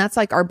happens. And that's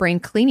like our brain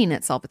cleaning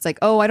itself. It's like,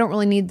 oh, I don't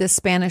really need this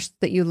Spanish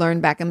that you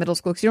learned back in middle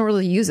school because you don't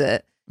really use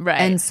it.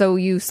 Right. And so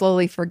you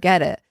slowly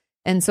forget it.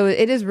 And so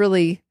it's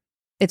really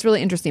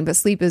interesting. But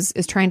sleep is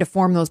trying to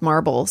form those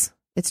marbles.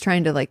 It's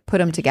trying to like put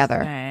them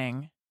together.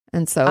 Dang.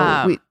 And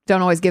so we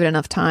don't always give it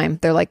enough time.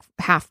 They're like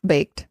half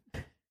baked.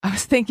 I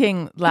was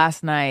thinking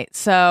last night.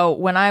 So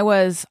when I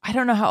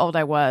don't know how old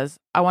I was.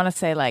 I want to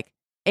say like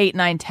 8,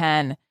 9,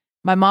 10.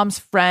 My mom's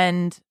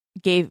friend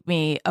gave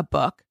me a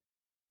book.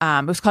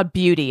 It was called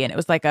Beauty, and it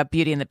was like a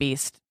Beauty and the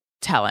Beast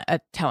telling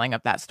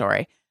of that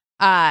story.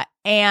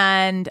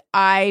 And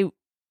I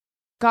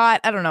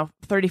got, I don't know,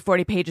 30,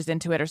 40 pages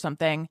into it or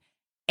something.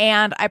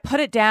 And I put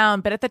it down.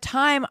 But at the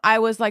time, I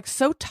was like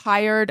so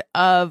tired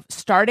of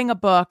starting a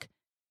book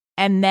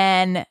and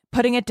then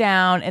putting it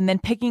down and then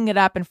picking it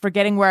up and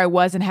forgetting where I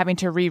was and having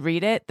to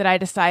reread it, that I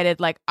decided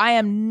like, I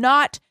am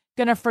not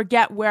going to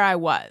forget where I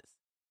was.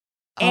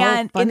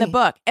 And in the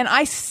book. And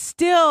I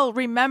still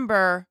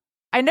remember,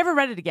 I never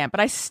read it again,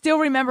 but I still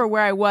remember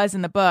where I was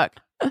in the book.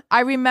 I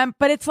remember,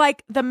 but it's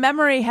like the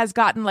memory has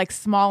gotten like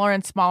smaller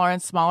and smaller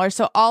and smaller.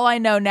 So all I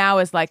know now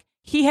is like,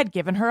 he had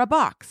given her a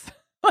box.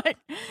 Like,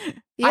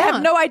 I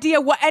have no idea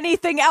what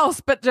anything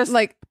else, but just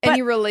like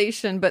any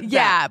relation, but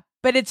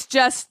but it's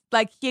just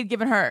like he had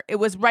given her, it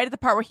was right at the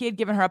part where he had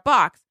given her a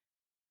box.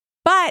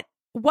 But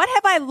what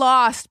have I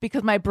lost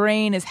because my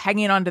brain is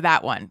hanging on to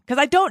that one? Because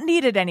I don't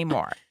need it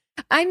anymore.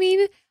 I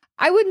mean,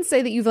 I wouldn't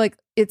say that you've like,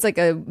 it's like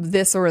a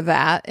this or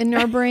that in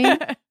your brain,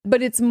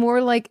 but it's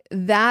more like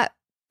that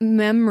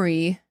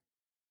memory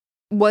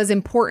was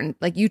important.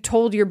 Like you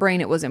told your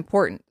brain it was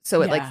important.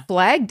 So it like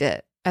flagged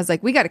it as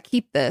like, we got to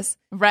keep this.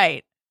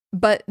 Right.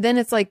 But then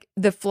it's like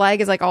the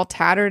flag is like all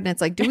tattered and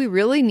it's like, do we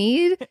really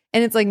need?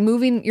 And it's like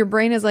moving, your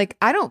brain is like,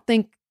 I don't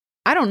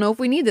know if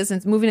we need this. And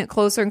it's moving it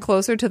closer and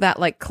closer to that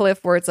like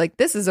cliff where it's like,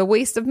 this is a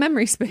waste of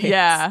memory space.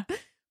 Yeah.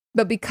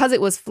 But because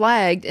it was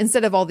flagged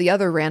instead of all the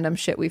other random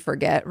shit we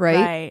forget,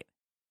 right?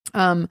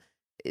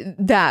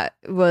 That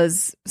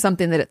was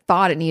something that it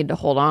thought it needed to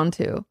hold on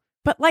to.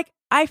 But like,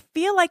 I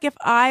feel like if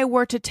I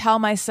were to tell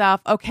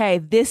myself, okay,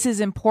 this is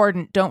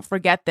important, don't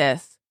forget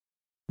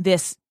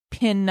this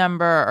pin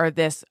number or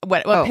this,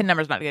 pin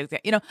number is not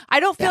exact. You know, I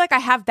don't feel like I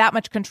have that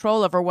much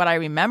control over what I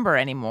remember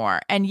anymore.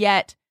 And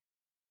yet,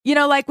 you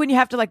know, like when you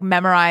have to like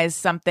memorize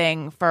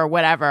something for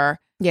whatever.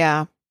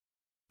 Yeah.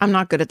 I'm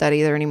not good at that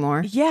either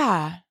anymore.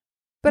 Yeah.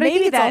 But maybe I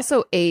think it's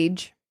also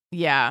age.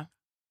 Yeah.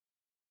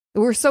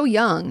 We're so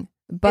young.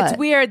 But it's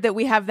weird that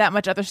we have that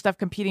much other stuff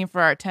competing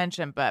for our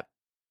attention, but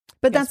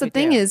that's the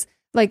thing is,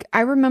 like,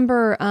 I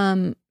remember,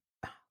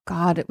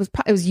 God, it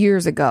was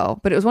years ago,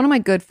 but it was one of my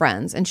good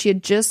friends, and she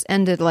had just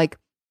ended like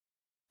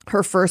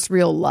her first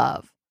real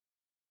love,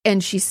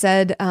 and she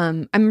said,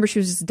 I remember she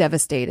was just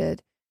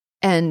devastated,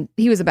 and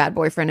he was a bad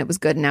boyfriend. It was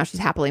good, and now she's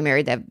happily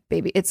married. They have a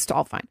baby. It's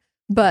all fine,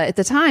 but at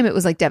the time, it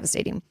was like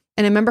devastating.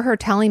 And I remember her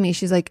telling me,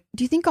 she's like,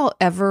 "Do you think I'll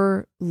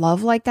ever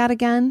love like that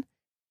again?"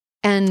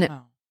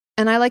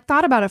 And I like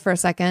thought about it for a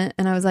second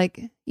and I was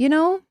like, you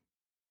know,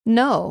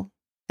 no.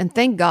 And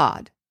thank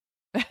God,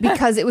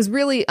 because it was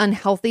really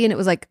unhealthy and it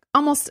was like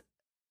almost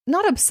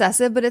not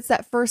obsessive, but it's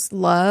that first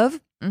love.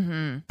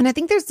 Mm-hmm. And I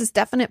think there's this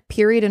definite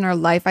period in our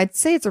life. I'd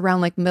say it's around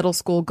like middle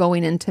school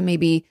going into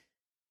maybe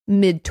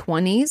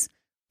mid-20s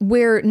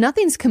where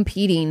nothing's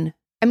competing.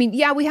 I mean,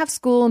 yeah, we have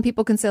school and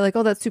people can say like,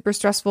 oh, that's super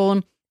stressful.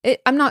 And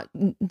I'm not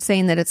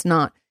saying that it's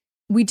not.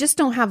 We just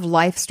don't have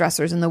life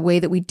stressors in the way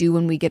that we do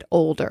when we get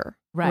older.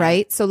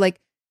 Right. So like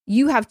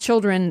you have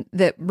children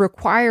that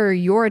require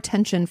your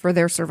attention for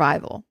their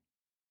survival.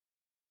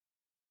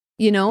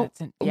 You know, it's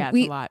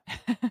a lot.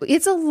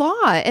 It's a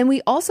lot. And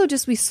we also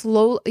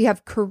we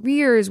have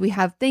careers, we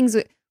have things,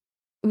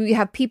 we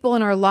have people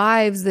in our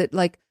lives that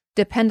like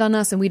depend on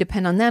us and we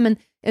depend on them.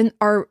 And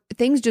our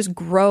things just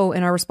grow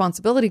and our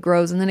responsibility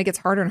grows. And then it gets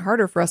harder and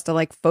harder for us to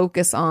like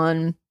focus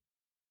on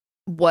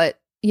what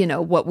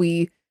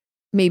we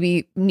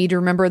maybe need to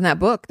remember in that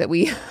book that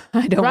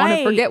I don't want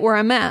to forget where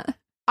I'm at.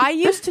 I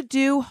used to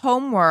do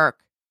homework.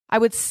 I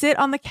would sit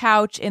on the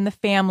couch in the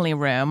family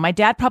room. My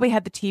dad probably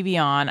had the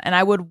TV on, and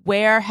I would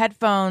wear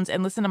headphones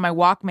and listen to my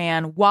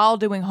Walkman while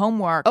doing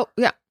homework. Oh,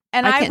 yeah.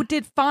 And I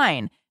did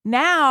fine.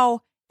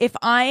 Now, if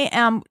I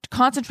am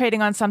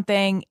concentrating on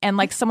something and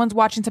like someone's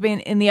watching something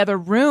in the other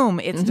room,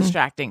 it's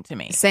distracting to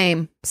me.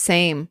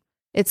 Same.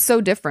 It's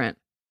so different.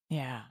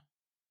 Yeah.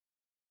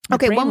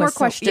 Okay, one more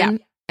question,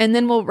 and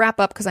then we'll wrap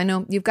up because I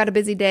know you've got a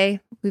busy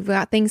day. We've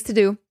got things to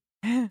do.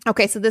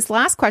 Okay, so this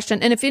last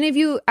question, and if any of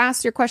you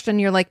asked your question,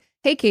 you're like,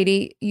 hey,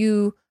 Katie,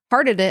 you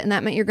hearted it, and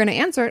that meant you're going to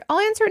answer it. I'll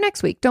answer it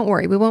next week. Don't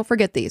worry. We won't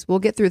forget these. We'll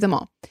get through them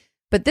all.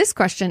 But this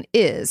question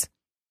is,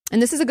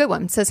 and this is a good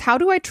one, it says, how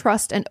do I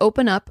trust and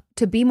open up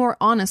to be more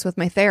honest with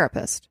my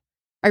therapist?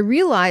 I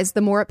realize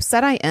the more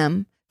upset I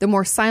am, the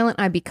more silent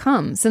I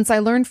become, since I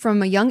learned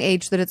from a young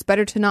age that it's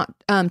better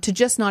to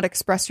just not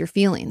express your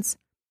feelings.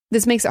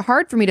 This makes it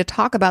hard for me to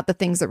talk about the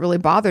things that really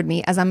bothered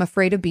me as I'm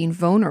afraid of being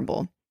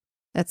vulnerable.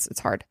 It's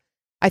hard.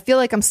 I feel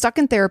like I'm stuck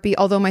in therapy,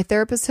 although my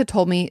therapist had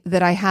told me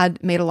that I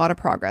had made a lot of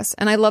progress.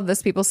 And I love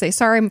this. People say,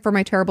 sorry for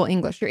my terrible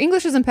English. Your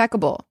English is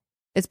impeccable.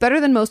 It's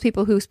better than most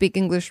people who speak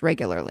English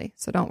regularly.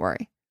 So don't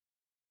worry.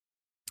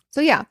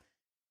 So yeah,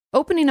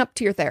 opening up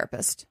to your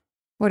therapist.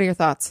 What are your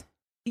thoughts?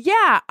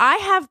 Yeah, I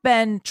have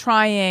been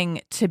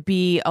trying to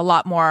be a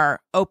lot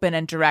more open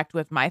and direct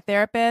with my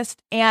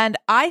therapist. And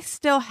I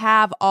still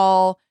have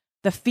all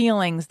the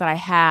feelings that I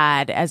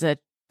had as a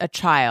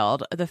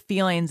child, the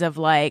feelings of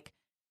like,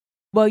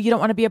 well, you don't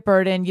want to be a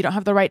burden. You don't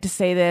have the right to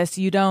say this.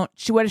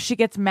 What if she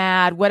gets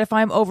mad? What if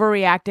I'm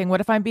overreacting?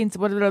 What if I'm being,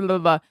 blah, blah, blah,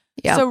 blah.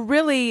 Yeah. So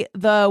really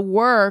the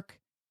work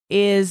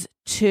is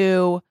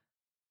to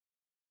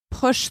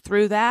push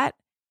through that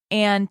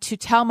and to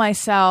tell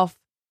myself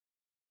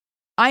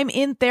I'm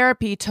in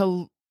therapy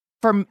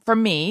for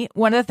me,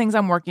 one of the things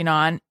I'm working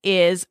on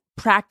is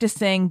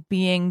practicing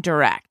being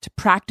direct,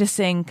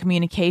 practicing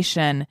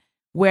communication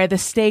where the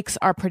stakes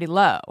are pretty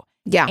low.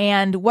 Yeah.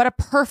 And what a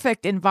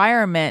perfect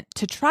environment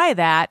to try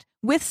that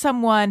with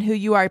someone who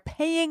you are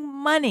paying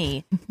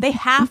money. They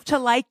have to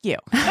like you.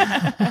 But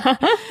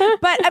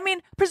I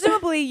mean,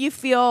 presumably you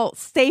feel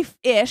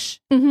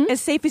safe-ish, as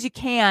safe as you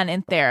can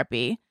in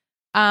therapy.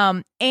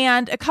 And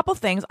a couple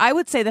things. I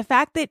would say the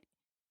fact that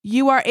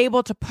you are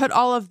able to put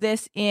all of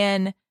this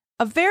in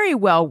a very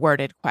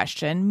well-worded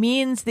question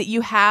means that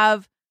you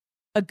have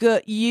a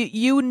good,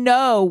 you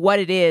know what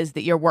it is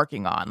that you're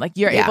working on. Like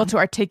you're able to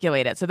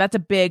articulate it. So that's a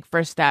big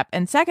first step.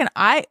 And second,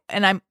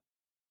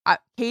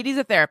 Katie's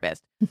a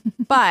therapist,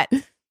 but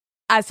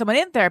as someone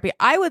in therapy,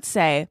 I would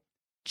say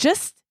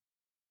just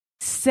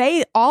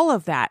say all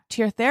of that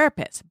to your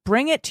therapist.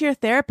 Bring it to your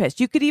therapist.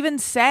 You could even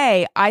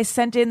say, I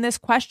sent in this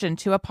question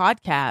to a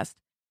podcast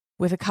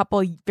with a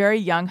couple very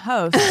young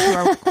hosts who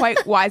are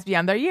quite wise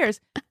beyond their years.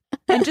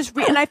 And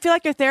and I feel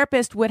like your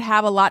therapist would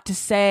have a lot to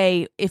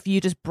say if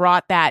you just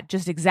brought that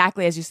just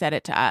exactly as you said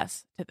it to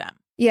them.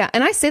 Yeah.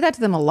 And I say that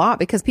to them a lot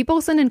because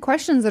people send in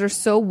questions that are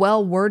so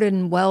well worded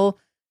and well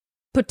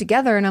put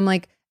together. And I'm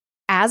like,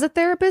 as a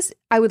therapist,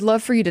 I would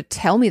love for you to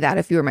tell me that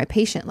if you were my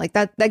patient. Like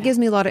that gives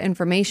me a lot of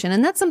information.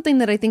 And that's something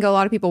that I think a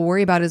lot of people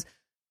worry about is,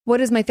 what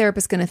is my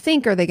therapist going to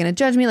think? Are they going to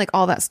judge me? Like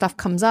all that stuff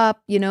comes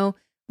up,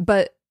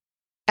 but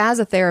as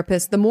a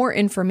therapist, the more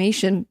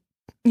information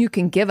you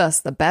can give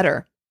us, the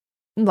better.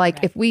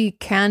 Like if we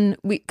can't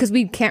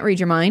read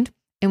your mind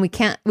and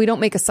we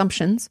don't make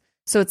assumptions.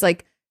 So it's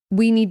like,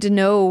 we need to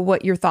know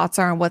what your thoughts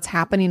are and what's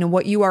happening and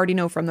what you already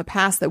know from the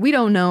past that we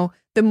don't know.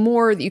 The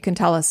more that you can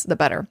tell us, the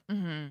better.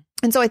 Mm-hmm.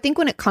 And so I think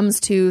when it comes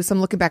to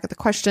I'm looking back at the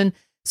question.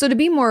 So to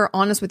be more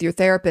honest with your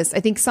therapist, I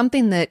think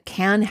something that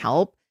can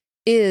help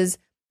is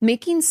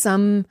making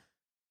some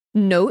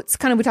notes.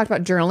 Kind of, we talked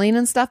about journaling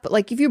and stuff, but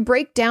like if you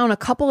break down a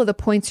couple of the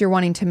points you're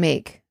wanting to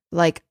make,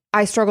 like,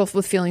 I struggle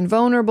with feeling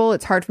vulnerable.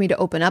 It's hard for me to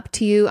open up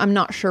to you. I'm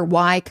not sure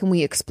why. Can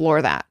we explore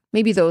that?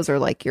 Maybe those are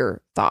like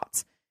your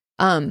thoughts.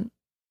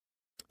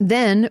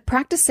 Then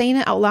practice saying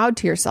it out loud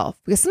to yourself,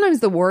 because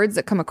sometimes the words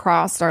that come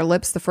across our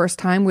lips the first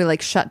time, we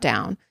like shut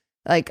down.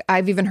 Like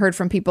I've even heard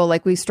from people,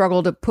 like we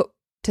struggle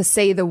to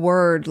say the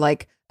word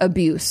like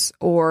abuse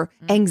or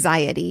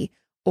anxiety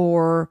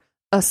or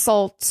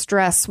assault,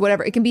 stress,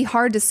 whatever. It can be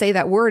hard to say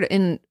that word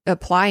in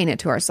applying it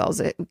to ourselves.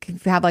 It can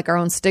have like our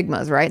own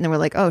stigmas, right? And then we're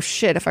like, oh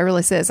shit, if I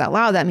really say this out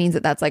loud, that means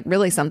that that's like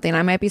really something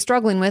I might be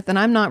struggling with. And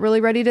I'm not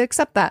really ready to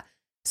accept that.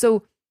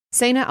 So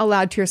saying it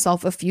aloud to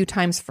yourself a few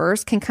times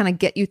first can kind of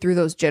get you through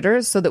those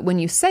jitters so that when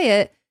you say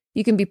it,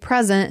 you can be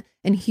present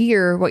and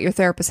hear what your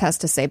therapist has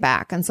to say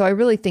back. And so I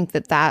really think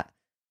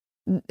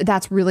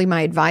that's really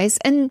my advice.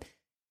 And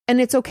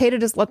it's okay to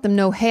just let them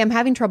know, hey, I'm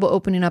having trouble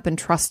opening up and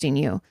trusting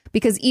you,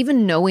 because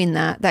even knowing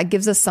that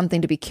gives us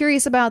something to be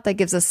curious about. That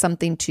gives us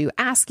something to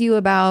ask you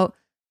about.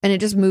 And it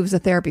just moves the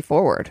therapy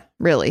forward,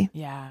 really.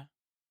 Yeah.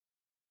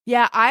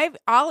 Yeah.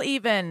 I'll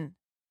even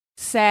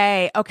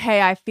say,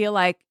 okay, I feel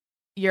like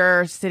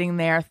you're sitting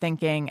there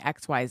thinking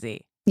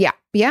XYZ. Yeah.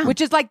 Yeah. Which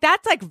is like,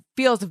 that's like,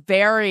 feels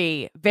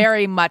very,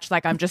 very much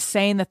like I'm just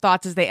saying the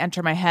thoughts as they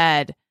enter my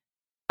head.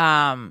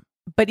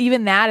 But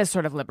even that is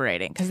sort of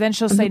liberating, because then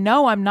she'll say,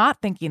 no, I'm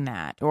not thinking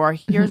that, or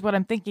here's what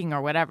I'm thinking,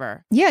 or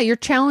whatever. Yeah. You're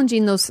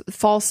challenging those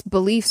false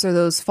beliefs or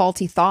those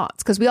faulty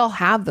thoughts, because we all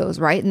have those,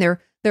 right? And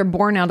they're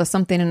born out of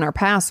something in our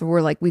past where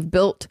we're like, we've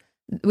built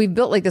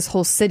like this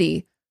whole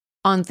city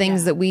on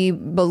things that we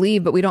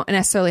believe, but we don't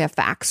necessarily have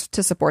facts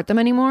to support them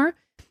anymore.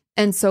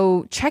 And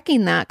so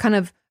checking that kind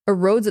of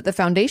erodes at the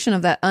foundation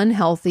of that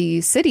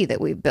unhealthy city that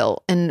we've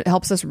built and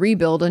helps us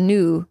rebuild a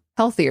new,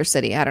 healthier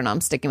city. I don't know. I'm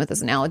sticking with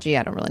this analogy.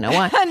 I don't really know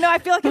why. No, I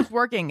feel like it's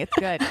working. It's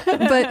good.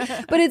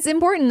 but it's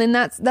important, and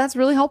that's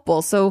really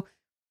helpful. So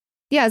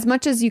yeah, as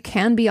much as you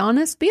can be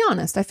honest, be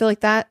honest. I feel like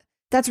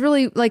that's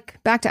really,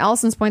 like, back to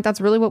Allison's point, that's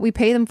really what we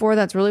pay them for.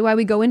 That's really why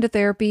we go into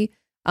therapy.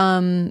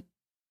 And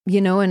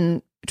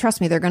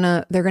trust me, they're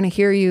gonna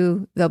hear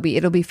you.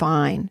 It'll be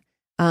fine.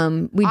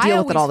 We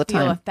deal with it all the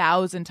time. I feel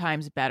 1,000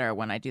 times better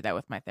when I do that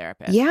with my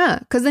therapist. Yeah,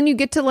 because then you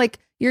get to like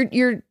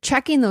you're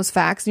checking those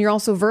facts, and you're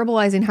also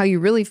verbalizing how you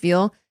really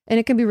feel, and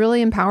it can be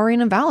really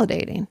empowering and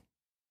validating.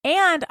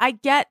 And I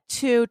get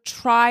to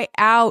try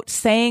out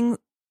saying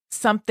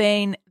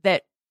something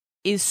that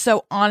is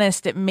so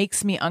honest it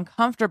makes me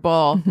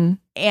uncomfortable,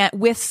 and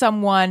with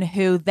someone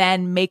who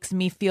then makes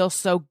me feel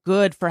so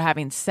good for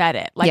having said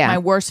it. Like my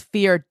worst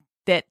fear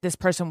that this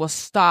person will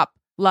stop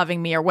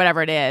loving me or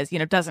whatever it is,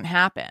 doesn't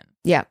happen.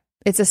 Yeah.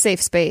 It's a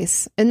safe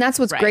space. And that's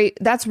what's great.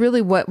 That's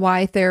really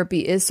why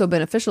therapy is so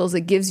beneficial, is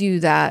it gives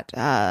you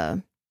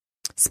that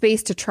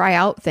space to try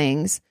out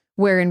things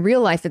where in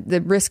real life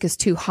the risk is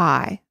too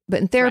high.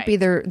 But in therapy,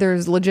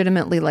 there's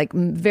legitimately like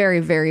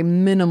very, very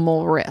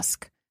minimal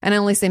risk. And I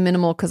only say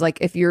minimal because like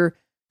if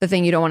the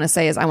thing you don't want to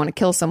say is I want to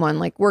kill someone,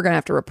 like we're going to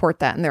have to report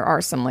that. And there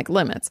are some like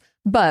limits.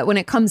 But when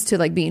it comes to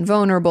like being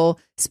vulnerable,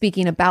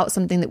 speaking about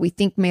something that we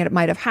think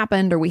might have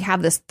happened, or we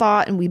have this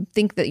thought and we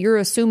think that you're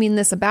assuming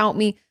this about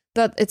me,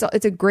 that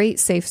it's a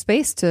great safe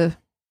space to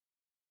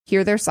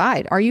hear their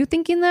side. Are you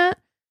thinking that?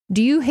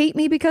 Do you hate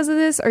me because of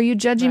this? Are you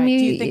judging me?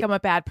 Do you think I'm a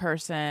bad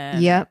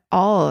person? Yep.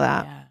 All of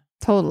that. Yeah.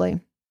 Totally.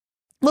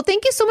 Well,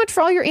 thank you so much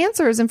for all your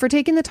answers and for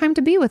taking the time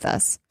to be with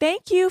us.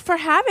 Thank you for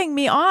having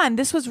me on.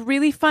 This was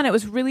really fun. It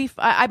was really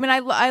I mean,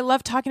 I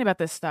love talking about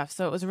this stuff.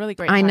 So it was really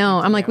great. I know.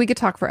 I'm like, we could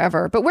talk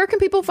forever. But where can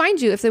people find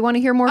you if they want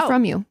to hear more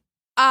from you?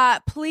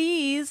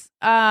 Please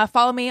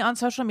follow me on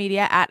social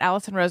media at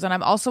Allison Rosen.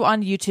 I'm also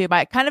on YouTube.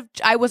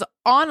 I was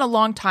on a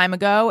long time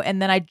ago,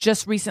 and then I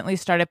just recently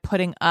started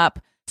putting up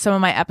some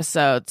of my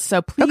episodes.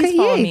 So please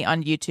follow me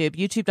on YouTube,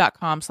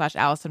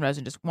 youtube.com/Allison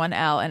Rosen, just one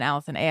L and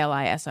Allison,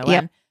 ALISON.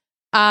 Yep.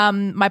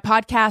 My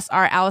podcasts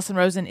are Allison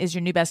Rosen is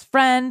Your New Best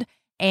Friend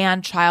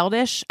and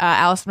Childish.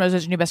 Allison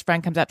Rosen's New Best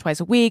Friend comes out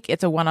twice a week.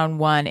 It's a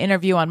one-on-one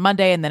interview on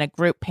Monday and then a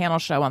group panel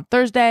show on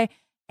Thursday.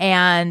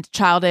 And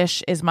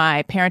Childish is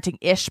my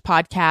parenting-ish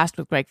podcast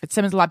with Greg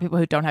Fitzsimmons. A lot of people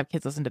who don't have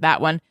kids listen to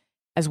that one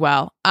as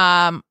well.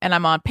 And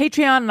I'm on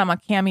Patreon and I'm on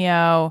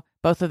Cameo.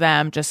 Both of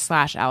them just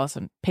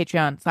 /Allison,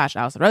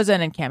 Patreon/Allison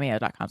Rosen and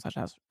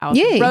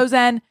Cameo.com/Allison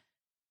Rosen.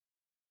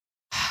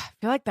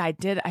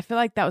 I feel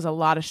like that was a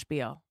lot of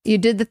spiel. You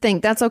did the thing.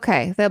 That's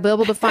okay. They'll be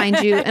able to find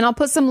you. And I'll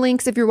put some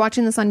links. If you're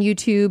watching this on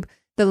YouTube,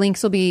 the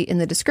links will be in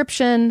the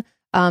description.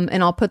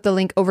 And I'll put the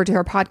link over to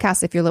her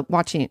podcast if you're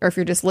watching or if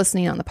you're just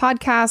listening on the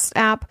podcast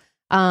app.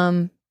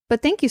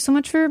 But thank you so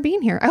much for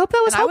being here. I hope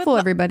that was helpful,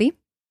 everybody.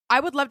 I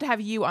would love to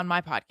have you on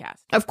my podcast.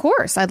 Of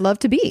course. I'd love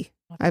to be.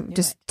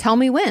 Just tell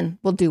me when.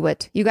 We'll do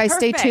it. You guys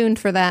stay tuned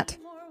for that.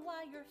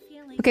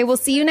 Okay, we'll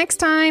see you next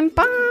time.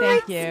 Bye.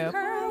 Thank you.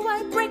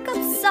 Why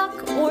breakups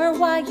suck or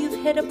why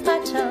you've hit a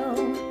plateau.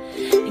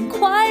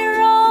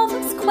 Inquire all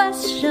those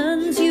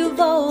questions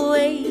you've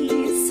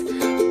always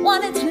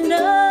wanted to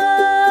know.